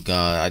 Oh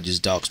god, I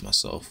just doxed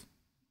myself.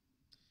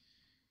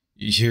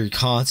 Your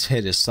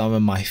content is some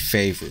of my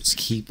favorites.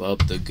 Keep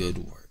up the good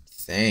work.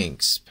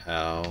 Thanks,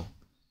 pal.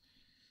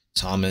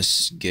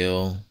 Thomas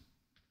Gill.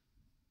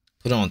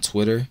 Put it on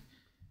Twitter.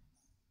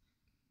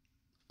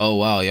 Oh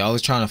wow, y'all are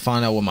trying to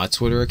find out what my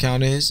Twitter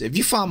account is? If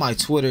you find my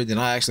Twitter, then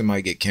I actually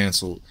might get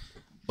canceled.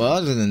 But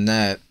other than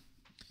that,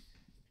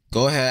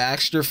 go ahead,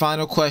 ask your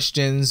final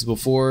questions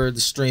before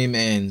the stream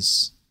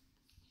ends.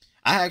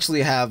 I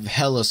actually have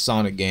hella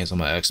Sonic games on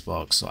my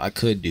Xbox, so I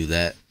could do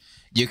that.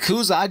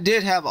 Yakuza, I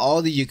did have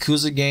all the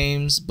Yakuza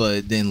games,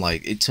 but then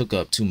like it took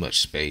up too much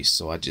space,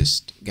 so I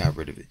just got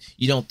rid of it.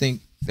 You don't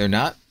think they're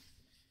not?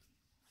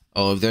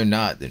 Oh, if they're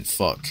not, then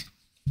fuck.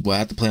 Well, I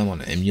have to play them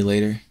on an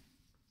emulator.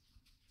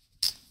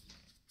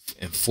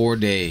 In 4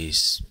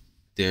 days,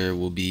 there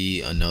will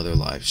be another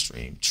live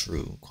stream.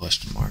 True?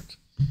 Question mark.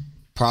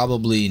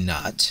 Probably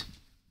not.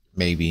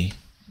 Maybe.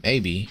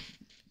 Maybe.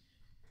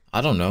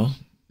 I don't know.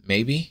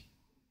 Maybe.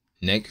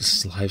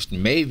 Next live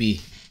stream.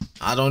 Maybe.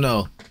 I don't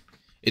know.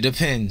 It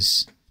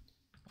depends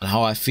on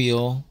how I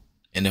feel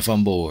and if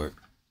I'm bored.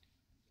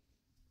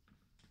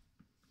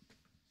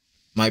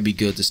 Might be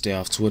good to stay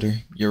off Twitter.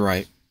 You're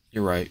right.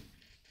 You're right.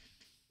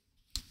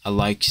 I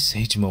like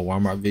Sagemo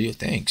Walmart video.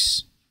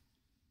 Thanks.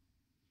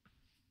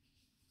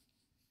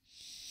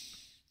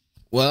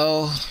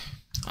 Well,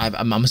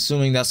 I'm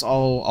assuming that's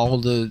all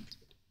the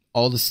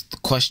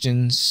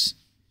questions.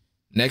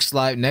 Next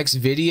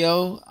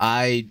video.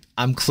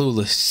 I'm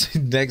clueless.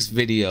 Next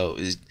video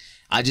is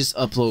I just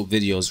upload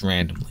videos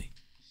randomly.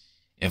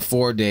 In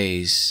 4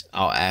 days,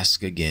 I'll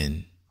ask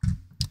again.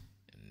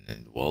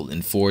 And, well,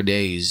 in 4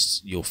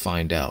 days, you'll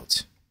find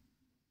out.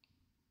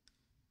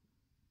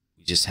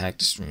 We just hacked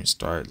the stream,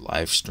 start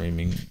live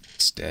streaming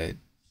instead.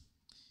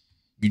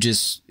 It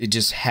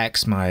just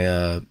hacks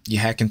my you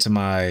hack into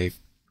my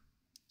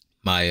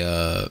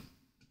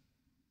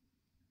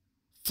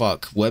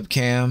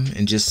webcam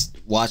and just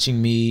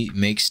watching me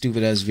make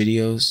stupid ass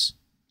videos.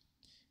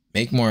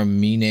 Make more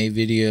Mine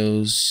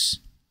videos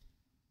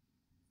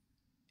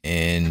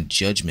and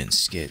Judgment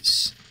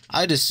skits.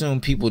 I'd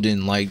assume people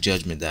didn't like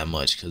Judgment that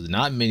much because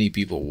not many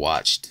people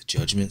watched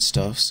Judgment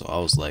stuff. So I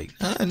was like,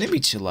 let me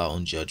chill out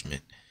on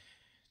Judgment.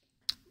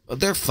 But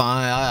they're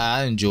fine.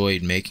 I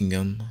enjoyed making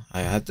them.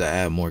 I have to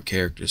add more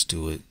characters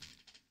to it.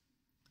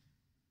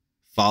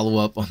 Follow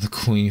up on the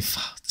Queen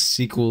File, the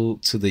sequel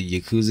to the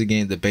Yakuza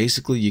game, the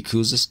basically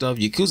Yakuza stuff.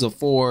 Yakuza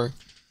 4.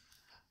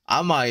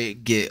 I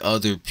might get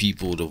other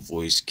people to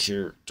voice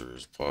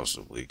characters,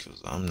 possibly,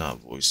 because I'm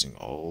not voicing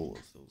all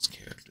of those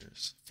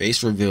characters.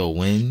 Face reveal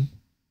when?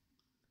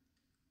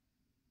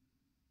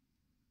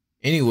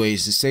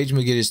 Anyways, did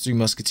Sagemo get his 3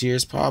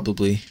 Musketeers?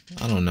 Probably.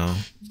 I don't know.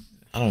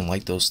 I don't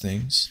like those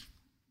things.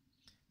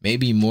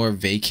 Maybe more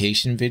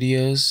vacation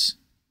videos.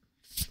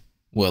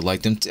 What,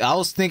 like them? I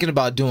was thinking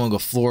about doing a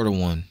Florida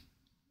one,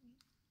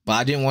 but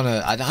I didn't want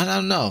to. I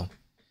don't know.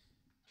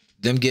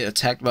 Them get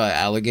attacked by an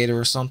alligator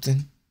or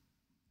something.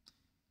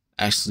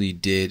 Actually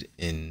did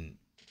in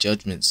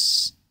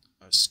Judgment's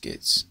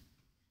skits.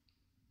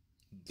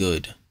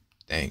 Good.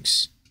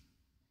 Thanks.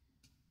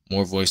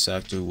 More voice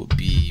actor would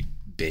be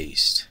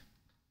based.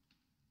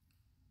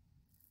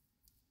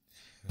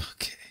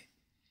 Okay.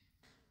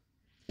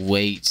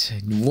 Wait.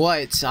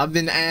 What? I've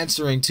been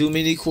answering too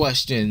many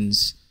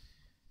questions.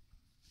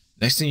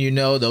 Next thing you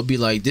know, they'll be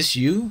like, this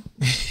you?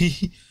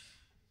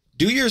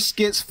 Do your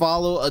skits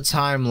follow a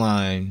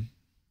timeline?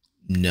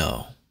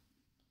 No.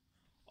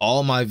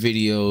 All my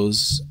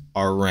videos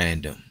are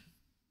random.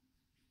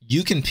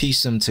 You can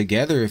piece them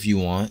together if you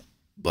want,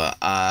 but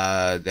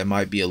that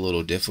might be a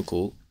little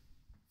difficult.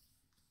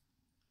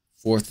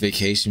 4th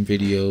vacation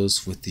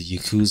videos with the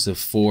Yakuza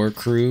 4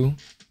 crew.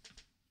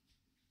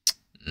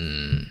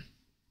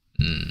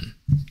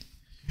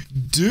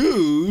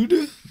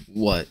 Dude,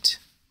 what?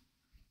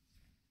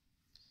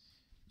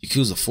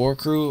 Yakuza 4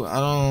 crew? I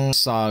don't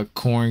saw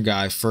Corn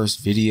Guy first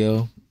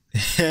video.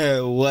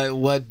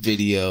 What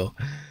video?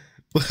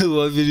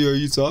 What video are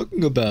you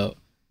talking about?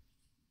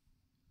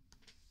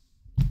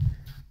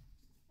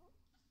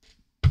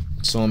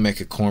 Someone make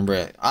a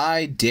cornbread.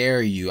 I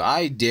dare you.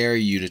 I dare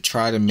you to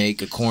try to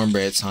make a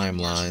cornbread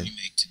timeline.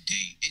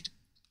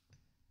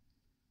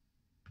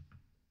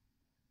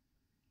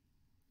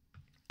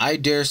 I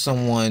dare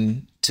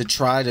someone to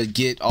try to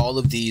get all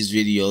of these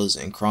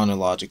videos in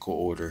chronological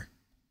order.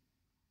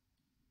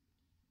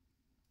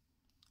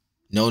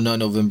 No Nut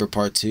November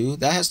Part 2?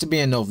 That has to be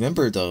in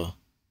November, though.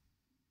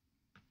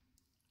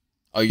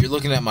 Oh, you're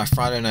looking at my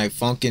Friday Night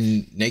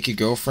Funkin' Naked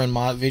Girlfriend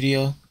mod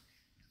video?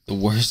 The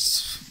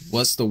worst...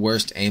 What's the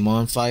worst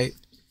Amon fight?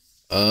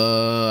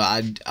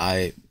 I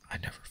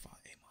never fought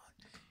Amon.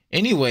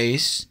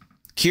 Anyways,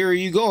 Kira,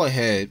 you go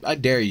ahead. I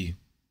dare you.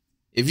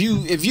 If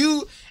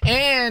you,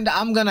 and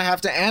I'm gonna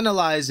have to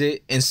analyze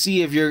it and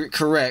see if you're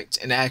correct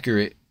and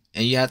accurate.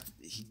 And you have,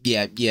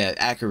 Yeah,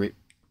 accurate.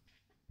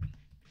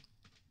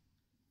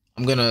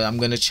 I'm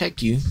gonna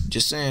check you.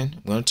 Just saying,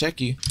 I'm gonna check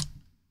you.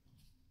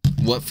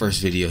 What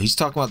first video? He's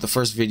talking about the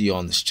first video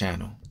on this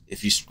channel.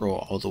 If you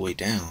scroll all the way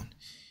down,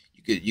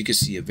 you could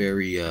see a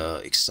very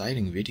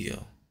exciting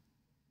video.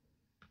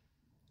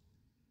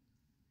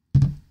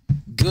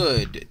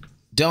 Good.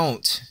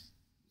 Don't.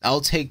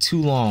 I'll take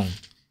too long.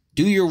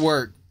 Do your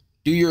work.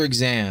 Do your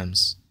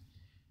exams.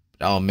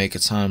 But I'll make a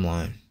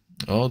timeline.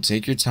 Oh,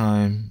 take your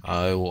time.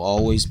 I will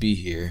always be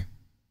here.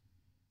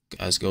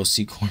 Guys, go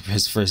see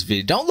Cornbread's first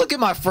video. Don't look at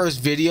my first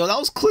video. That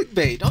was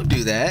clickbait. Don't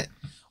do that.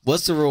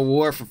 What's the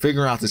reward for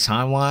figuring out the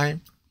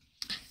timeline?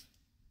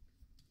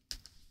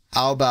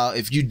 How about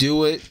if you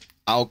do it,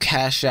 I'll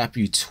cash app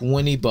you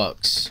 20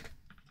 bucks.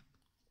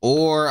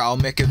 Or I'll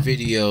make a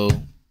video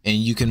and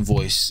you can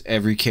voice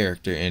every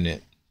character in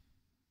it.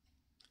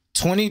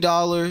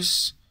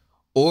 $20,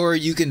 or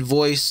you can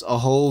voice a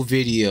whole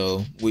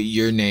video with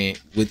your name.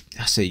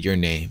 I say your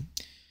name.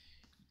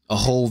 A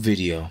whole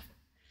video.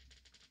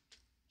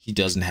 He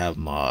doesn't have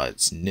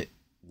mods.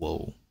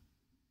 Whoa.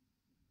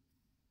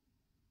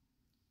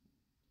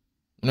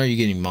 When are you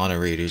getting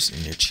moderators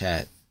in your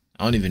chat?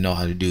 I don't even know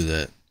how to do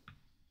that.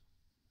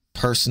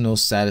 Personal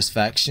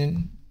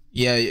satisfaction.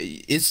 Yeah,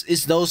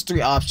 it's those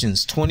three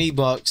options. 20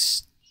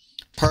 bucks,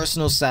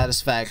 personal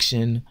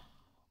satisfaction,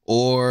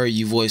 or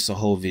you voice a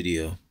whole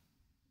video.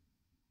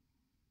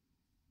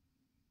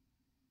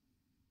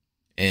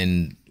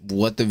 And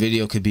what the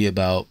video could be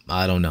about,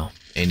 I don't know.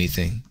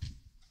 Anything.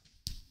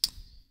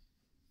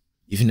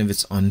 Even if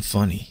it's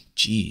unfunny.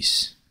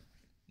 Jeez.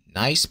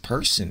 Nice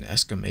person,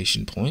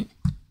 exclamation point.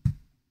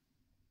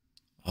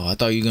 Oh, I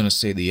thought you were gonna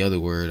say the other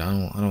word.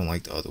 I don't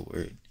like the other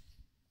word.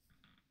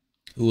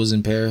 Who was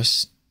in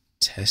Paris?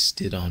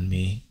 Tested on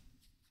me.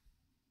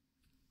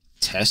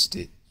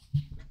 Tested.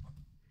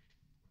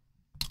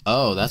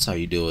 Oh, that's how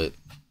you do it.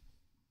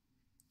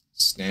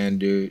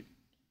 Standard.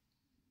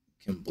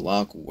 Can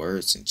block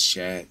words in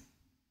chat.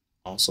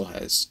 Also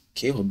has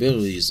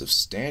capabilities of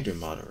standard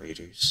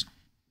moderators.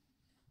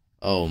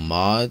 Oh,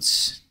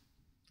 mods.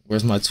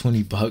 Where's my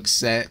 20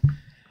 bucks at?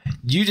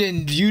 You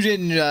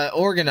didn't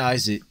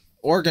organize it.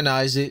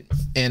 Organize it,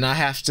 and I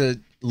have to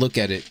look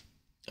at it.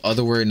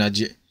 Other word,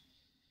 Nigeria.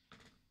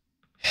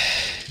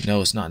 No,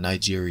 it's not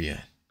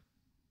Nigeria.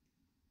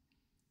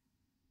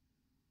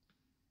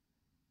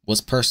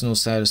 What's personal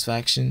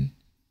satisfaction?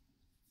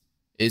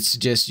 It's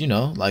just, you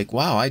know, like,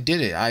 wow, I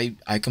did it.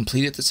 I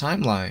completed the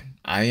timeline.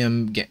 I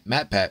am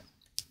MatPat.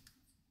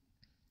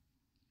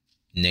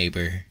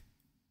 Neighbor.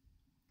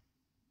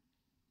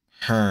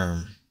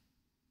 Herm.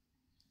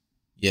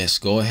 Yes,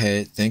 go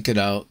ahead. Think it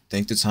out.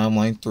 Think the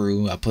timeline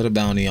through. I put a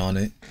bounty on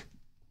it.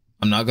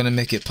 I'm not gonna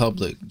make it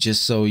public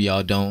just so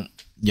y'all don't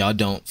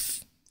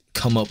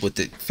come up with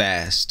it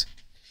fast.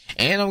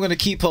 And I'm gonna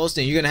keep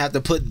posting. You're gonna have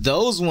to put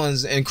those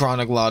ones in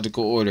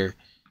chronological order.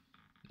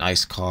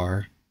 Nice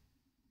car.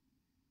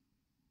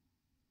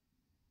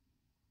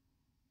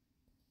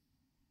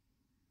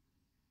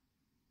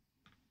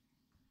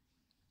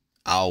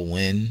 I'll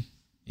win.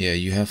 Yeah,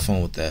 you have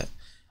fun with that.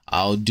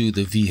 I'll do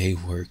the VA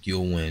work.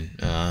 You'll win.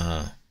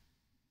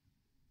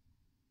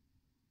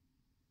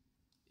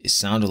 It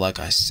sounded like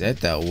I said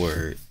that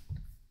word.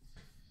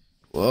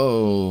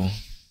 Whoa.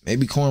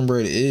 Maybe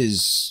Cornbread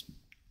is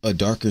a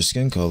darker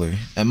skin color.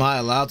 Am I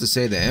allowed to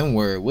say the N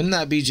word? Wouldn't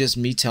that be just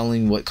me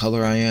telling what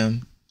color I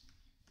am?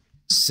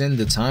 Send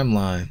the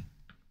timeline.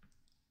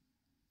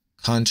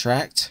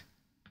 Contract.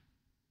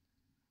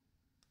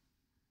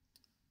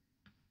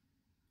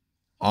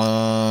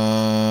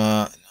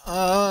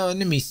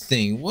 Let me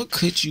think. What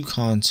could you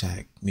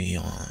contact me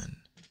on?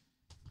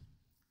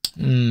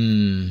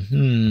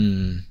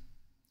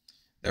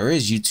 There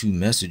is YouTube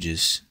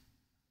messages.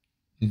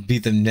 Be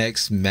the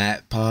next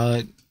Matt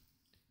pod.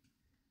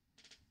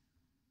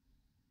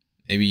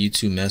 Maybe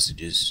YouTube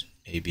messages.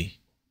 Maybe.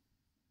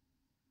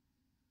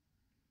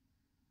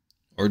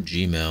 Or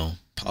Gmail.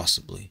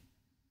 Possibly.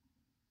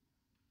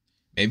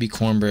 Maybe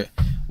Cornbread.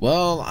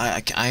 Well,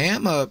 I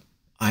am a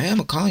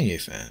Kanye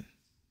fan.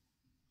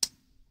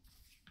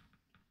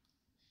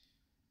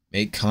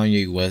 Make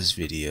Kanye West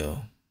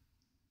video.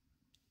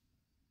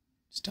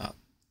 Stop.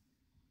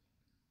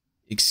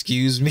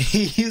 Excuse me.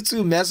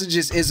 YouTube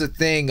messages is a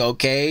thing,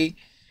 okay?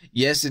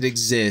 Yes, it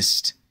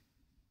exists.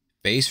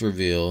 Face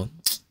reveal.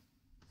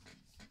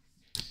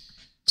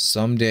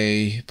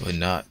 Someday, but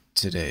not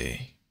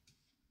today.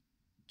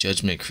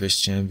 Judgment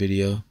Christian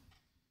video.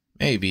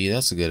 Maybe.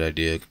 That's a good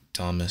idea,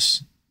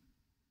 Thomas.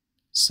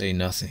 Say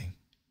nothing.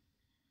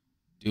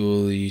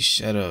 Dually,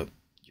 shut up.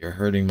 You're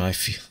hurting my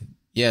feelings.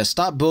 Yeah,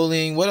 stop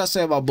bullying. What did I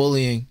say about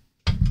bullying?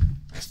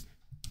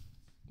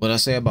 What did I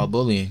say about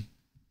bullying?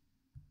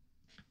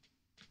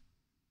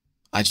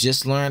 I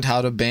just learned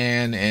how to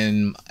ban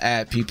and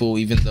add people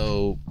even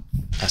though...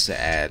 I said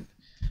add.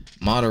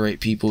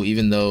 Moderate people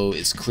even though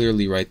it's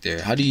clearly right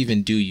there. How do you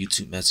even do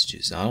YouTube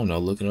messages? I don't know.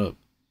 Look it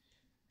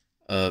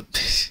up.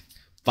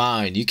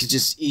 Fine. You could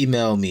just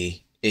email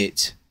me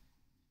it.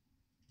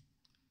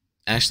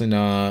 Actually,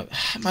 no.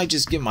 I might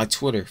just get my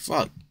Twitter.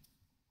 Fuck.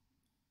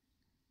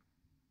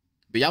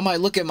 But y'all might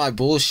look at my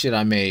bullshit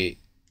I made.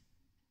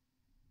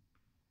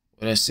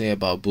 What I say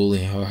about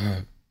bullying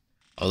her?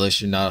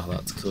 Unless you're not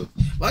allowed to cook.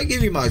 If I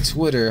give you my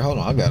Twitter, hold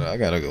on, I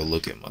gotta go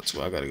look at my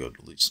Twitter. I gotta go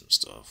delete some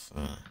stuff.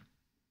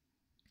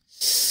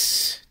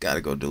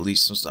 Gotta go delete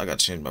some stuff. I gotta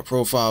change my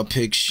profile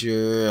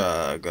picture.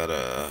 I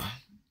gotta.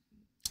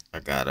 I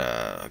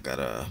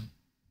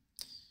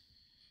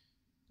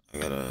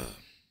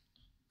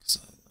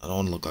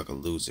don't look like a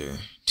loser.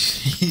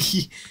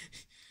 Choose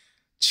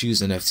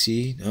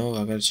NFT. No,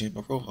 I gotta change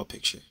my profile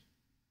picture.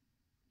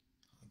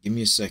 Give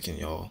me a second,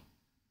 y'all.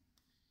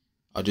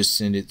 I'll just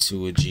send it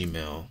to a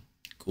Gmail.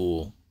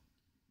 Cool.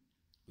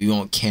 We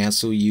won't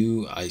cancel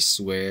you, I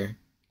swear.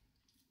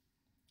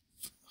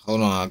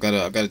 Hold on, I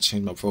gotta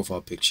change my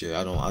profile picture.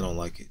 I don't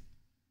like it.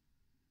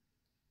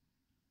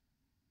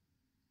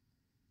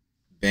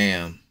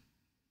 Bam.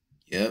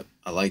 Yep,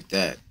 I like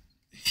that.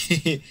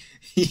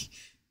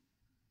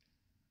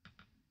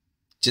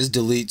 Just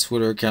delete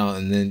Twitter account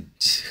and then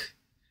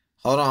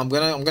hold on,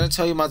 I'm gonna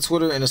tell you my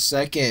Twitter in a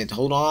second.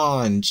 Hold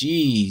on,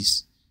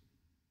 jeez.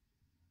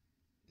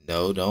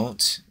 No,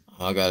 don't.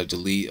 I gotta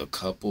delete a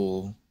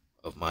couple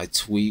of my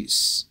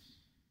tweets.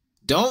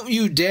 Don't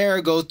you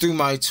dare go through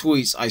my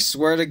tweets. I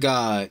swear to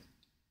God.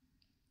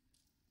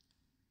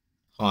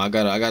 Oh, I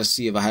gotta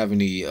see if I have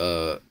any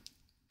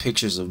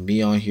pictures of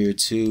me on here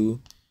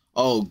too.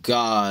 Oh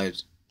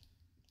God.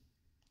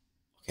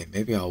 Okay,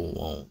 maybe I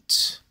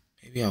won't.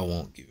 Maybe I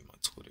won't give you my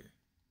Twitter.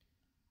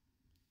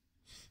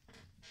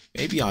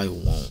 Maybe I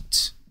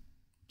won't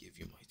give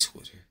you my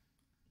Twitter.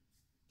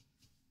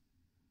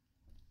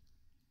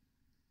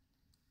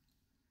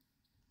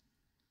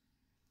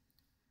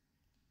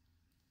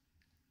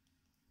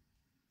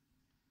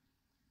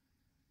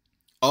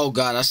 Oh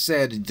God, I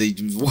said the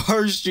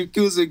worst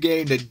Yakuza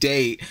game to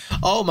date.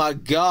 Oh my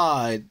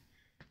God.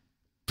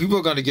 People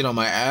are gonna get on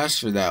my ass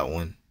for that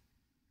one.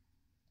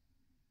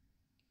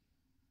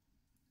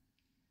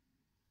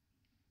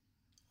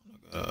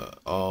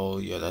 Oh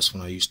yeah, that's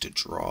when I used to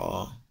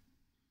draw.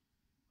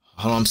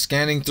 Hold on, I'm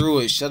scanning through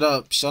it. Shut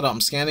up. Shut up.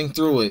 I'm scanning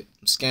through it.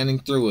 I'm scanning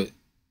through it.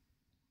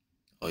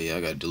 Oh yeah,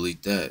 I gotta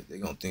delete that. They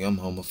gonna think I'm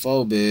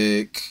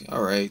homophobic.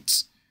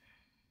 Alright.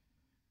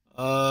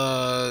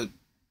 No.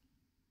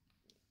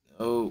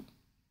 Nope.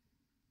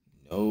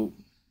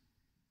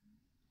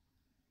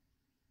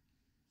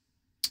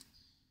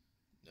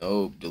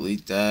 Nope.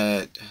 Delete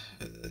that.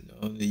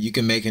 No, you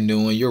can make a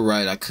new one. You're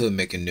right. I could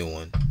make a new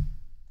one.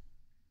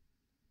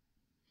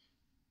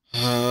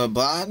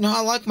 But no,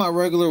 I like my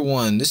regular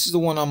one. This is the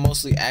one I'm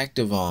mostly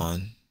active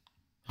on.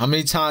 How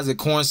many times did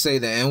Corn say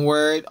the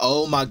N-word?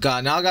 Oh my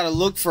God. Now I gotta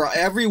look for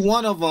every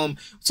one of them.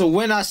 So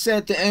when I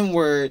said the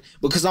N-word,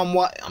 because I'm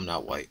white. I'm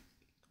not white.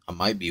 I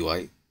might be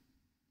white.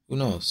 Who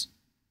knows?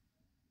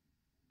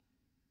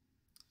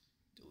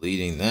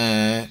 Deleting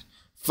that.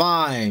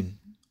 Fine.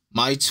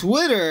 My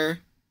Twitter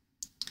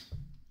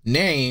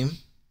name.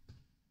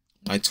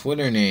 My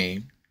Twitter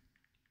name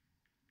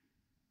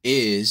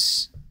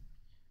is,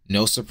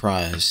 no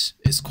surprise,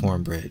 it's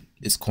cornbread.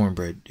 It's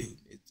cornbread, dude.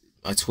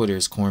 My Twitter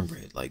is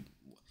cornbread. Like,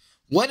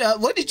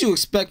 what did you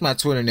expect my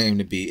Twitter name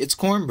to be? It's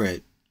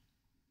cornbread.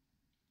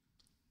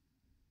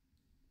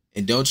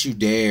 And don't you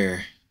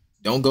dare.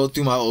 Don't go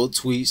through my old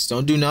tweets.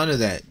 Don't do none of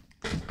that.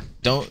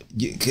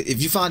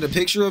 If you find a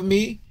picture of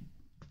me,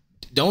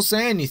 don't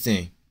say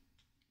anything.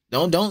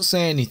 Don't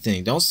say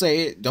anything. Don't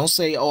say it. Don't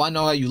say, oh, I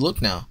know how you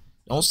look now.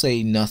 Don't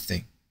say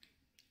nothing.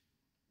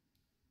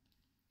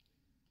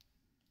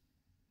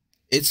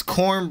 It's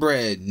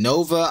cornbread.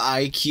 Nova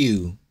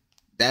IQ.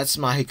 That's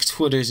my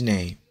Twitter's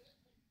name.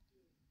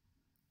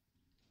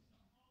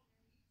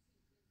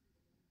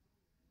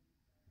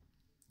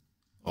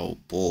 Oh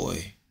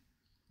boy.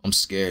 I'm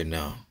scared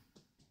now.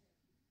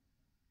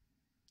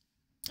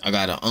 I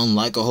gotta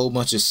unlike a whole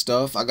bunch of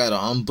stuff. I gotta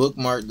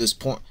unbookmark this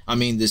point. I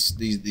mean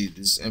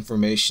this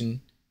information.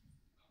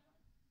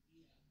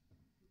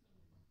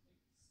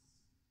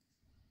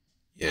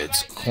 Yeah,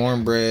 it's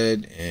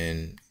cornbread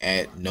and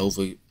at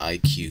Nova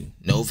IQ.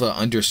 Nova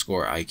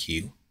underscore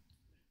IQ.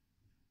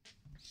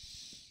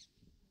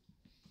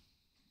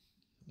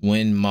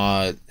 When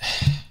mod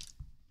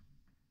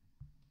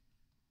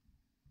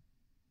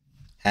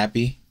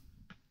happy.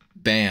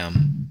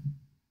 Bam.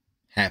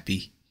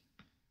 Happy.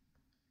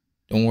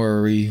 Don't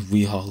worry,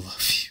 we all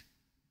love you.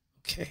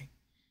 Okay.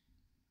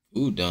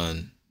 Ooh,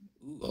 done.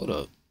 Ooh, hold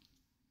up.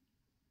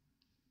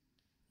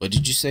 What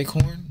did you say,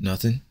 Corn?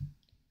 Nothing.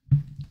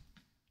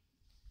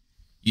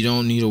 You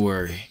don't need to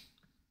worry.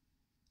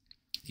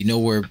 You know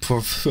where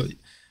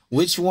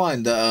which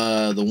one?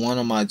 The one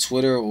on my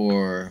Twitter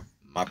or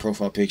my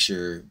profile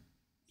picture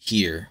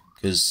here?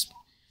 Because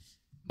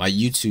my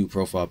YouTube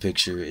profile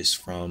picture is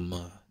from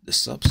the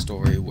sub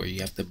story where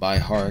you have to buy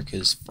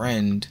Haruka's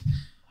friend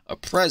a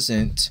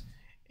present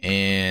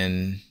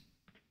and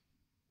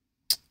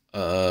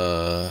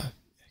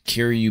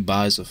Kiryu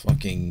buys a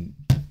fucking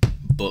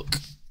book,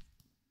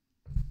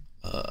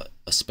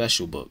 a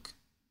special book.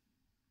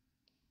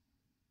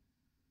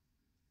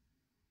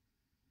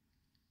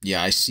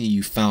 Yeah, I see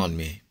you found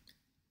me.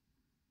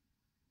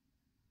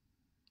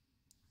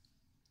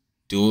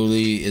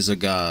 Dually is a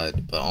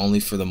god, but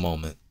only for the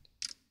moment.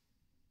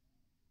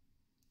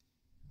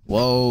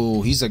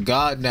 Whoa, he's a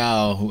god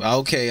now.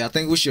 Okay, I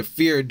think we should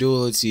fear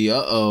duality.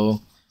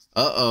 Uh-oh.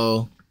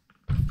 Uh-oh.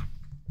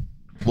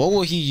 What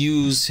will he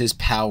use his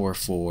power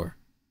for?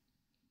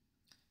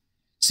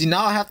 See,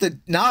 now I have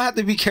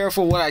to be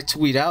careful what I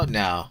tweet out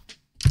now.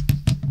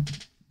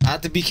 I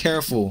have to be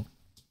careful.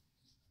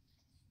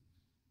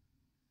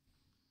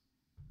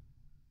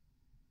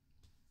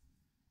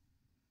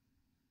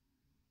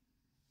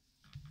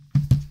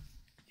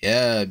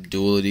 Yeah,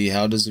 duality,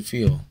 how does it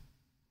feel?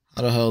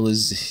 How the hell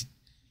is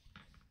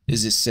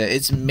it said?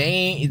 It's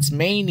Maney.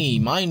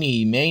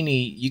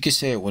 You can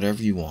say it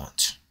whatever you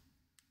want.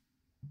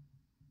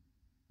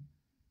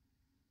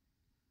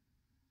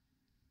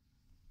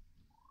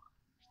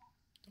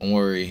 Don't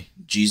worry,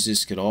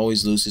 Jesus could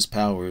always lose his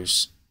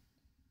powers.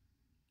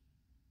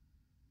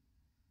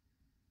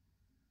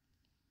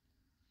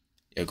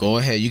 Yeah, go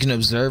ahead. You can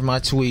observe my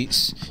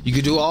tweets. You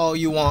can do all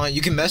you want.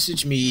 You can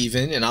message me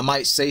even, and I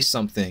might say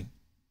something.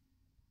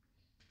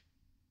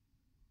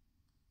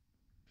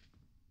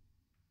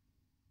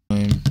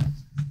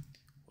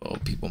 Well,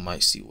 people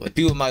might see what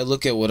people might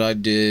look at what I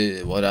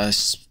did, what I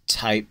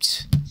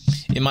typed.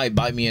 It might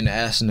bite me in the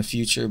ass in the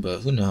future, but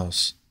who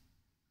knows?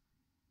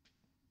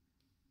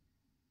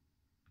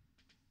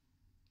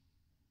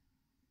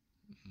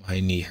 My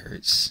knee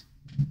hurts.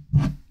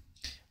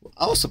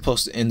 I was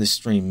supposed to end the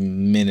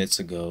stream minutes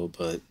ago,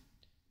 but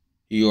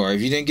you are.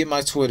 If you didn't get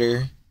my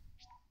Twitter,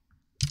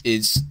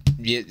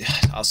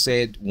 I'll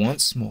say it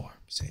once more.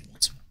 Say it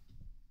once more.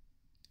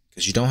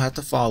 Because you don't have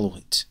to follow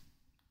it.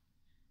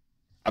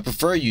 I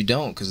prefer you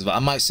don't, because I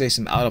might say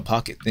some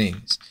out-of-pocket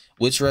things.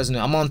 Which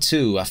resonant? I'm on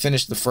 2. I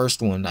finished the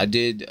first one. I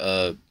did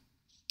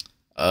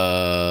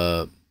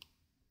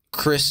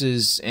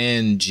Chris's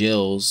and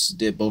Jill's.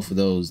 Did both of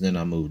those, then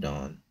I moved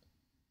on.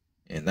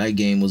 And that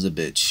game was a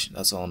bitch.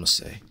 That's all I'm gonna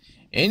say.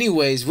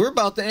 Anyways, we're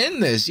about to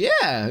end this.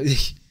 Yeah.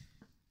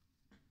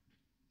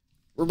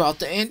 We're about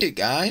to end it,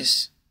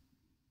 guys.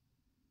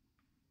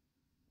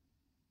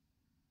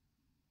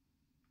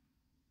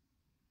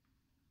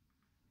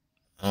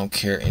 I don't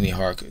care any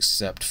heart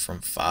except from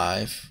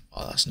 5.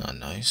 Oh, that's not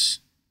nice.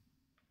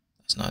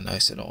 That's not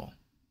nice at all.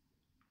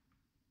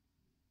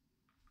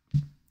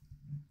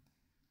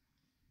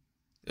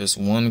 There's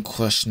one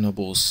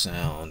questionable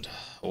sound.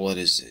 What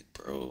is it,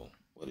 bro?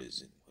 What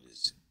is it? What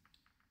is it?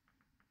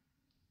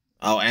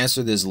 I'll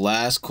answer this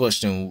last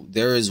question.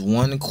 There is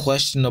one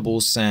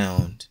questionable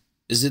sound.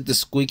 Is it the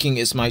squeaking?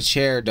 It's my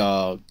chair,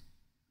 dog.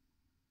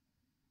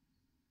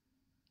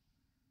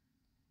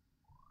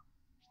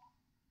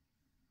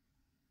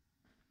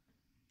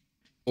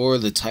 Or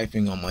the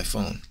typing on my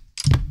phone.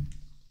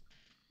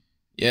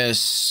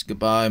 Yes,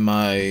 goodbye,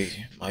 my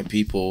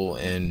people,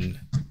 and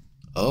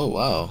oh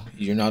wow,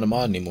 you're not a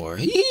mod anymore.